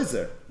not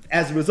chayzer.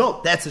 As a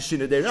result, that's a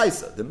shinui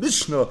deiraisa. The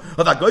Mishnah of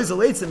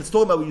Agoizel Eitzim, it's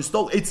talking about when you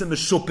stole Eitzim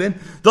Meshupin.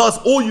 Thus,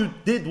 all you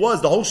did was,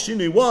 the whole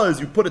shinui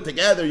was, you put it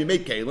together, you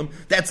make kalim.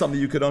 That's something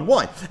you could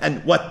unwind.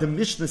 And what the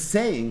Mishnah is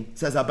saying,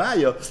 says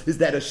Abaya, is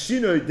that a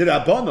shinui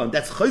derabanan,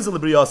 that's Chayzel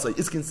Briyasa,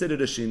 is considered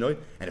a shinui.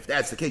 And if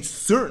that's the case,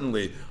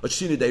 certainly a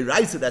shinui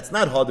deiraisa that's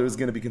not harder is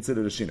going to be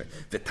considered a shinui.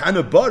 The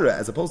Tana Bara,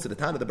 as opposed to the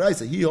Tana the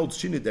Braisa, he holds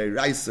shinui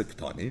deiraisa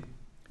ktani.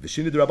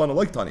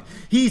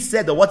 He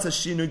said that what's a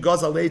shinui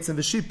gazal eitzim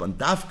v'shipon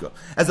dafka,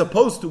 as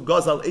opposed to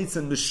gazal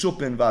eitzim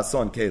v'shupin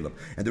v'ason kelim.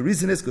 And the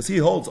reason is because he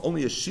holds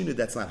only a shinui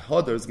that's not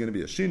hadar is going to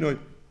be a shinui,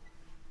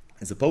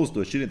 as opposed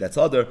to a shinui that's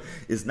hadar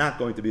is not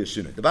going to be a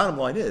shinui. The bottom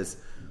line is,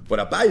 what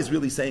Abai is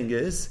really saying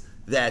is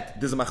that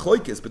there's a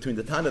machloikis between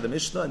the Tana of the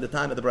Mishnah and the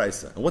Tana of the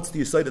Braisa. And what's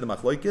the yesod of the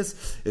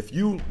machloikis? If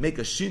you make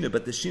a shinui,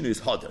 but the shinui is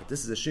hadar,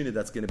 this is a shinui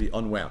that's going to be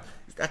unwound.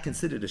 Is that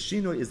considered a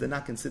shinui? Is that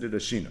not considered a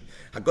shinui?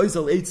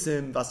 Hagoizel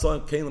eitzim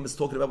vason kelim is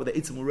talking about where the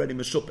eitzim were already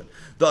meshupin.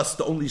 Thus,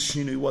 the only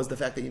shinui was the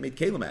fact that you made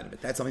kelim out of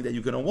it. That's something that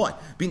you can unwind.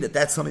 Being that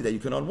that's something that you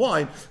can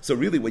unwind, so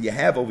really what you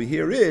have over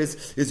here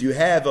is you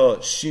have a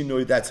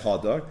shinui that's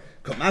hadar.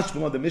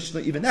 Kamashma on the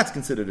Mishnah, even that's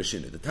considered a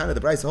shinui. The Tana of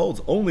the Braisa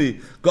holds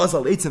only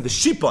gazal eitzim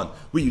v'shipon,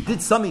 where you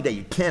did something that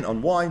you can't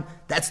unwind.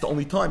 That's the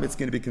only time it's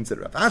going to be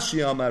considered. Rav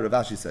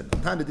Ashi said,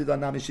 Tana did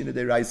anami shinui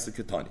deiraisa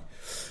ketani.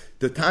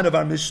 The Tana of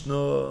our Mishnah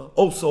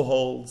also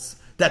holds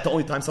that the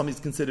only time something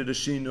is considered a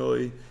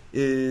shinui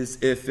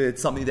is if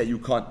it's something that you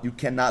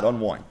cannot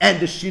unwind, and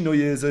the shinui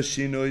is a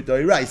shinui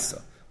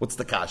deiraisa. What's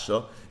the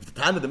kasha? If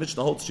the Tana of the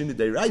Mishnah holds shinui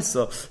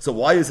deiraisa, so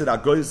why is it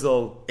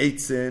agoizel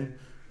eitzin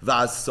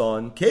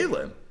vason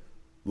kelim?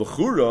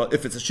 L'chura,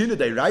 if it's a shina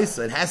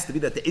deiraisa, it has to be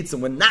that the eitzim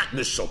were not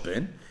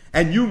mishupin,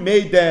 and you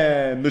made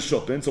them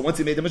mishupin. So once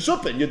you made them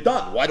mishupin, you're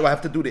done. Why do I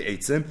have to do the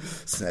eitzim?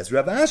 Says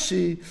Rav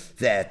Ashi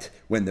that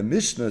when the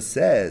Mishnah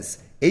says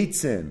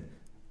eitzim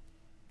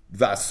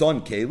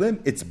v'ason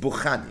kelim, it's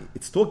buchani.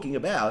 It's talking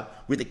about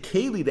where the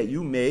keli that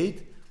you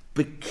made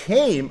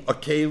became a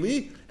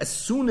keli as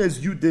soon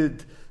as you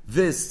did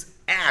this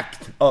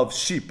act of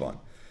shipon.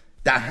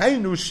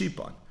 Dahainu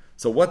shipon.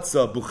 So what's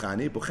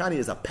buchani? Buchani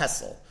is a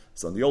pestle.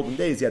 So in the olden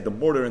days, you had the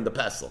mortar and the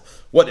pestle.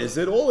 What is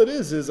it? All it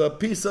is a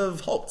piece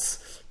of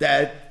holtz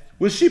that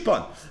was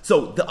shipon.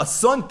 So the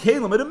ason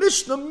kelim in a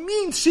Mishnah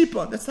means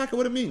shipon. That's not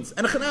what it means.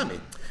 And a chanami.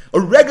 A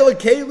regular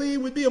keli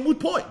would be a moot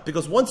point,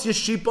 because once you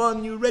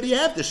shipon, you already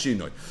have the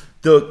shinoi.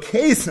 The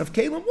case of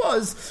kelim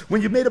was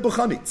when you made a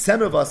buchani.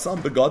 Tzemer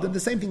v'asan begadim, the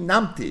same thing,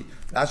 namti.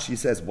 Rashi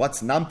says,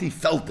 what's namti?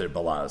 Felter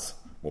balaz.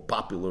 More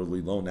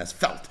popularly known as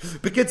felt.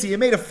 Bekitzi, you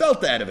made a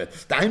felt out of it.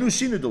 Dainu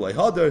shinu delay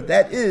hadar.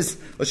 That is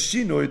a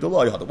shinu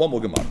delay hadar. One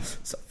more gemara.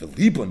 So the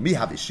libun mi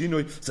have a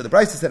shinu. So the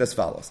Brisa said as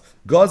follows: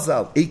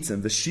 Gazal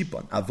eitzim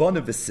v'shipon avon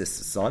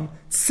v'sisason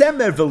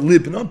tzemer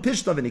v'libnon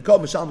pishna v'nikol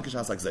mishal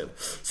mekashas akzel.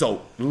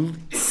 So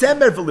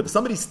tzemer v'lib.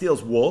 Somebody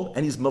steals wool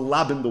and he's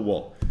malabin the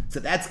wool. So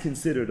that's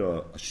considered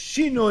a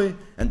shinoi,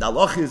 and the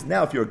halach is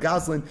now if you're a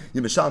gazlan,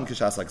 you mishal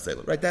mekashas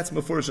akzel. Right? That's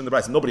mefurish in the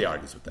Brisa. Nobody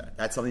argues with that.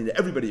 That's something that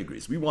everybody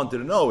agrees. We wanted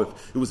to know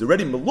if it was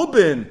already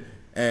melubin,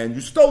 and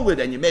you stole it,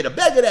 and you made a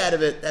beged out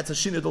of it, that's a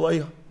shinu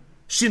d'loy.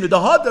 Shinu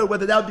d'hadar,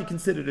 whether that would be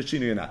considered a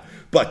shinu or not.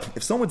 But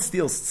if someone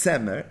steals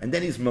tzemer, and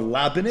then he's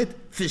melabin it,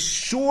 for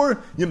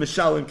sure, you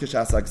mishalim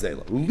kishas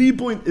agzela.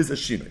 Libuin is a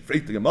shinu.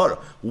 Freik the Gemara.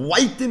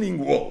 Whitening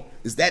wool.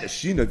 Is that a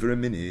shinu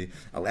v'ramini?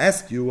 I'll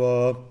ask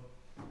you,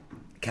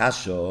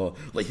 Kasha,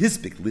 like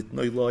hispik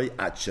litnoy loy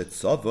achet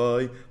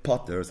savoy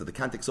potter. So the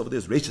context over there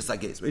is Reishas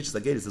Agez. Reishas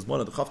Agez is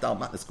one of the Chavtal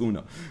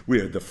Matneskuna,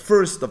 where the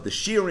first of the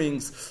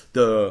shearings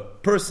the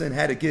person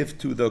had to give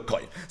to the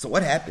kohen. So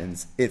what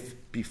happens if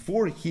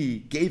before he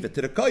gave it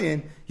to the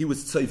kohen, he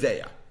was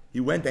tzoveya? He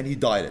went and he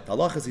dyed it.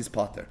 Allah is his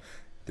potter.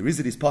 The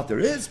reason he's potter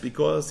is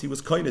because he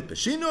was kohen at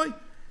Peshinoi.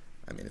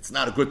 I mean, it's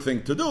not a good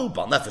thing to do,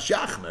 but at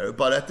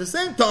the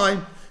same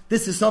time,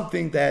 this is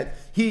something that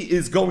he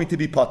is going to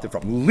be potter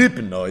from.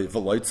 Libnoi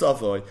v'loy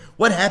tzavoy.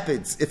 What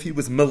happens if he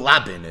was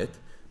melabin it,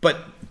 but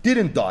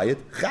didn't dye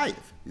it? Chayiv.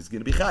 He's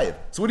going to be chayiv.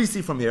 So what do you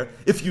see from here?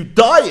 If you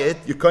dye it,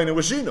 you're kind of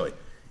shinoi.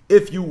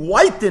 If you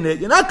whiten it,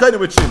 you're not kind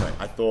of shinoi.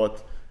 I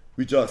thought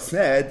we just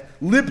said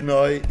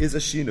libnoi is a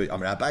shinoi.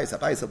 Amar Abai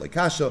said like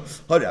kasha,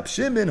 harab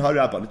shimin,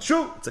 harab. It's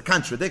true. It's a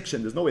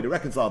contradiction. There's no way to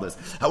reconcile this.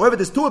 However,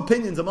 there's two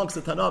opinions amongst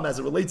the Tanam as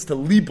it relates to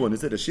libun.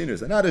 Is it a shinoi?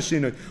 Is it not a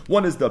shinoi?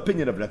 One is the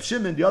opinion of Rab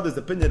Shimon. The other is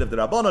the opinion of the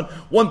Rabbanon.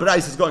 One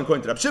Brais is going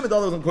to Rab Shimon. The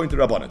other is going to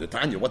Rabbanon. The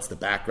Tanya, what's the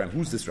background?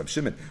 Who's this Rab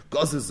Shimon?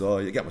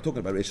 Gazazoy. Again, we're talking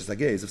about Reishas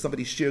Agez. If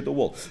somebody sheared the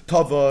wool,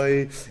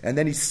 Tavoy, and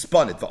then he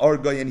spun it, the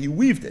Argoy, and he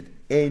weaved it.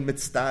 Ein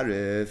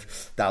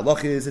mitztarif. The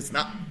halach is it's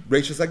not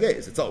Reishas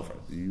Agez. It's over.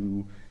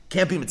 You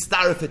can't be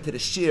mitzdarif it to the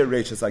sheer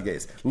Reishas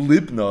Agez.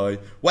 Libnoi,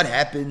 what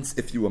happens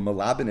if you were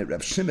malabin it?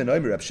 Rab Shimon,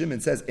 Rab Shimon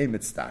says, ein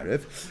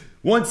mitzdarif.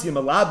 Once you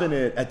malabin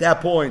it, at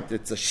that point,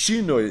 it's a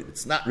shinoi,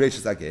 it's not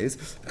Reishas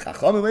Agez. The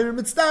Chachamim are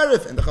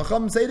mitzdarif, and the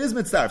Chachamim say it is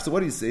mitzdarif. So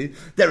what do you see?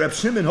 That Rab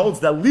Shimon holds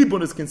that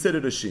libun is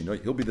considered a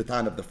shinoi. He'll be the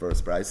time of the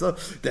first brisa.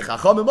 The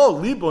Chachamim,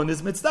 libun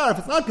is mitzdarif.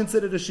 It's not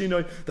considered a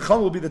shinoi. The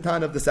Chachamim will be the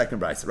time of the second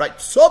brisa. Right?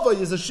 Sova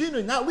is a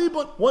shinoi, not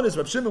libun. One is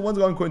Rab Shimon, one's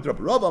going according to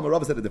Rab Rava.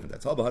 Rava said a different.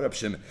 That's Rab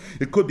Shimon.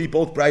 It could be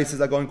both brises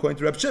are going according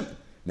to Rab Shimon.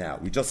 Now,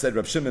 we just said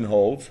Rab Shimon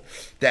holds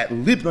that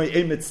libnoi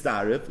ein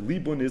mitzdarif.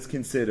 Libun is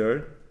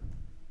considered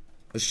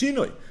a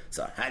shinoi.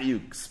 So how do you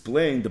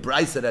explain the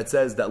brisa that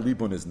says that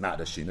libun is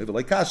not a shinoi? But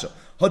like kasha,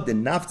 had the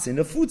naftzin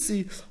a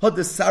futzi, had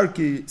the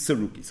sarki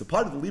saruki. So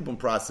part of the libun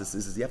process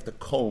is you have to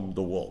comb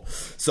the wool.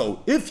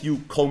 So if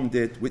you combed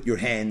it with your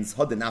hands,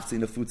 had the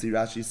naftzin a futzi,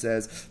 Rashi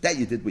says that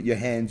you did with your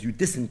hands, you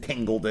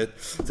disentangled it.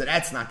 So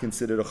that's not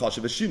considered a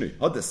chashav shinoi.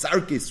 Had the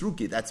sarki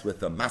saruki, that's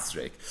with a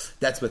masrek,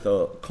 that's with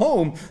a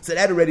comb. So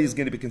that already is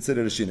going to be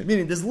considered a shinoi.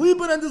 Meaning there's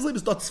libun and there's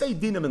libun. There's tzvei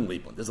dinim in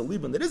libun. There's a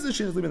libun that is a shinoi,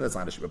 there's a libun that's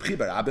not a shinoi.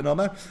 Rabbi Abin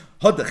Omar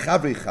had the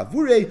chavri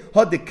chavure,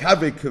 had the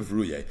kavre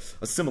kavruye.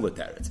 A similar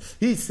teretz.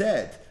 He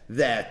said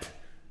that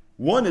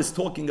one is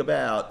talking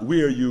about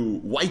where you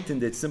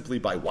whitened it simply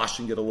by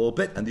washing it a little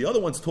bit, and the other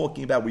one's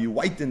talking about where you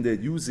whitened it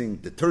using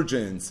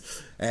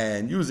detergents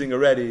and using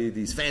already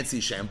these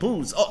fancy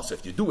shampoos. Oh, so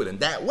if you do it in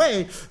that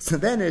way, so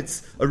then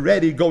it's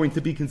already going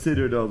to be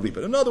considered a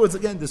libun. In other words,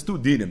 again, there's two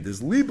dinim.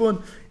 There's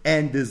libun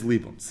and there's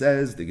libun.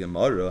 Says the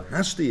Gemara,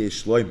 Hashti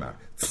Shloimar,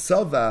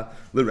 Tzava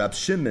l'Rab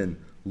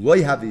Shimon,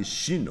 Loi havi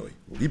shinoi,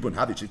 libun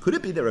havi shinoi. Could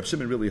it be that Rab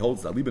Shimon really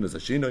holds that libun is a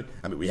shinoi?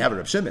 I mean, we have a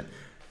Rab Shimon,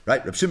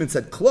 right? Rab Shimon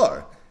said,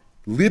 "Klar,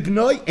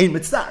 libnoi ein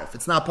mitzdarif."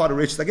 It's not part of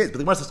Reishas Agez. But the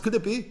Gemara says, could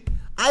it be?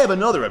 I have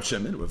another Reb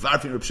Shimon, where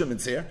Varfin Reb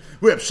Shimon's here,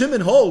 where Reb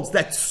Shimon holds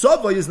that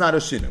Tzavoi is not a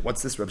Shinui.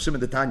 What's this? Reb Shimon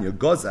the Tanya,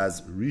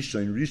 Gozaz,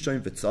 Rishon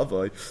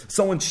v'Tzavoi.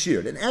 Someone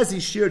sheared, and as he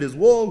sheared his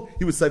wool,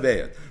 he was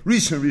Saveyat.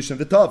 Rishon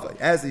v'Tavoi.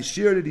 As he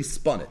sheared it, he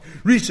spun it.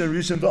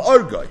 Rishon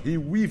v'Argoi. He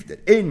weaved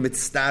it. Ein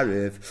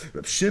mitztarev.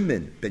 Reb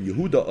Shimon ben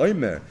Yehuda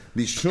Omer,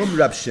 Mishum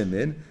Reb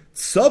Shimon,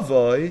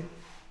 Tzavoi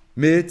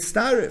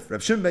mitztarev.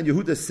 Reb Shimon ben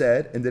Yehuda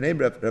said, in the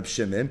name of Reb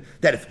Shimon,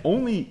 that if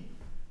only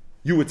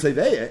you would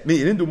tzayveya. You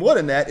didn't do more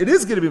than that. It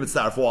is going to be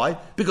mitzaref. Why?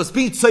 Because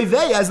being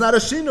tzayveya is not a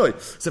shinoi.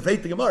 So,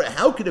 faith the Gemara,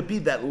 how could it be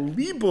that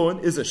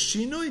libun is a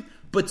shinoi,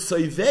 but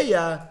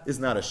tzayveya is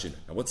not a shinoi?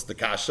 Now, what's the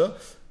kasha?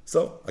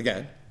 So,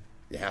 again,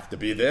 you have to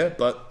be there,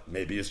 but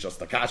maybe it's just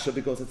a kasha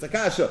because it's a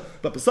kasha.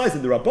 But besides,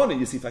 in the Rabbanan,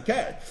 you see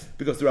fakir.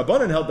 Because the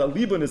Rabbanan held that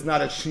libun is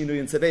not a shinoi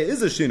and tzayveya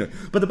is a shinoi.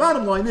 But the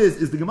bottom line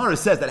is the Gemara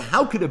says that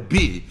how could it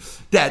be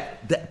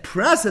that the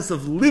process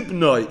of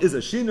libnoi is a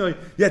shinoi,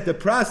 yet the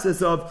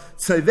process of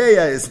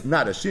tzayveya is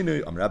not a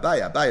shinoi?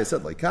 Abaye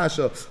said like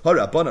kasha, ha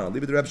Rabbanan, I'll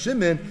leave it to Reb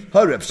Shimon,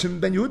 ha Reb Shimon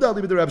ben Yehuda, I'll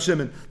leave it to Reb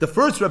Shimon. The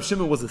first Reb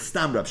Shimon was a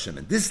stam Reb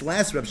Shimon. This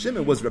last Reb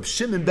Shimon was Reb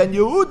Shimon ben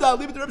Yehuda, I'll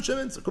leave it to Reb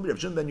Shimon. So it could be Reb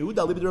Shimon ben Yehuda,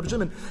 I'll leave it to Reb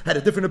Shimon, had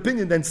a different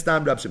opinion than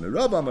stam Reb Shimon.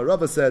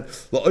 Rava said,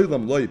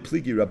 la'olam loy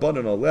pligi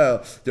Rabbanan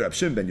oleh, the Reb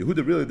Shimon ben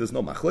Yehuda, really there's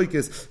no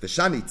machlokes.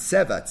 V'shani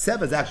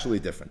tzeva is actually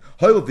different.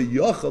 Hoil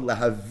v'yochel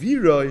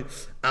lahaviroi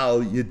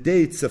al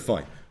yedei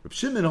tzefain. Reb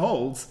Shimon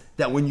holds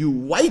that when you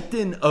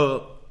whiten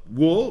a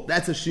wool,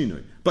 that's a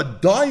shinui.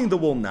 But dyeing the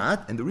wool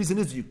not, and the reason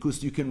is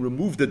because you can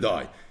remove the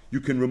dye. You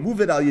can remove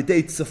it al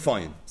yedei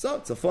tzefain. So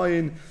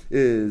tzefain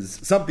is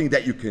something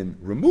that you can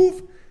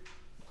remove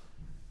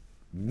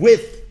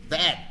with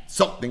that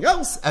something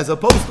else, as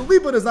opposed to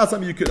libun is not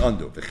something you could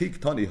undo.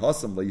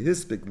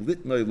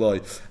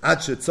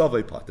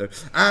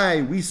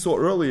 We saw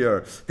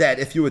earlier that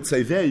if you would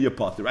say there you're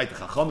potter, right? The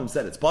Chachamim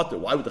said it's potter.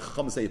 Why would the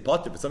Chachamim say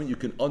potter? For something you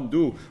can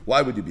undo,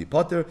 why would you be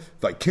potter?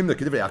 Right?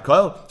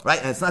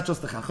 And it's not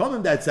just the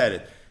Chachamim that said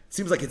it. It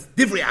seems like it's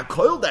Divrei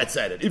HaKoil that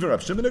said it. Even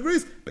Rav Shimon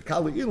agrees. But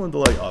Kali Elon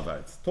Delay Avar.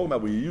 It's talking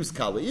about when you use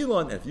Kali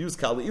Elon, and if you use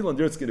Kali Elon,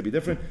 there it's going to be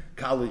different.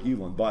 Kali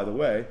Elon, by the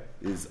way,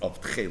 is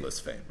of Tchelis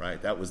fame, right?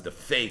 That was the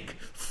fake,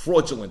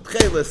 fraudulent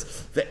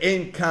Tchelis. The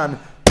Ein Kan,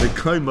 the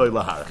Koimoy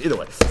Laharach. Either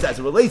way, so as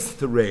it relates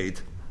to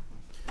raid,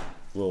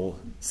 we'll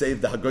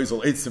save the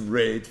Hagozel Eitzim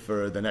raid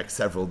for the next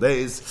several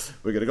days.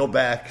 We're going to go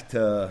back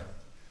to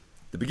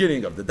the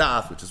beginning of the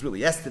daf, which is really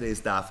yesterday's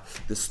daf,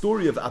 the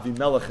story of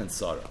Avimelech and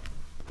Sarah.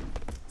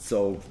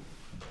 So,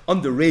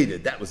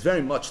 underrated, that was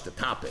very much the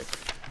topic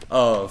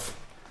of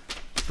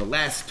the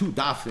last two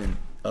dafim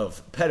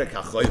of Perek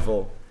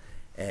HaChoyvel,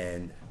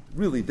 and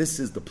really this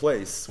is the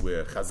place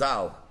where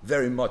Chazal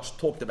very much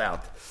talked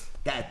about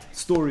that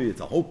story.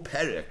 It's a whole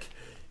Perek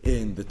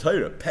in the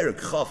Torah,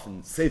 Perek Chaf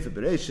and Sefer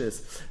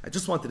Bereshis. I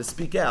just wanted to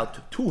speak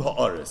out two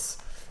ha'aris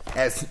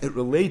as it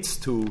relates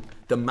to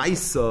the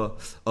Maisa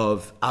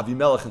of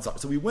Avimelech and Sarah.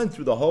 So we went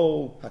through the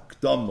whole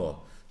Hakdama,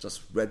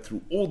 just read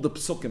through all the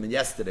psukim in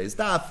yesterday's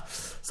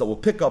daf, so we'll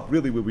pick up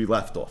really where we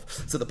left off.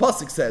 So the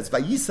pasuk says,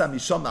 "Vayisa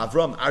misham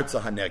Avram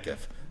arza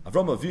hanegev."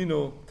 Avram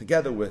Avinu,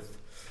 together with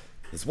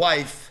his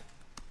wife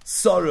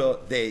Sarah,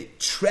 they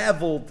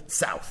traveled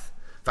south.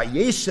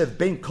 Vayeshev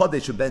ben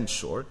Kadesh and ben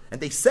Shur,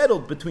 and they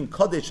settled between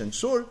Kadesh and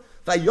Shur.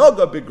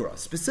 Vayoga begra,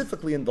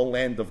 specifically in the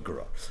land of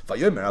Gera.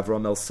 Vayomer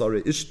Avram el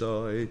Sarah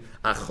ishtoi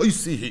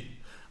achoisihi.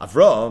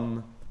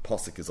 Avram,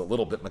 pasuk is a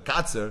little bit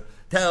makatzer,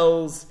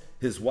 tells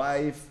his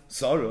wife,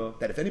 Sarah,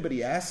 that if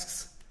anybody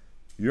asks,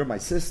 you're my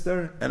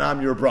sister and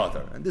I'm your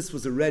brother. And this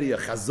was already a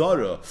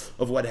chazara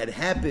of what had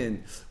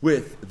happened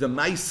with the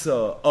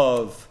Maisa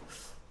of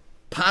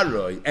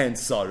Paroi and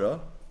Sarah.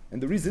 And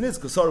the reason is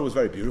because Sarah was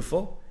very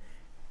beautiful.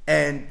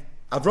 And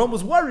Avram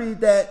was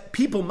worried that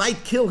people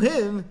might kill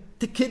him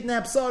to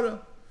kidnap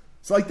Sarah.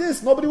 It's like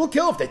this, nobody will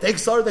kill. If they take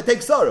Sarah, they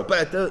take Sarah. But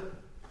at the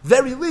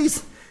very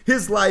least,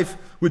 his life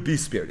would be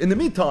spared. In the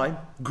meantime,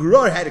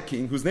 Gerar had a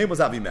king whose name was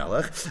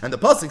Avimelech, and the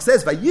pasuk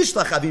says,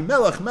 "Vayishlach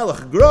Avimelech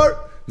melech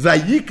Gerar,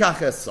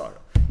 vayikach es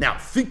Sarah." Now,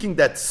 thinking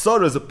that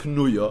Sarah is a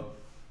penuya,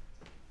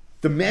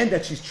 the man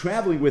that she's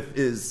traveling with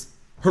is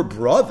her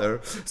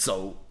brother,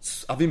 so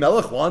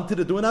Avimelech wanted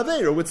to do an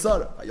Aveira with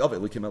Sarah. Said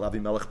Eibush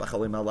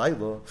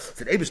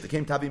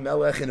came to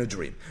Avimelech in a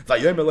dream.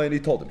 And he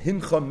told him,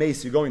 Hincha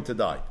meis, you're going to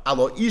die.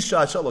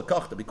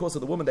 Because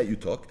of the woman that you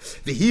took.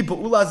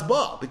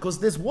 Because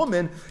this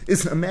woman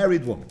is a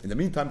married woman. In the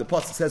meantime, the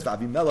pasuk says,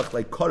 Avimelech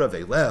like Korav,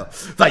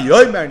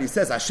 and he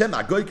says, Hashem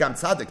agoy gam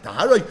tzadik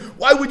taharoi.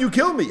 Why would you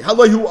kill me?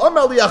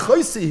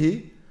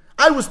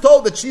 I was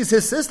told that she's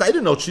his sister. I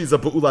didn't know she's a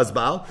Ba'ulaz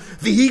Baal.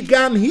 V'hi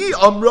gam hi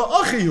amra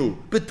achihu.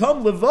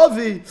 B'tam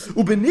levavi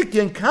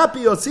u'benikyan kapi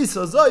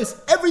osisa zois.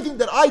 Everything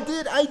that I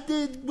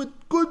did with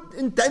good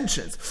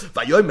intentions.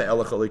 V'yoyme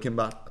elach alekim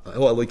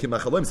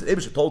ba'chaloim. Said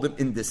Abisha told him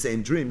in the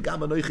same dream, Gam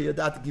anoichi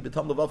yadati ki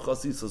b'tam levavcha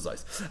osisa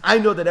zois. I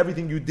know that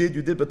everything you did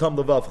b'tam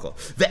levavcha.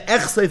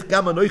 Ve'echseif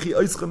gam anoichi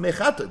oischem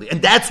mechatoli.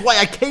 And that's why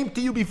I came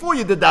to you before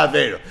you did the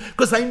Avera.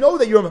 Because I know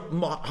that your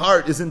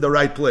heart is in the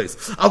right place.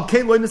 Al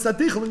kein loy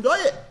nesatich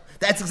l'ngoyeh.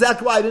 That's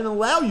exactly why I didn't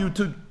allow you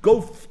to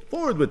go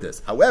forward with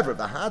this. However,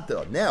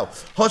 v'hata, now,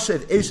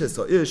 Hoshev Eshes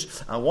Ish,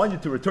 I want you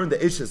to return to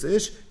Eshes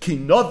Ish, ki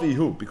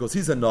Navihu, because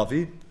he's a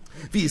Navi,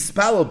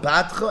 v'yispalo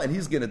batcha, and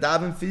he's going to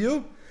daven for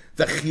you,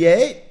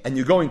 v'chyeh, and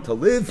you're going to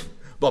live,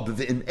 but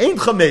in ein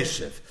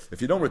chameshev, if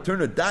you don't return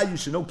to die, you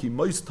should know ki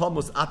mois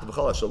tamos at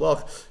b'chal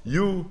hashalach,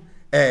 you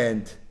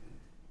and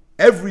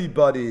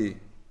everybody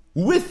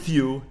with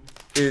you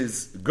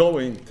is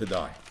going to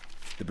die.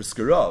 The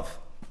Briskerov,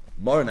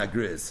 Maran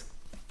Agriz,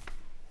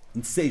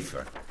 in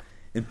Sefer,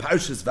 in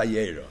Parshas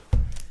Vayera,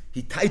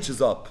 he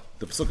teaches up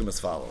the Pesukim as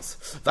follows.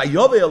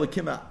 Vayove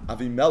Elikim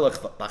Avimelech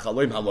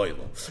b'chaloim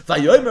haloylo.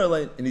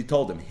 Vayomer, and he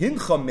told him,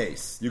 Hincha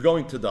meis, you're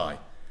going to die.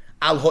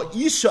 Al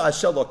ha'isha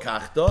asher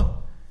lokachta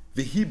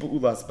v'hi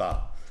b'ulas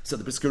ba. So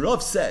the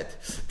Briskerov said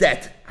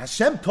that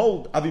Hashem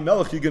told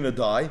Avimelech you're going to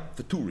die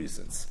for two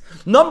reasons.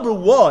 Number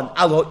one,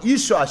 al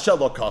ha'isha asher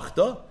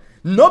lokachta.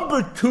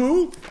 Number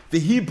two,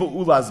 v'hi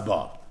b'ulas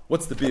ba.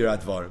 What's the Bir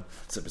Advarim?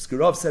 So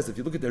Briskerov says, if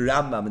you look at the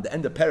Rambam in the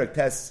end of Perek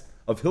Tes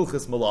of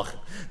Hilchas Malachim,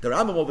 the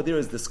Rambam over there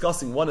is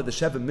discussing one of the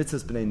Sheva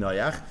Mitzvahs B'nai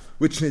Noach,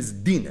 which is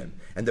Dinim.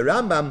 And the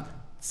Rambam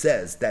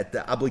says that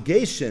the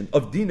obligation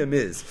of Dinim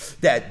is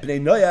that B'nai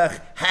Noach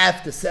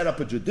have to set up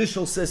a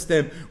judicial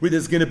system where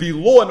there's going to be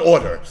law and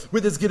order,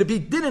 where there's going to be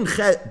din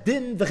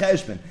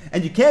v'cheshbon.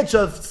 And you can't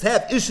just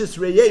have Ishis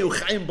Reyehu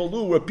Chaim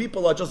Balu, where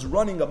people are just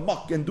running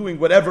amok and doing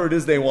whatever it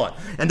is they want.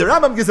 And the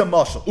Rambam gives a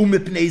mashal.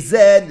 Umipnei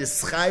zeh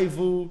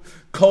nischayvu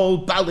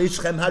kol balei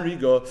Shechem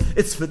harigo.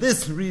 It's for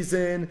this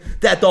reason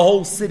that the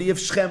whole city of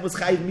Shechem was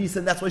chayiv misa,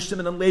 and that's why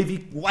Shimon and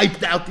Levi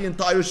wiped out the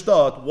entire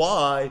state.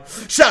 Why?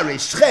 Sharei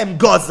Shechem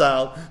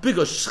gazal,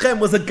 because Shechem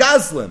was a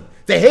gazlan.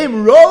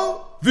 Vehem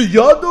ro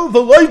v'yadu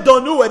v'loy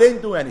donu, it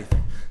didn't do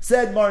anything.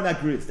 Said Maran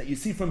Agriz that you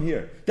see from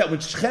here that when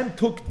Shechem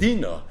took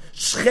Dina,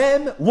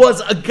 Shechem was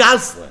a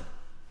gazlan.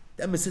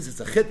 That means it's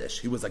a chiddush.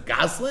 He was a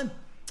gazlan.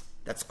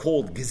 That's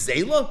called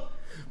gezela.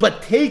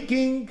 But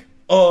taking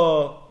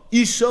a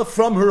Isha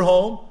from her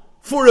home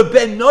for a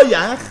Ben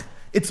Noach,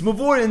 it's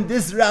mavur in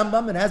this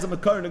Rambam, and has a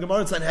makar in the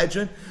Gemara in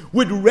Sanhedrin,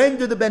 would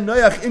render the Ben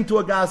Noach into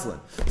a gazlan.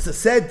 So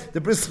said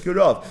the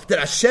Briskerov that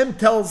Hashem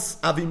tells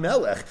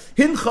Avimelech,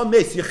 Hin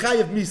chames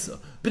yechayev misa,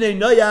 Bnei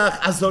Noach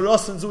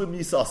azorasan zu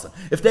misasan.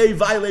 If they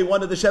violate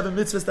one of the Sheva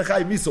mitzvahs, they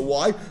chayev misa.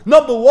 Why?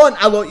 Number one,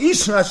 alo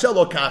ishna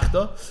shelo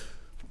kachta,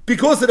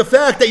 because of the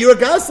fact that you're a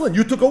gazlan,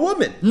 you took a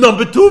woman.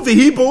 Number two,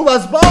 v'hibu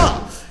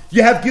lasba.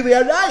 You have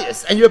Gilead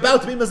Rayas, and you're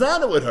about to be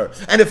Mazana with her.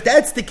 And if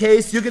that's the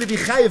case, you're going to be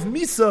Chayiv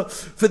Misa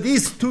for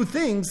these two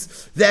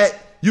things that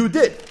you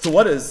did. So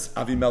what does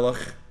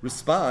Avimelech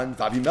respond?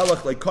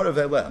 Avimelech like Korav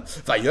Eleh.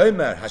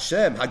 Vayomer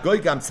Hashem,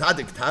 Hagoy gam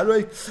tzadik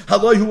taroi,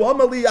 haloi hu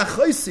amali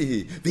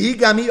achoisihi, v'hi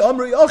gami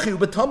amri achi,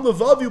 u'betam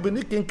levavi,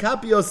 u'benikin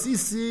kapi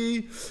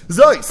osisi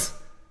zois.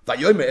 He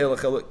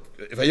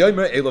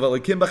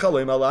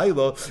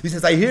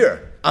says, I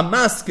hear, I'm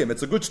maskim,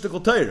 it's a good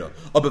shtickle Torah.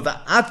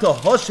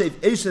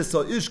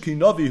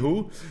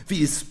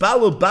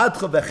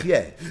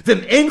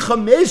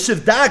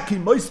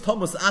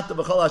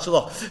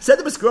 Said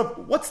the Briskerov,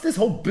 what's this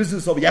whole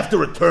business of you have to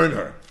return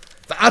her?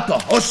 You have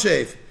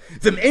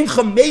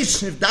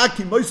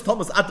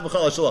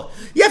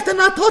to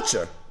not touch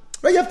her.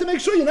 Right? You have to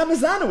make sure you're not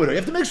mezana with her. You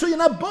have to make sure you're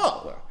not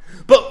bal.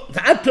 But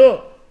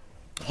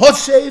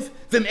Hoshev,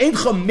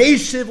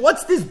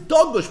 what's this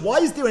dogush? Why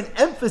is there an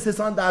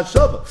emphasis on the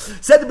Hashava?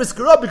 Said the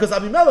Briskerov because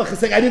Avimelech is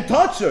saying, I didn't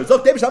touch her. So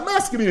I'm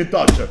asking you to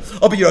touch her.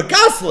 Oh, but you're a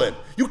Goslin.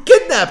 You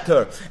kidnapped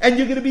her. And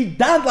you're going to be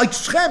down like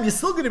Shem. You're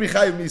still going to be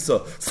Chayiv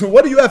Misa. So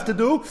what do you have to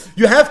do?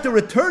 You have to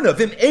return her.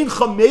 Vim ein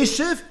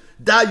chameshiv,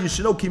 da you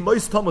should know, ki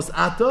mois Thomas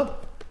ata,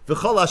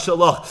 v'chol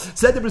ha-shalach.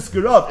 Said the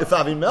Briskerov, if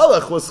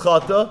Avimelech was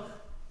chata,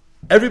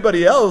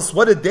 everybody else,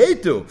 what did they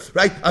do?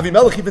 Right?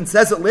 Avimelech even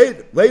says it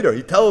later.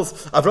 He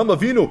tells Avram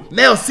Avinu,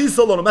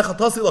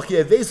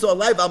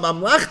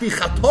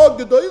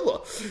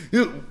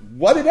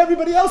 what did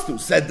everybody else do?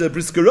 Said the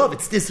Briskerov,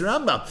 it's this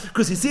Rambam.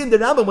 Because you see in the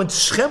Rambam, when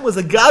Shechem was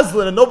a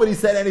Gazlan and nobody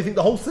said anything,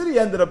 the whole city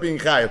ended up being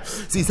chayav.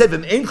 So he said,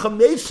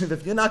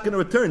 if you're not going to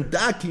return,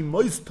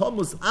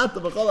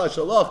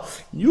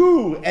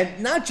 you, and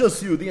not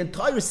just you, the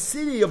entire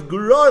city of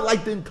Gerar,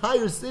 like the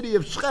entire city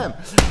of Shechem,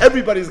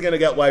 everybody's going to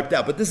get wiped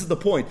out. But this is the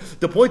point.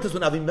 The point is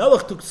when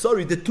Avimelech took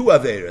did two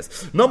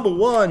Averas. Number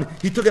one,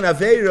 he took an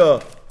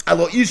Avera, that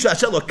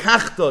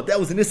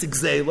was an Isik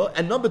Zela,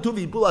 and number two,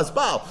 Vibulas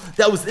Baal,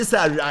 that was Issa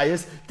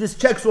Arayas. This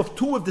checks off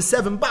two of the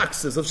 7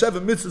 boxes of Sheva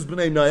Mitzvahs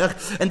B'nai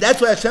Noach, and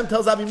that's why Hashem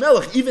tells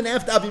Avimelech, even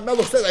after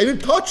Avimelech says, I didn't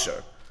touch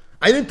her.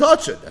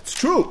 That's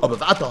true. But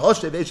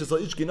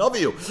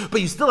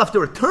you still have to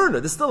return her.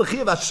 There's still a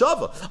Chiyav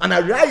Hashava. On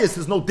Arayas,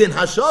 there's no Din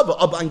Hashava.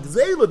 But on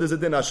Gzela, there's a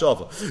Din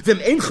Hashava.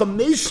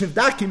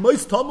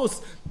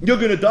 You're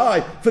going to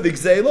die for the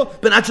Gzela,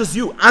 but not just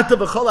you. Why the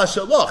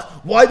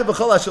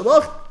V'chol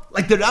HaShalach?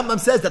 Like the Rambam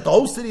says that the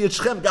whole city of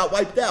Shechem got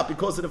wiped out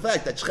because of the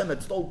fact that Shechem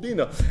had stole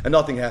Dina and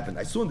nothing happened.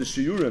 I saw in the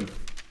Shiurim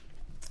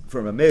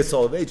from Rameir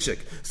Soloveitchik,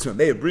 so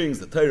Rameir brings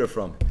the Torah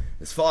from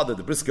his father,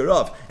 the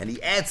Briskerov, and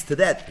he adds to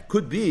that, it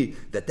could be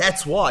that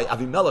that's why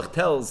Avimelech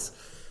tells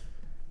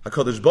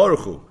HaKadosh Baruch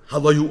Hu,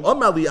 Halayu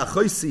Amali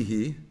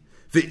Achoisihi,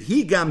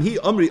 V'hi Gam Hi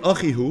Amri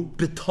Achihu,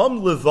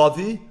 B'tom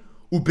Levavi,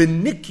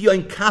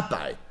 U'Benikyon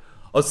Kapai.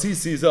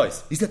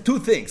 He said two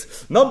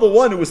things. Number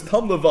one, it was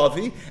Tom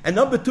Levavi, and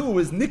number two, it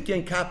was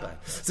Nikyan Kapai.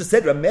 So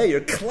said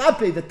Rameir,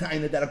 Klape the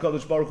taina that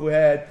HaKadosh Baruch Hu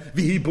had,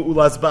 V'hi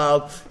B'ulaz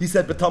Baal, he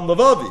said B'tom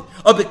Levavi.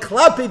 Or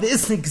B'klape the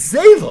Isnik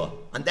Zeva,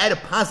 and that it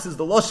passes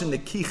the Lashon the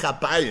Ki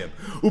Chabayim.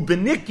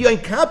 U'Benikyan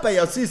Kapai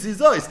Asisi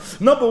Zois.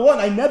 Number one,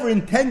 I never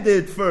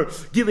intended for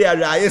Gili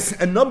Arayas,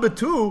 and number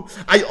two,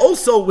 I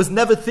also was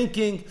never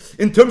thinking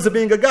in terms of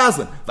being a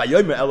Gazlan.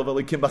 Vayomer Elav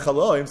Elikim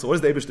B'chaloim. So what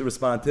does the Eibush to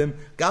respond to him?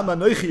 Gam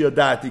Anoichi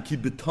Yodati Ki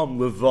B'tom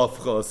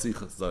Levavcha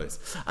Asichas Zois.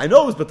 I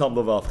know it was B'tom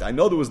Levavcha. I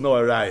know there was no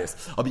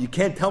Arayas. But you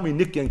can't tell me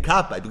Nikyan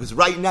Kapai, because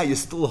right now you're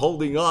still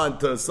holding on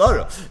to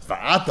Sarah.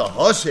 V'ata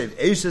Hoshev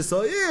Eishes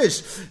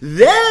Oish.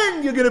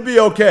 Then you're going to be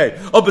okay.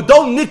 Oh, but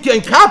don't Nikya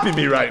and copy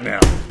me right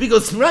now,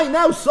 because right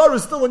now Sarah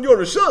is still in your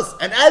rishus,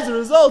 and as a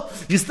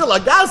result, you're still a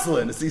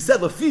goslin. So he said,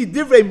 "Lafi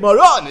divrei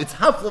maran." It's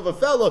half of a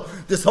fellow.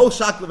 This whole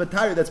shakla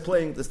v'tari that's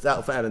playing this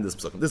fan in this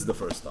psukim. This is the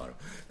first aura.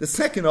 The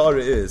second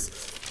aura is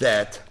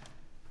that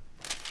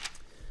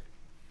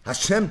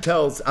Hashem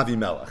tells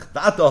Avimelech,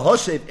 "V'ata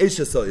hoshev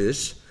eshes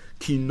oish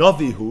ki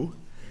novihu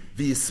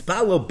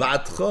v'yispalo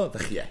batcha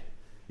v'chyeh."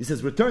 He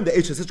says, "Return the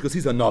eshes because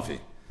he's a novi,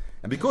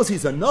 and because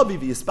he's a novi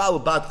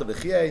v'yispalo batcha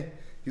v'chyeh,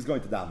 he's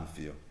going to daven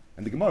for you."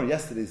 And the Gemara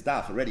yesterday's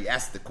daf already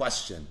asked the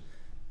question,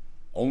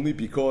 only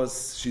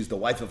because she's the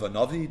wife of a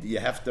Navi, do you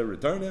have to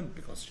return him?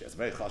 Because she has a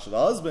very chashuv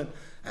husband.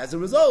 As a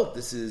result,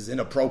 this is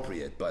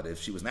inappropriate. But if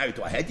she was married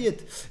to a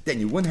Hediyat, then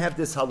you wouldn't have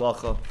this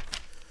halacha.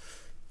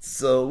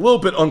 It's a little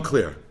bit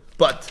unclear.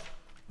 But,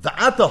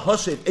 Va'ata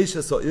Hashev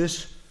Eshes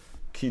Ha'ish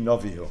Ki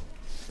Navihu.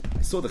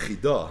 I saw the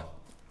Chidah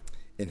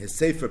in his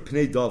Sefer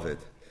Pnei David.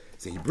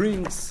 So he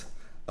brings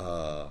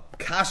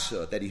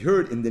kasha that he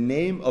heard in the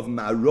name of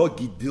Ma'ara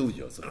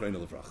Gidilya,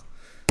 Zechreinu Levrach.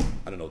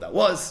 I don't know what that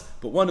was,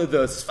 but one of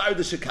the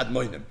Sfardish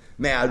Kadmoinim,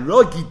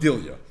 Ma'ara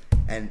Gidilya.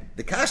 And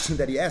the kasha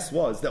that he asked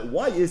was that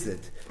why is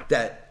it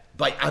that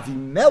by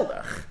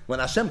Avimelech, when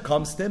Hashem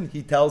comes to him,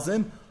 he tells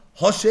him,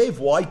 Hoshev,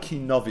 why ki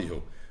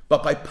Navihu?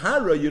 But by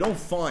Para, you don't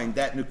find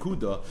that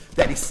Nakuda,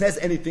 that he says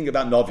anything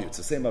about Navi. It's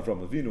the same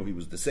Avram Avinu, he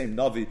was the same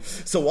Navi.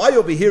 So why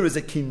over here is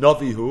it Ki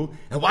Navihu?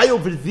 And why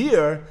over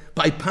there,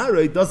 by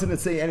Para, doesn't it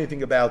say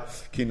anything about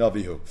Ki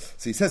Navihu?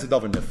 So he says a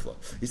Davar Nifla.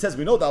 He says,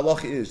 we know the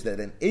halacha is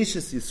that an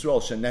Eishes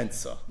Yisrael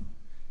Shenensa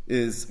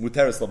is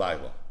Muteres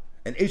Labayla.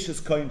 An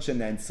Eishes Koyin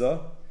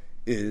Shenensa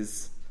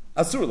is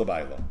Asur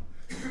Labayla.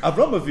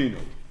 Avram Avinu,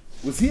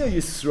 was he a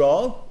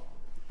Yisrael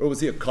or was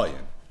he a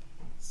Koyin?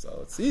 So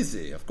it's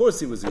easy. Of course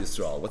he was a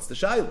Yisrael. What's the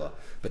Shaila?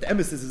 But the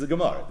emphasis is a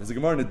Gemara. There's a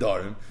Gemara in the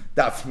Darim.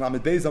 Daf,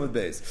 Lamed Beis, Lamed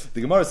Beis.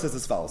 The Gemara says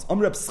as follows.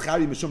 Reb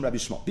Schari Mishum Rabbi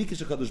Shmuel.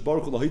 Bikish HaKadosh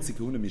Baruch Hu Lohitzi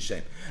Kahuna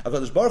Mishem.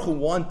 HaKadosh Baruch Hu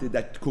wanted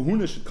that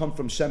Kahuna should come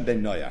from Shem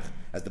ben Noach.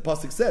 As the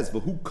Pasuk says,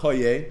 V'hu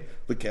koye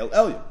l'kel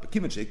Elyon. But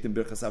Kiman Sheiktim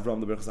Birchas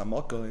Avram l'Birchas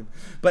HaMakoim.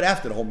 But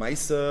after the whole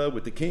Maisa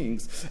with the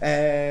kings,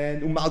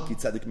 and Umalki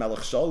Tzedek Melech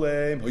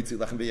Sholem, Hoitzi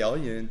Lechem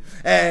V'Elyon,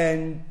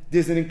 and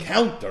there's an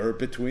encounter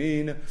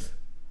between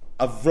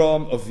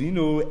Avram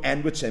Avinu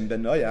and with Shem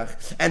ben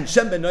Noach, and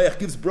Shem ben Noach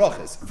gives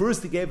brachas.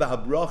 First he gave a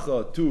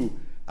bracha to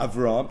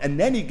Avram, and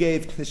then he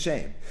gave to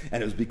Shem.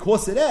 And it was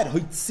because of that,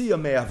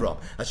 Hoitzia me Avram.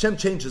 Hashem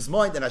changed his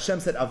mind, and Hashem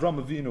said,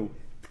 Avram Avinu,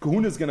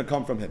 Kahuna is going to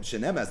come from him.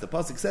 Shenem, as the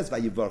pasuk says,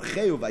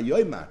 "Vayivarcheu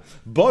vayoymar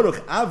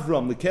Baruch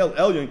Avram lekel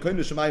Elyon koinu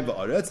shemayim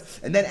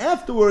va'aretz," and then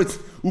afterwards,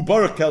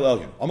 "Ubaruch kel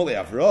Elyon."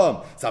 Amalei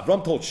Avram. So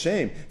Avram told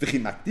Shem,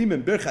 "V'chi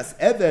makdimim birchas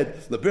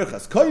eved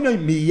lebirchas koinu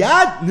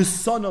miyad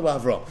nisana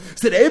Avram."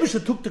 So the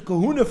Eibusha took the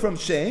Kahuna from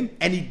Shem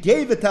and he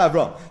gave it to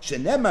Avram.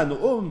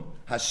 Shenem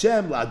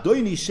Hashem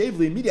la'adoini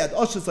shevli miyad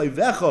oshes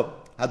ayvecha.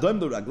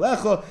 Adom lo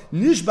raglecha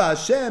nishba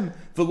Hashem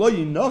v'lo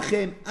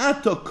yinochem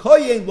ato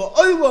koyen lo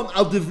olam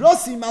al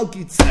divrasi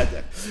malki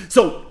tzedek.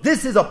 So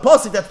this is a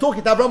pasuk that's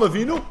talking to Avram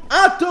Avinu.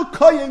 Ato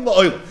koyen lo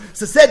olam.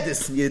 So said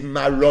this Yid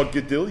Marog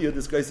Gedilya,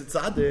 this guy's a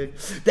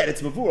tzaddik, that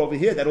it's mavur over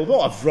here that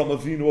although Avram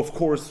Avinu of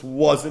course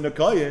wasn't a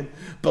koyen,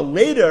 but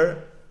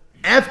later,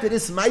 after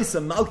this Maisa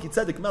Malki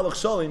Tzedek Melech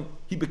Shalim,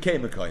 he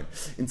became a Kohen.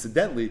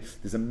 Incidentally,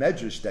 there's a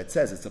medrash that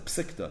says, it's a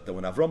psikta, that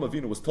when Avram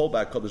Avinu was told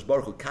by Kadosh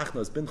Baruch Hu,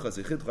 Kachnas Binchas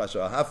Yichidcha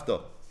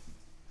Shahafta,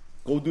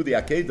 go do the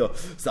Akedah,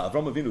 so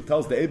Avram Avinu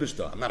tells the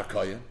Eibishter, I'm not a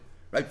Kohen,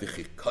 right?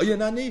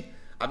 Kohen ani?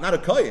 I'm not a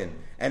Kohen.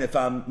 And if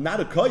I'm not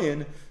a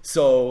Kohen,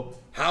 so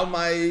how am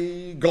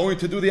I going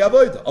to do the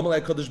Avodah?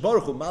 Amalei Kadosh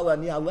Baruch Hu, Mala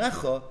ani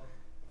alecha,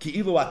 ki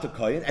ilu at a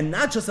Kohen, and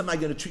not just am I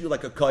going to treat you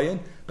like a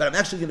Kohen, but I'm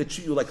actually going to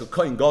treat you like a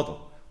Kohen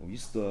Gadol. We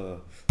used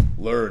to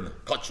learn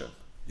Kotcher,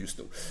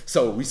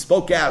 So we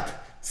spoke out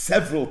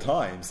several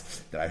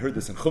times that I heard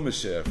this in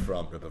Chumash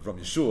from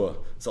Yeshua,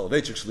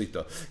 Soloveitchik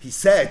Shlita. He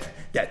said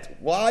that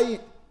why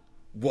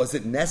was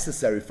it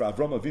necessary for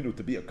Avram Avinu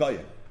to be a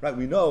Kohen? Right,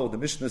 we know the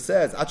Mishnah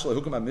says, "Actually,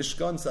 Hukum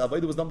Mishkan, so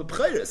Avodah was done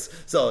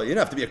b'Bechayris." So you don't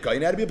have to be a Kohen;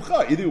 you had to be a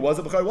Bechar. Either he was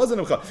a Bechar, or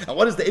wasn't a Bechar. And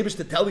what is the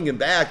Eibishter telling him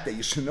back that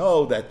you should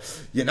know that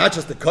you're not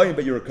just a Kohen,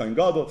 but you're a Kohen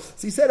Gadol?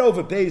 So he said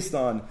over based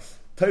on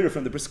Torah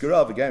from the Brisker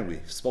Rav, again,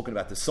 we've spoken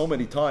about this so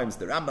many times.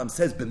 The Rambam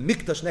says,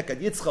 "B'mikdash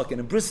nekad Yitzchak," and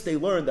in Bris they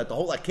learned that the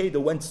whole Akedah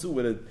went through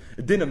with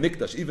a din of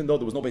mikdash, even though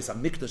there was no Beis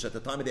HaMikdash at the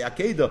time of the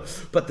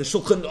Akedah. But the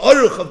Shulchan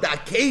Aruch of the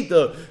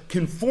Akedah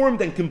conformed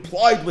and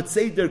complied with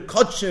Seder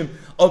Kachim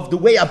of the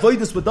way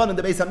Avodas were done in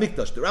the Beis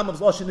HaMikdash. The Rambam's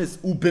lashon is,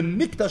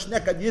 "U'b'mikdash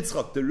nekad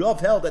Yitzchak." The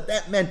Rav held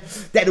that meant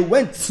that it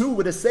went through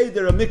with a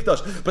Seder of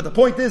Mikdash. But the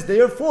point is,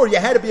 therefore, you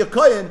had to be a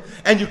Kohen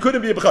and you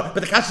couldn't be a Bechor.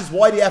 But the question is,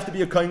 why do you have to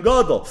be a Kohen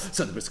Gadol?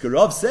 So the Brisker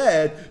Rav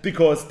said,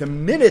 because the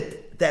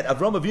minute that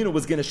Avram Avinu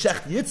was going to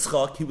shecht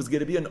Yitzchak, he was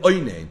going to be an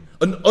oinein.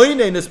 An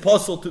oinein is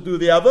possible to do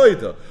the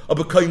avodah. A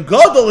Kohen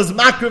Gadol is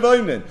makriv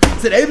oinein.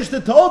 So the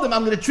Eibishter told him,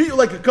 I'm going to treat you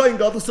like a Kohen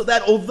Gadol, so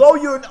that although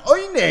you're an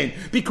oinein,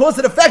 because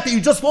of the fact that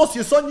you just lost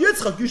your son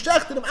Yitzchak, you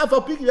shechted him,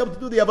 afal piki, you're able to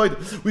do the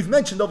avodah. We've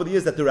mentioned over the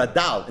years that the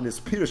Radal, in his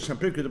Pirush and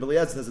Pirkei Rabbi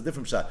Eliezer, has a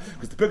different shot.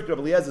 Because the Pirkei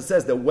Rabbi Eliezer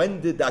says that when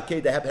did the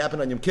Akedah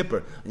happen on Yom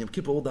Kippur? On Yom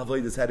Kippur, all the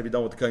avodas had to be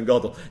done with the Kohen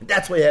Gadol. And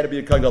that's why he had to be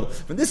a Kohen Gadol.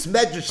 From this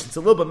medrash, it's a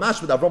little bit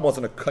mashma that Avram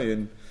wasn't a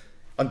Kohen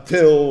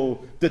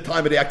until the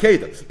time of the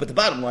Akedah. But the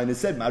bottom line is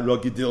said, that although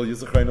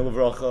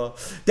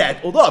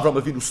Avram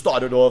Avinu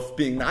started off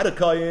being not a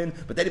Kohen,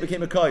 but then he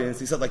became a Kohen, so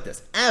he said like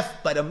this,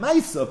 by the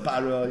Maisa of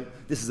Paroi,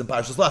 this is in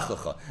Parashas Lech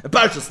Lecha. In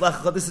Parashas Lech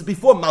Lecha, this is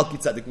before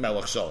Malki Tzedek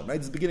Melech Shalom, right?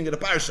 This is the beginning of the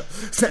Parasha.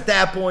 So at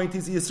that point,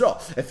 he's a Yisrael.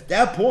 At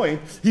that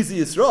point, he's a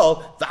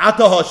Yisrael, the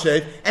Ata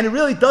Hashev, and it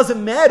really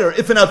doesn't matter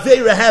if an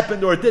Aveira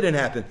happened or it didn't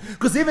happen.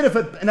 Because even if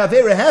an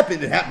Aveira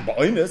happened, it happened by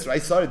Oinus,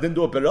 right? Sorry, it didn't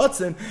do a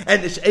Beratzin,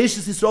 and it's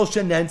Eishes Yisrael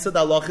Shenensa, the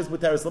Allah is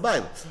Muteres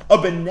L'Bayla.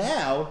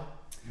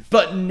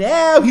 But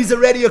now he's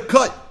already a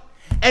cut.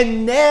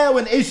 And now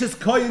an Eishes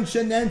Koyin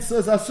Shenensa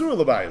is Asur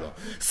L'Bayla.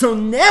 So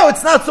now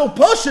it's not so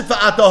poshut for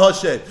Ata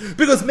Hashem,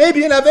 because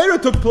maybe an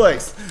Avera took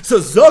place. So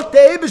Zok the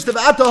Eibish the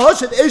Ata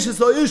Hashem Eishes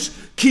Hoish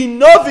Ki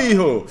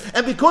Novihu.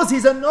 And because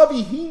he's a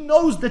Novi, he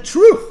knows the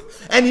truth.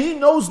 And he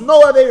knows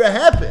no Avera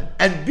happened.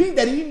 And being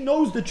that he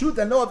knows the truth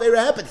and no Avera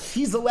happened,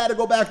 he's allowed to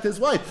go back to his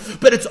wife.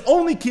 But it's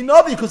only Ki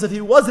Novi, because if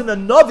he wasn't a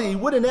Novi, he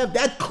wouldn't have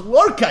that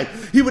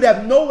Klorkite. He would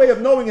have no way of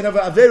knowing if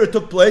Avera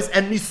took place,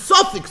 and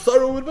Misofik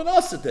Sarah would have been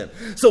asked him.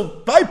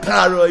 So by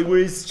Paroi,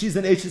 where she's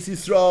an Eishes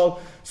Yisrael,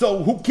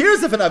 so who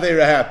cares if an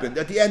Avera happened?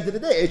 At the end of the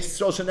day, Eishes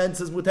Yisrael Shenen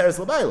says Muteres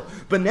L'Baylo.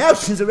 But now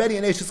she's already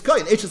an Eishes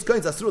Koyin. Eishes Koyin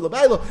is Asur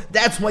L'Baylo.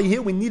 That's why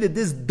here we needed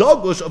this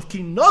Dogush of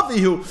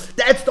Kinavihu.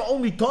 That's the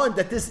only time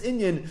that this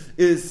Inyan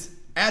is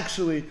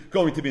actually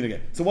going to be in the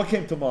game. So what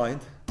came to mind?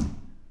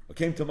 What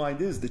came to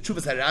mind is the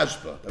Chuvas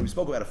HaRashba that we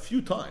spoke about a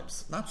few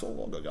times, not so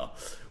long ago,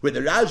 where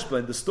the Rashba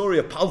in the story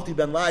of Palti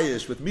ben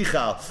Laish with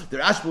Michal, the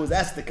Rashba was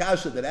asked the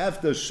Kasha that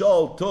after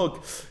Shaul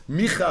took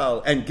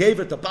Michal and gave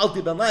her to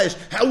Palti ben Laish,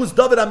 how was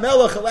David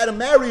HaMelech allowed to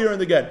marry her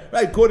again?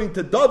 Right, according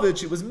to David,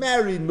 she was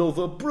married,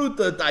 Milva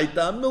Pruta,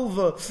 Daita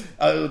Milva,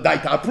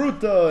 Daita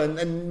Pruta,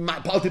 and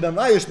Palti ben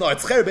Laish, no,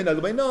 it's Cher ben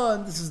Alubayna,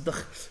 and this is the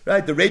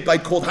rape by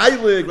called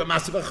Heilig,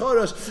 Ramasi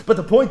Bacharash. But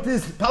the point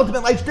is, Palti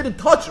ben Laish didn't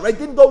touch her, right,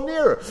 didn't go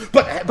near her.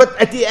 But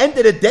at the end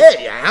of the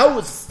day, how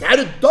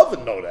did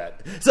David know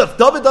that? So if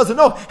David doesn't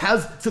know,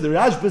 so the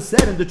Rashba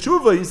said in the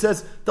Tshuva, he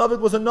says,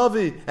 David was a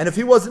Navi, and if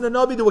he wasn't a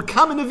Navi, there were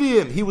Kama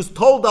Nevi'im. He was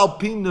told Al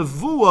Pi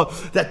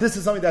Nevuah that this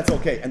is something that's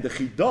okay. And the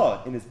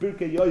Chidah, in his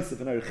Birkei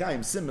Yosef and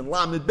Arichaim, Simon,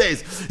 Lamed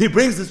Beis, he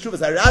brings this Tshuva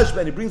as a Rashba,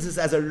 and he brings this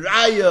as a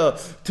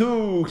Raya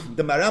to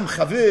the Maram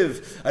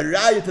Chaviv, a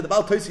Raya to the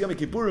Baal Toisi Yom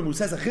Kippurim, who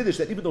says a Chiddush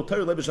that even though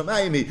Torah Lebe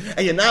Shamayim,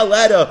 and you're not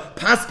allowed to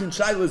Paskin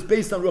Shaila is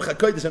based on Ruach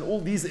HaKodesh and all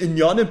these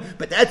inyanim,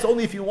 but that's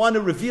only if you want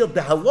to reveal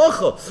the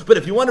halacha. But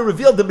if you want to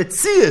reveal the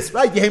Metzias,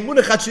 right?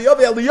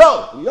 Eliyahu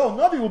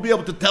Navi will be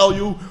able to tell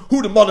you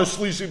who the Mana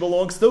Shlishi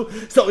belongs to.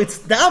 So it's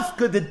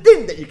dafka the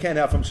din that you can't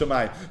have from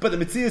Shammai. But the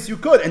Metzias you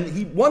could.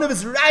 And one of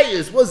his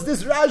rayas was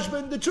this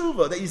Rashba in the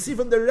Tshuva that you see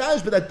from the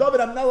Rashba that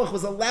David HaMelech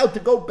was allowed to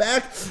go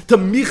back to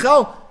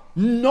Michal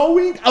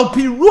knowing Al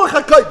Pi Ruach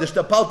HaKodesh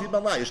that Palti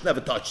ben Laish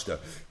never touched her.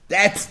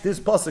 That's this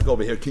pasuk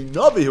over here. Ki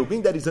Navi, who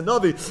being that he's a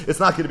Navi,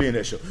 it's not going to be an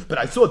issue. But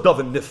I saw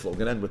David Nifl. I'm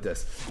going to end with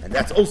this. And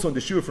that's also in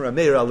the Shur from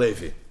Rameir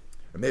Alevi.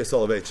 Rameir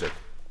Soloveitchik.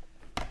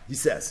 He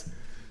says,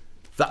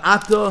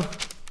 Va'ata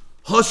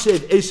Hoshev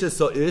Eshes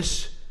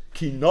Ha'ish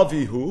Ki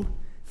Navihu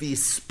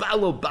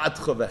V'ispalo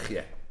Badcha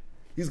V'chye.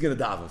 He's going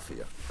to daven for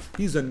you.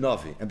 He's a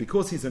Navi. And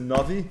because he's a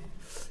Navi,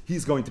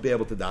 he's going to be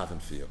able to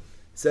daven for you.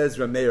 Says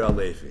Rameir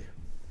Alevi.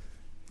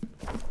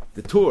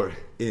 The Torah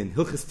in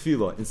Hilchas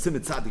Tefillah, in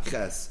Simon Tzadik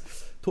Ches,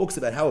 talks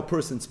about how a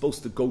person's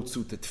supposed to go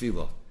to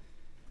Tefillah.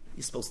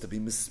 You're supposed to be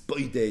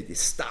mispoided, you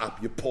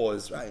stop, you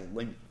pause, right?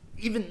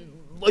 Even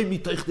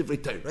right?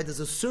 There's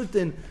a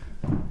certain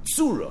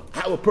tzura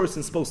how a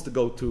person's supposed to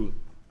go to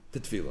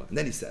Tefillah. And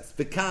then he says,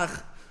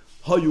 V'kach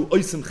hayu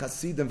oisim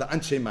chasidim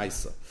v'anshe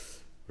maisa,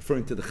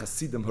 referring to the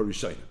chasidim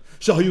harishayim.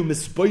 Shahayu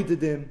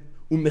mispoidedim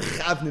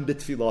u'mechavnim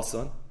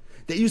b'tfilasan.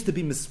 They used to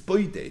be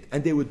mispoided,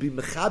 and they would be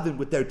mechavim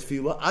with their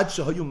tefillah, ad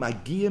shahayu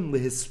magiyim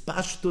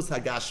lehispashtus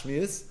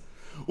hagashmias,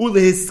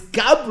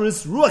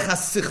 ulehiskabris ruach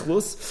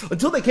hasichlus,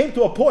 until they came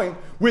to a point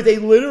where they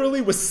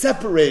literally were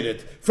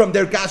separated from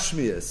their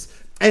gashmias.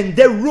 And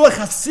their ruach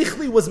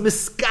hasichli was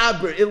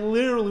miskaber. It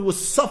literally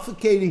was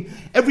suffocating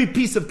every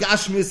piece of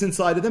gashmias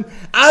inside of them.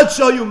 Ad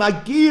shayu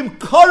magim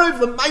karev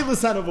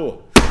l'maylas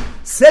hanavu.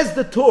 Says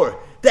the Torah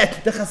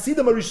that the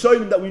Hasidim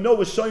Arishonim that we know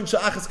was showing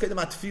sha'achas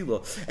kedem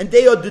atfilo, and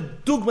they are the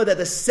dogma, that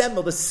the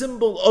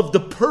symbol of the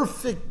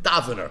perfect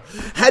davener.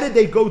 How did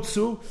they go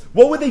to?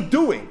 What were they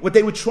doing? What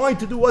they were trying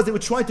to do was they were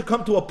trying to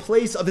come to a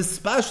place of his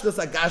spashtas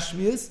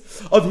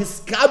agashmias, of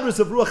his kabras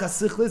of ruach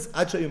hasichlis,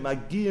 achayu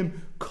magiyim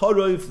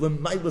korov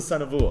l'maylas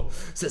hanavua.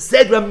 So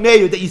said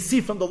Rameir that you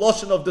see from the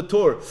lashon of the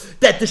Torah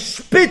that the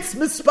spitz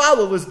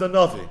mispala was the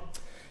navi.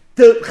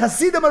 The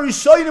Hasidim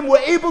Arishonim were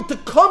able to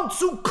come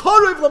to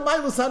Korev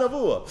L'maylas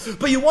Hanavua.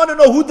 But you want to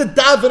know who the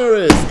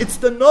davener is? It's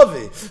the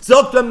Navi.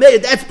 Zok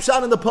Rameh, that's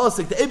Pshat in the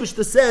Pasuk. The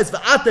Eibishter says,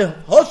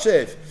 V'ate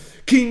Hoshev,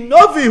 Ki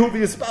Navi hu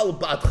v'yispalu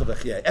b'atcha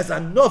v'chyeh. As a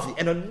Navi,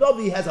 and a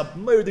Navi has a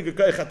murder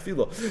gekoich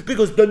atfilo.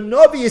 Because the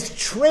Navi is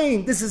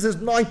trained, this is his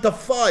 9 to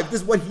 5,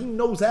 this is what he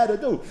knows how to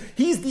do.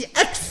 He's the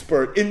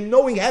expert in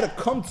knowing how to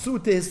come to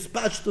his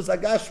spashtus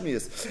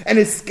agashmias, and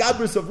his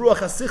skabris of ruach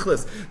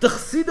hasichlis. The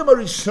Chassidim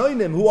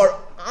Arishonim, who are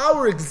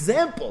our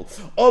example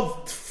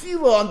of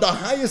tefillah on the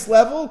highest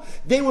level,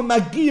 they were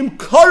magiyim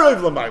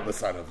karev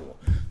l'maylas hanavu.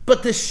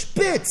 But the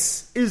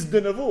spitz is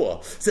the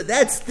nevuah. So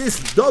that's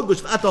this dog which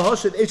v'ata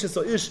hoshev eshes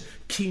ish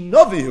ki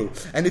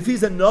navihu. And if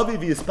he's a navi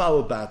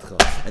v'yispal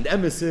batcha. And the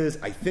emes is,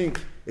 I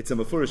think it's a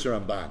mefurish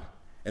Ramban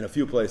in a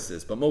few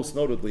places, but most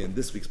notably in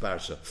this week's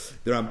parsha.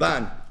 The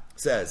Ramban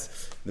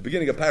says in the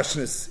beginning of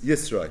Parshas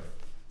Yisro,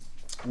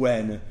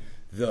 when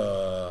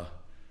the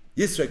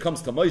Yisro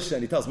comes to Moshe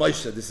and he tells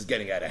Moshe, this is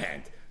getting out of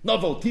hand.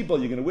 Novel people,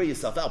 you're going to wear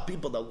yourself out.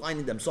 People are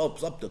lining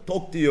themselves up to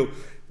talk to you.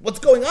 What's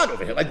going on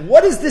over here? Like,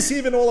 what is this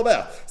even all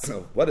about?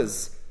 So, what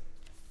does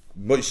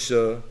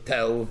Moshe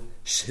tell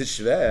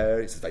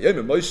Shver? He says,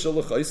 "Vayomer Moshe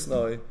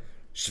l'chaisnoi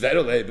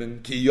shver leben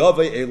ki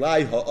yavei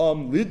elai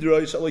ha'am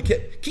lidroi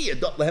shalokim ki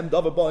yadot lehem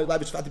davar boy lai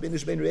b'shvat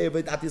b'inish ben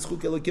re'eved at yischuk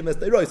elokim es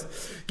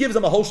deiros." Gives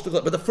them a whole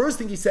shtickle. But the first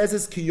thing he says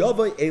is ki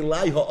yavei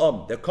elai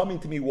ha'am. They're coming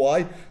to me.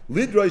 Why?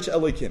 Lidroi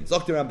shalokim.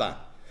 Zok the Ramban.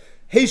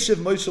 Heishev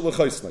Moshe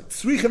l'choisnoi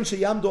tzrichem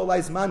sheyamdu alai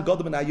zman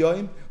godem and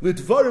ayoyim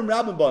lidvarim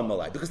rabim ba'am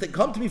alai, because they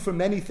come to me for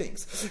many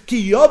things.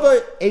 Ki yava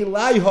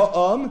elai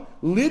ha'am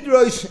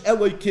lidrosh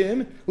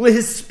elokim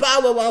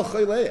lehispalal al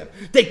chayleim.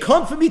 They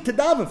come for me to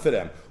daven for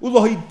them.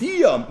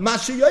 Ulohidiyam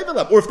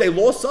mashayovelam. Or if they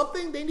lost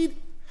something, they need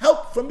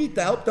help from me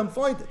to help them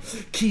find it.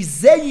 Ki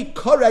zeyi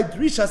korai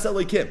drishas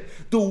elokim.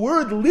 The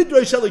word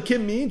lidrosh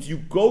elokim means you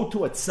go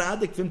to a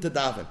tzaddik for him to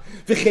daven.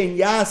 V'chein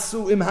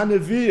yasu im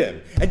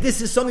hanaviyim. And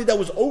this is something that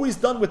was always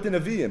done with the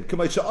Nevi'im.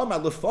 K'may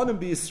sha'amar lefanim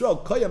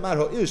b'Yisrael koyamar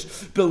ha'ush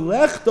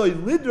b'lechtoi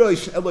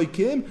lidrosh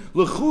elokim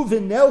l'chu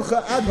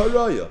v'nelcha ad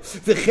haraya.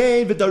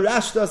 V'chein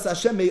v'darashtas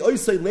Hashem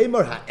me'oisei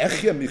lemar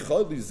ha'echya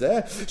michol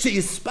lizeh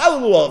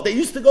she'yispalalu of. They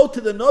used to go to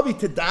the Navi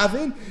to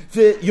daven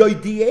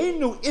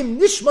v'yoidienu im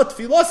nishmat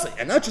filosei.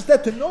 And not just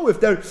that, to know if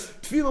their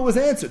tefillah was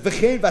answered.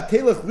 V'chein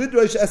v'atelech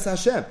lidrosh es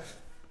Hashem.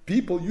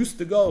 People used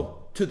to go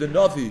to the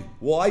Navi.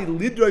 Why?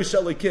 Lidrosh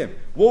Elokim.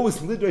 What was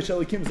Lidrosh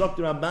Elokim? Zok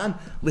the Ramban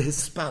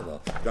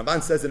lehispala.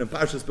 Ramban says it in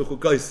Parshas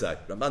Bechukoisai.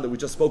 Ramban that we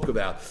just spoke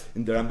about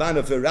in the Ramban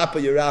of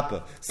Yerapa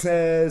Yerapa.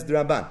 Says the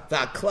Ramban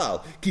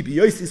va'klal ki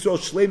b'yois Yisrael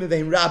shleimim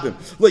ve'im rabim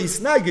lo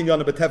yisnagin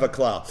yana b'teva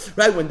klal.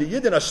 Right, when the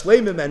Yidden are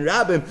shleimim and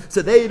rabim,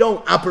 so they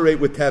don't operate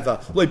with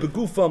teva. Lo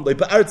b'gufam, lo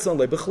b'artzon,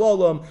 lo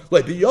b'chlolam,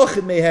 lo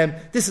b'yochid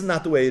mehem. This is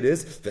not the way it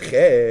is.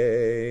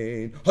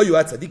 V'chein hayu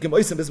at tzadikim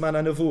oisim b'zman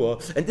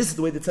ha'nevuah. And this is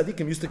the way the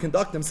tzadikim used to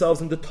conduct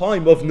themselves in the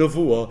time of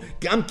Nevuah.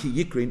 Gam ki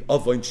yikrin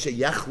avoin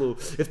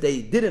sheyachlu. If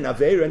they did an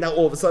aveira and now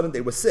all of a sudden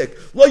they were sick,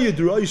 lo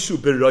yudroishu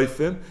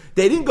beroifim.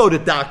 They didn't go to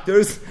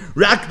doctors.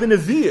 Rak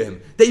b'neviim.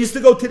 They used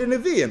to go to the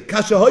Nevi'im.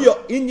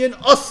 Kashahoyo inyan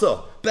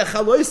asa.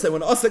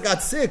 When Asa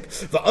got sick,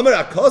 v'amar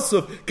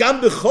akosov gam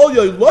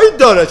b'cholyo lo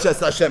ydoresh es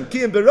Hashem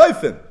ki im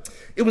beroifim.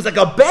 It was like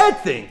a bad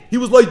thing. He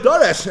was like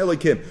Darash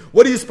Elikim.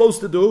 What are you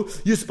supposed to do?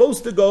 You're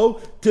supposed to go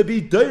to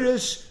be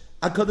Darash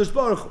HaKadosh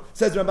Baruch Hu.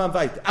 Says Ramban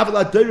Vayt,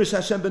 Aval Darash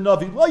Hashem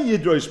b'Navi, lo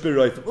yidrosh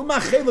b'roifim,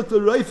 u'machelek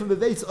l'roifim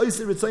v'veitz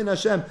oisir ritzayin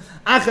Hashem,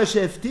 acha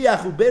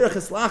she'eftiach u'berach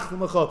eslach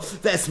l'mecha,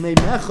 v'esmei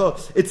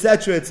mecha,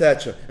 etc.,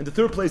 etc. And the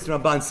third place the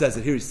Ramban says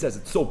it, here he says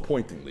it so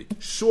pointingly,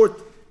 short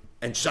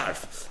and sharp,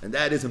 and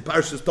that is in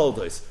Parshas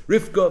Toldos.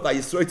 Rivka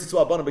v'yisroi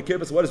tzitzu abanam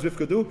b'kirbas. What does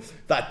Rivka do?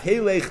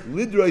 V'atelech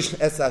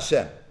lidrosh es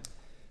Hashem.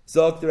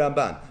 Zok the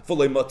Ramban.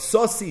 V'loi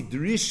matzosi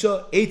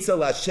drisha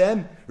etzel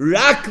Hashem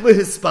rak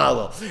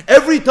lehispala.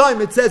 Every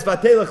time it says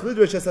v'atelech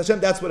lidrosh es Hashem,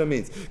 that's what it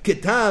means.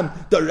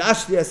 Ketam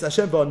darashti es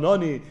Hashem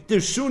v'anoni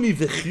dirshuni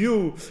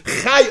v'chyu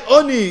chai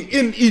oni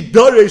im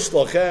idoresh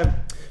lochem.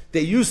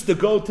 They used to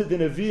go to the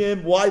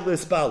Nevi'im. Why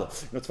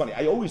lehispala? You know, it's funny.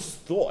 I always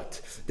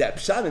thought that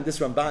Pshat in this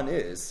Ramban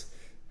is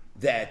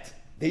that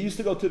they used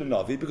to go to the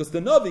Navi because the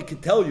Navi can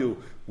tell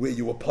you where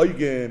you were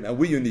pagan and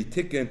where you need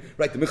tikkun.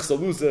 Right, the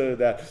Michsaluza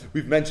that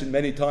we've mentioned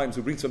many times,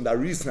 who brings from the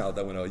Aris now,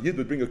 that when a Yid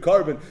would bring a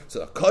carbon,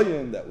 so a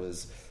Kayan that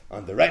was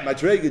on the right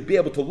madrega, he'd be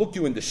able to look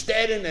you in the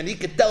steren, and he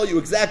could tell you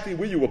exactly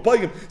where you were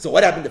poigim. So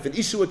what happened if an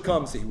issue would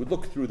come? So he would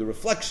look through the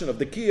reflection of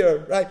the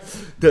kier, right?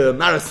 The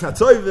maras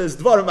natzoives,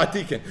 dvarim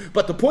atikin.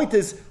 But the point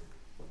is,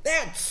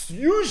 that's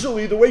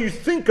usually the way you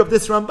think of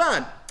this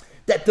Ramban,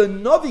 that the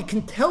Navi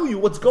can tell you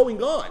what's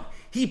going on.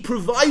 He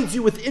provides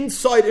you with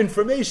inside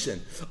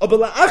information. The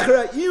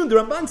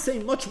Ramban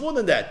saying much more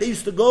than that. They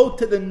used to go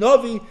to the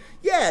Navi.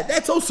 Yeah,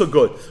 that's also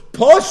good.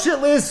 Pashit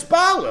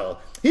le'espalel.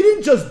 He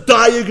didn't just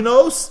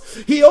diagnose,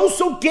 he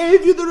also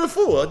gave you the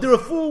refuah. The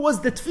refuah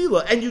was the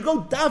tefillah, and you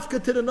go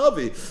dafka to the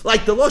Navi.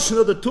 Like the Lashon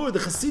of the Torah, the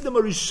Chasidim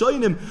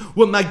Arishonim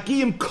were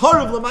magiyim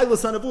karav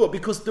l'maylas hanavua,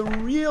 because the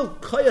real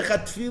koyach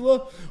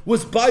tefillah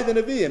was by the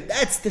Nevi'im.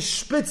 That's the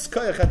spitz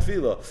koyach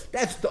tefillah.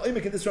 That's the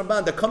oimik in this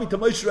Ramban. They're coming to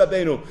Moshe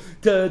Rabbeinu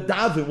to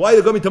daven. Why are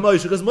they coming to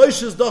Moshe? Because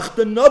Moshe is doch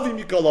the Navi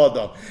mikol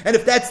adam. And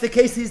if that's the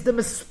case, he's the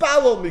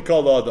mispalel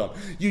mikol adam.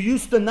 You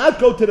used to not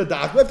go to the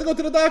doctor. You have to go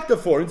to the doctor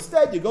for.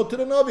 Instead, you go to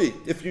the Navi.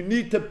 If you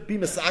need to be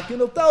masakin,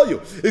 he'll tell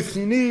you. If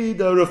you need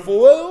a refuah,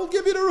 he'll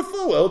give you the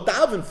refuah. He'll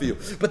daven for you.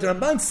 But the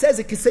Ramban says,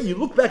 it can say, you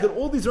look back at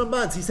all these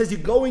Rambans, he says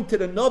you're going to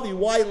the Navi.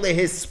 Why?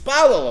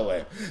 Lehispalel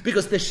aleh.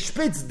 Because the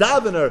spitz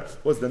davener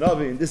was the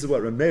Navi. And this is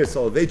what Rameir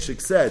Soloveitchik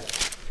said.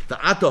 The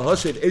Ata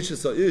Hashed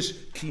Eishes Ish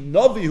Ki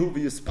Navi Hu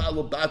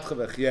V'Yispalo Badcha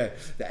V'Chyeh.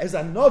 As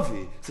a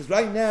Navi says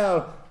right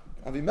now,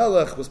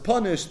 Avimelech was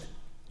punished.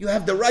 You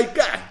have the right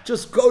guy.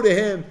 Just go to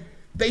him.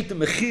 Beit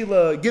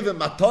Mechila, give him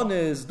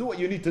matanis, do what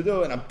you need to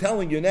do, and I'm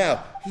telling you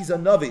now, he's a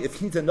Navi. If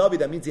he's a Navi,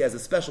 that means he has a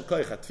special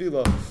koyach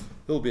tefillah,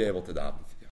 he'll be able to daven.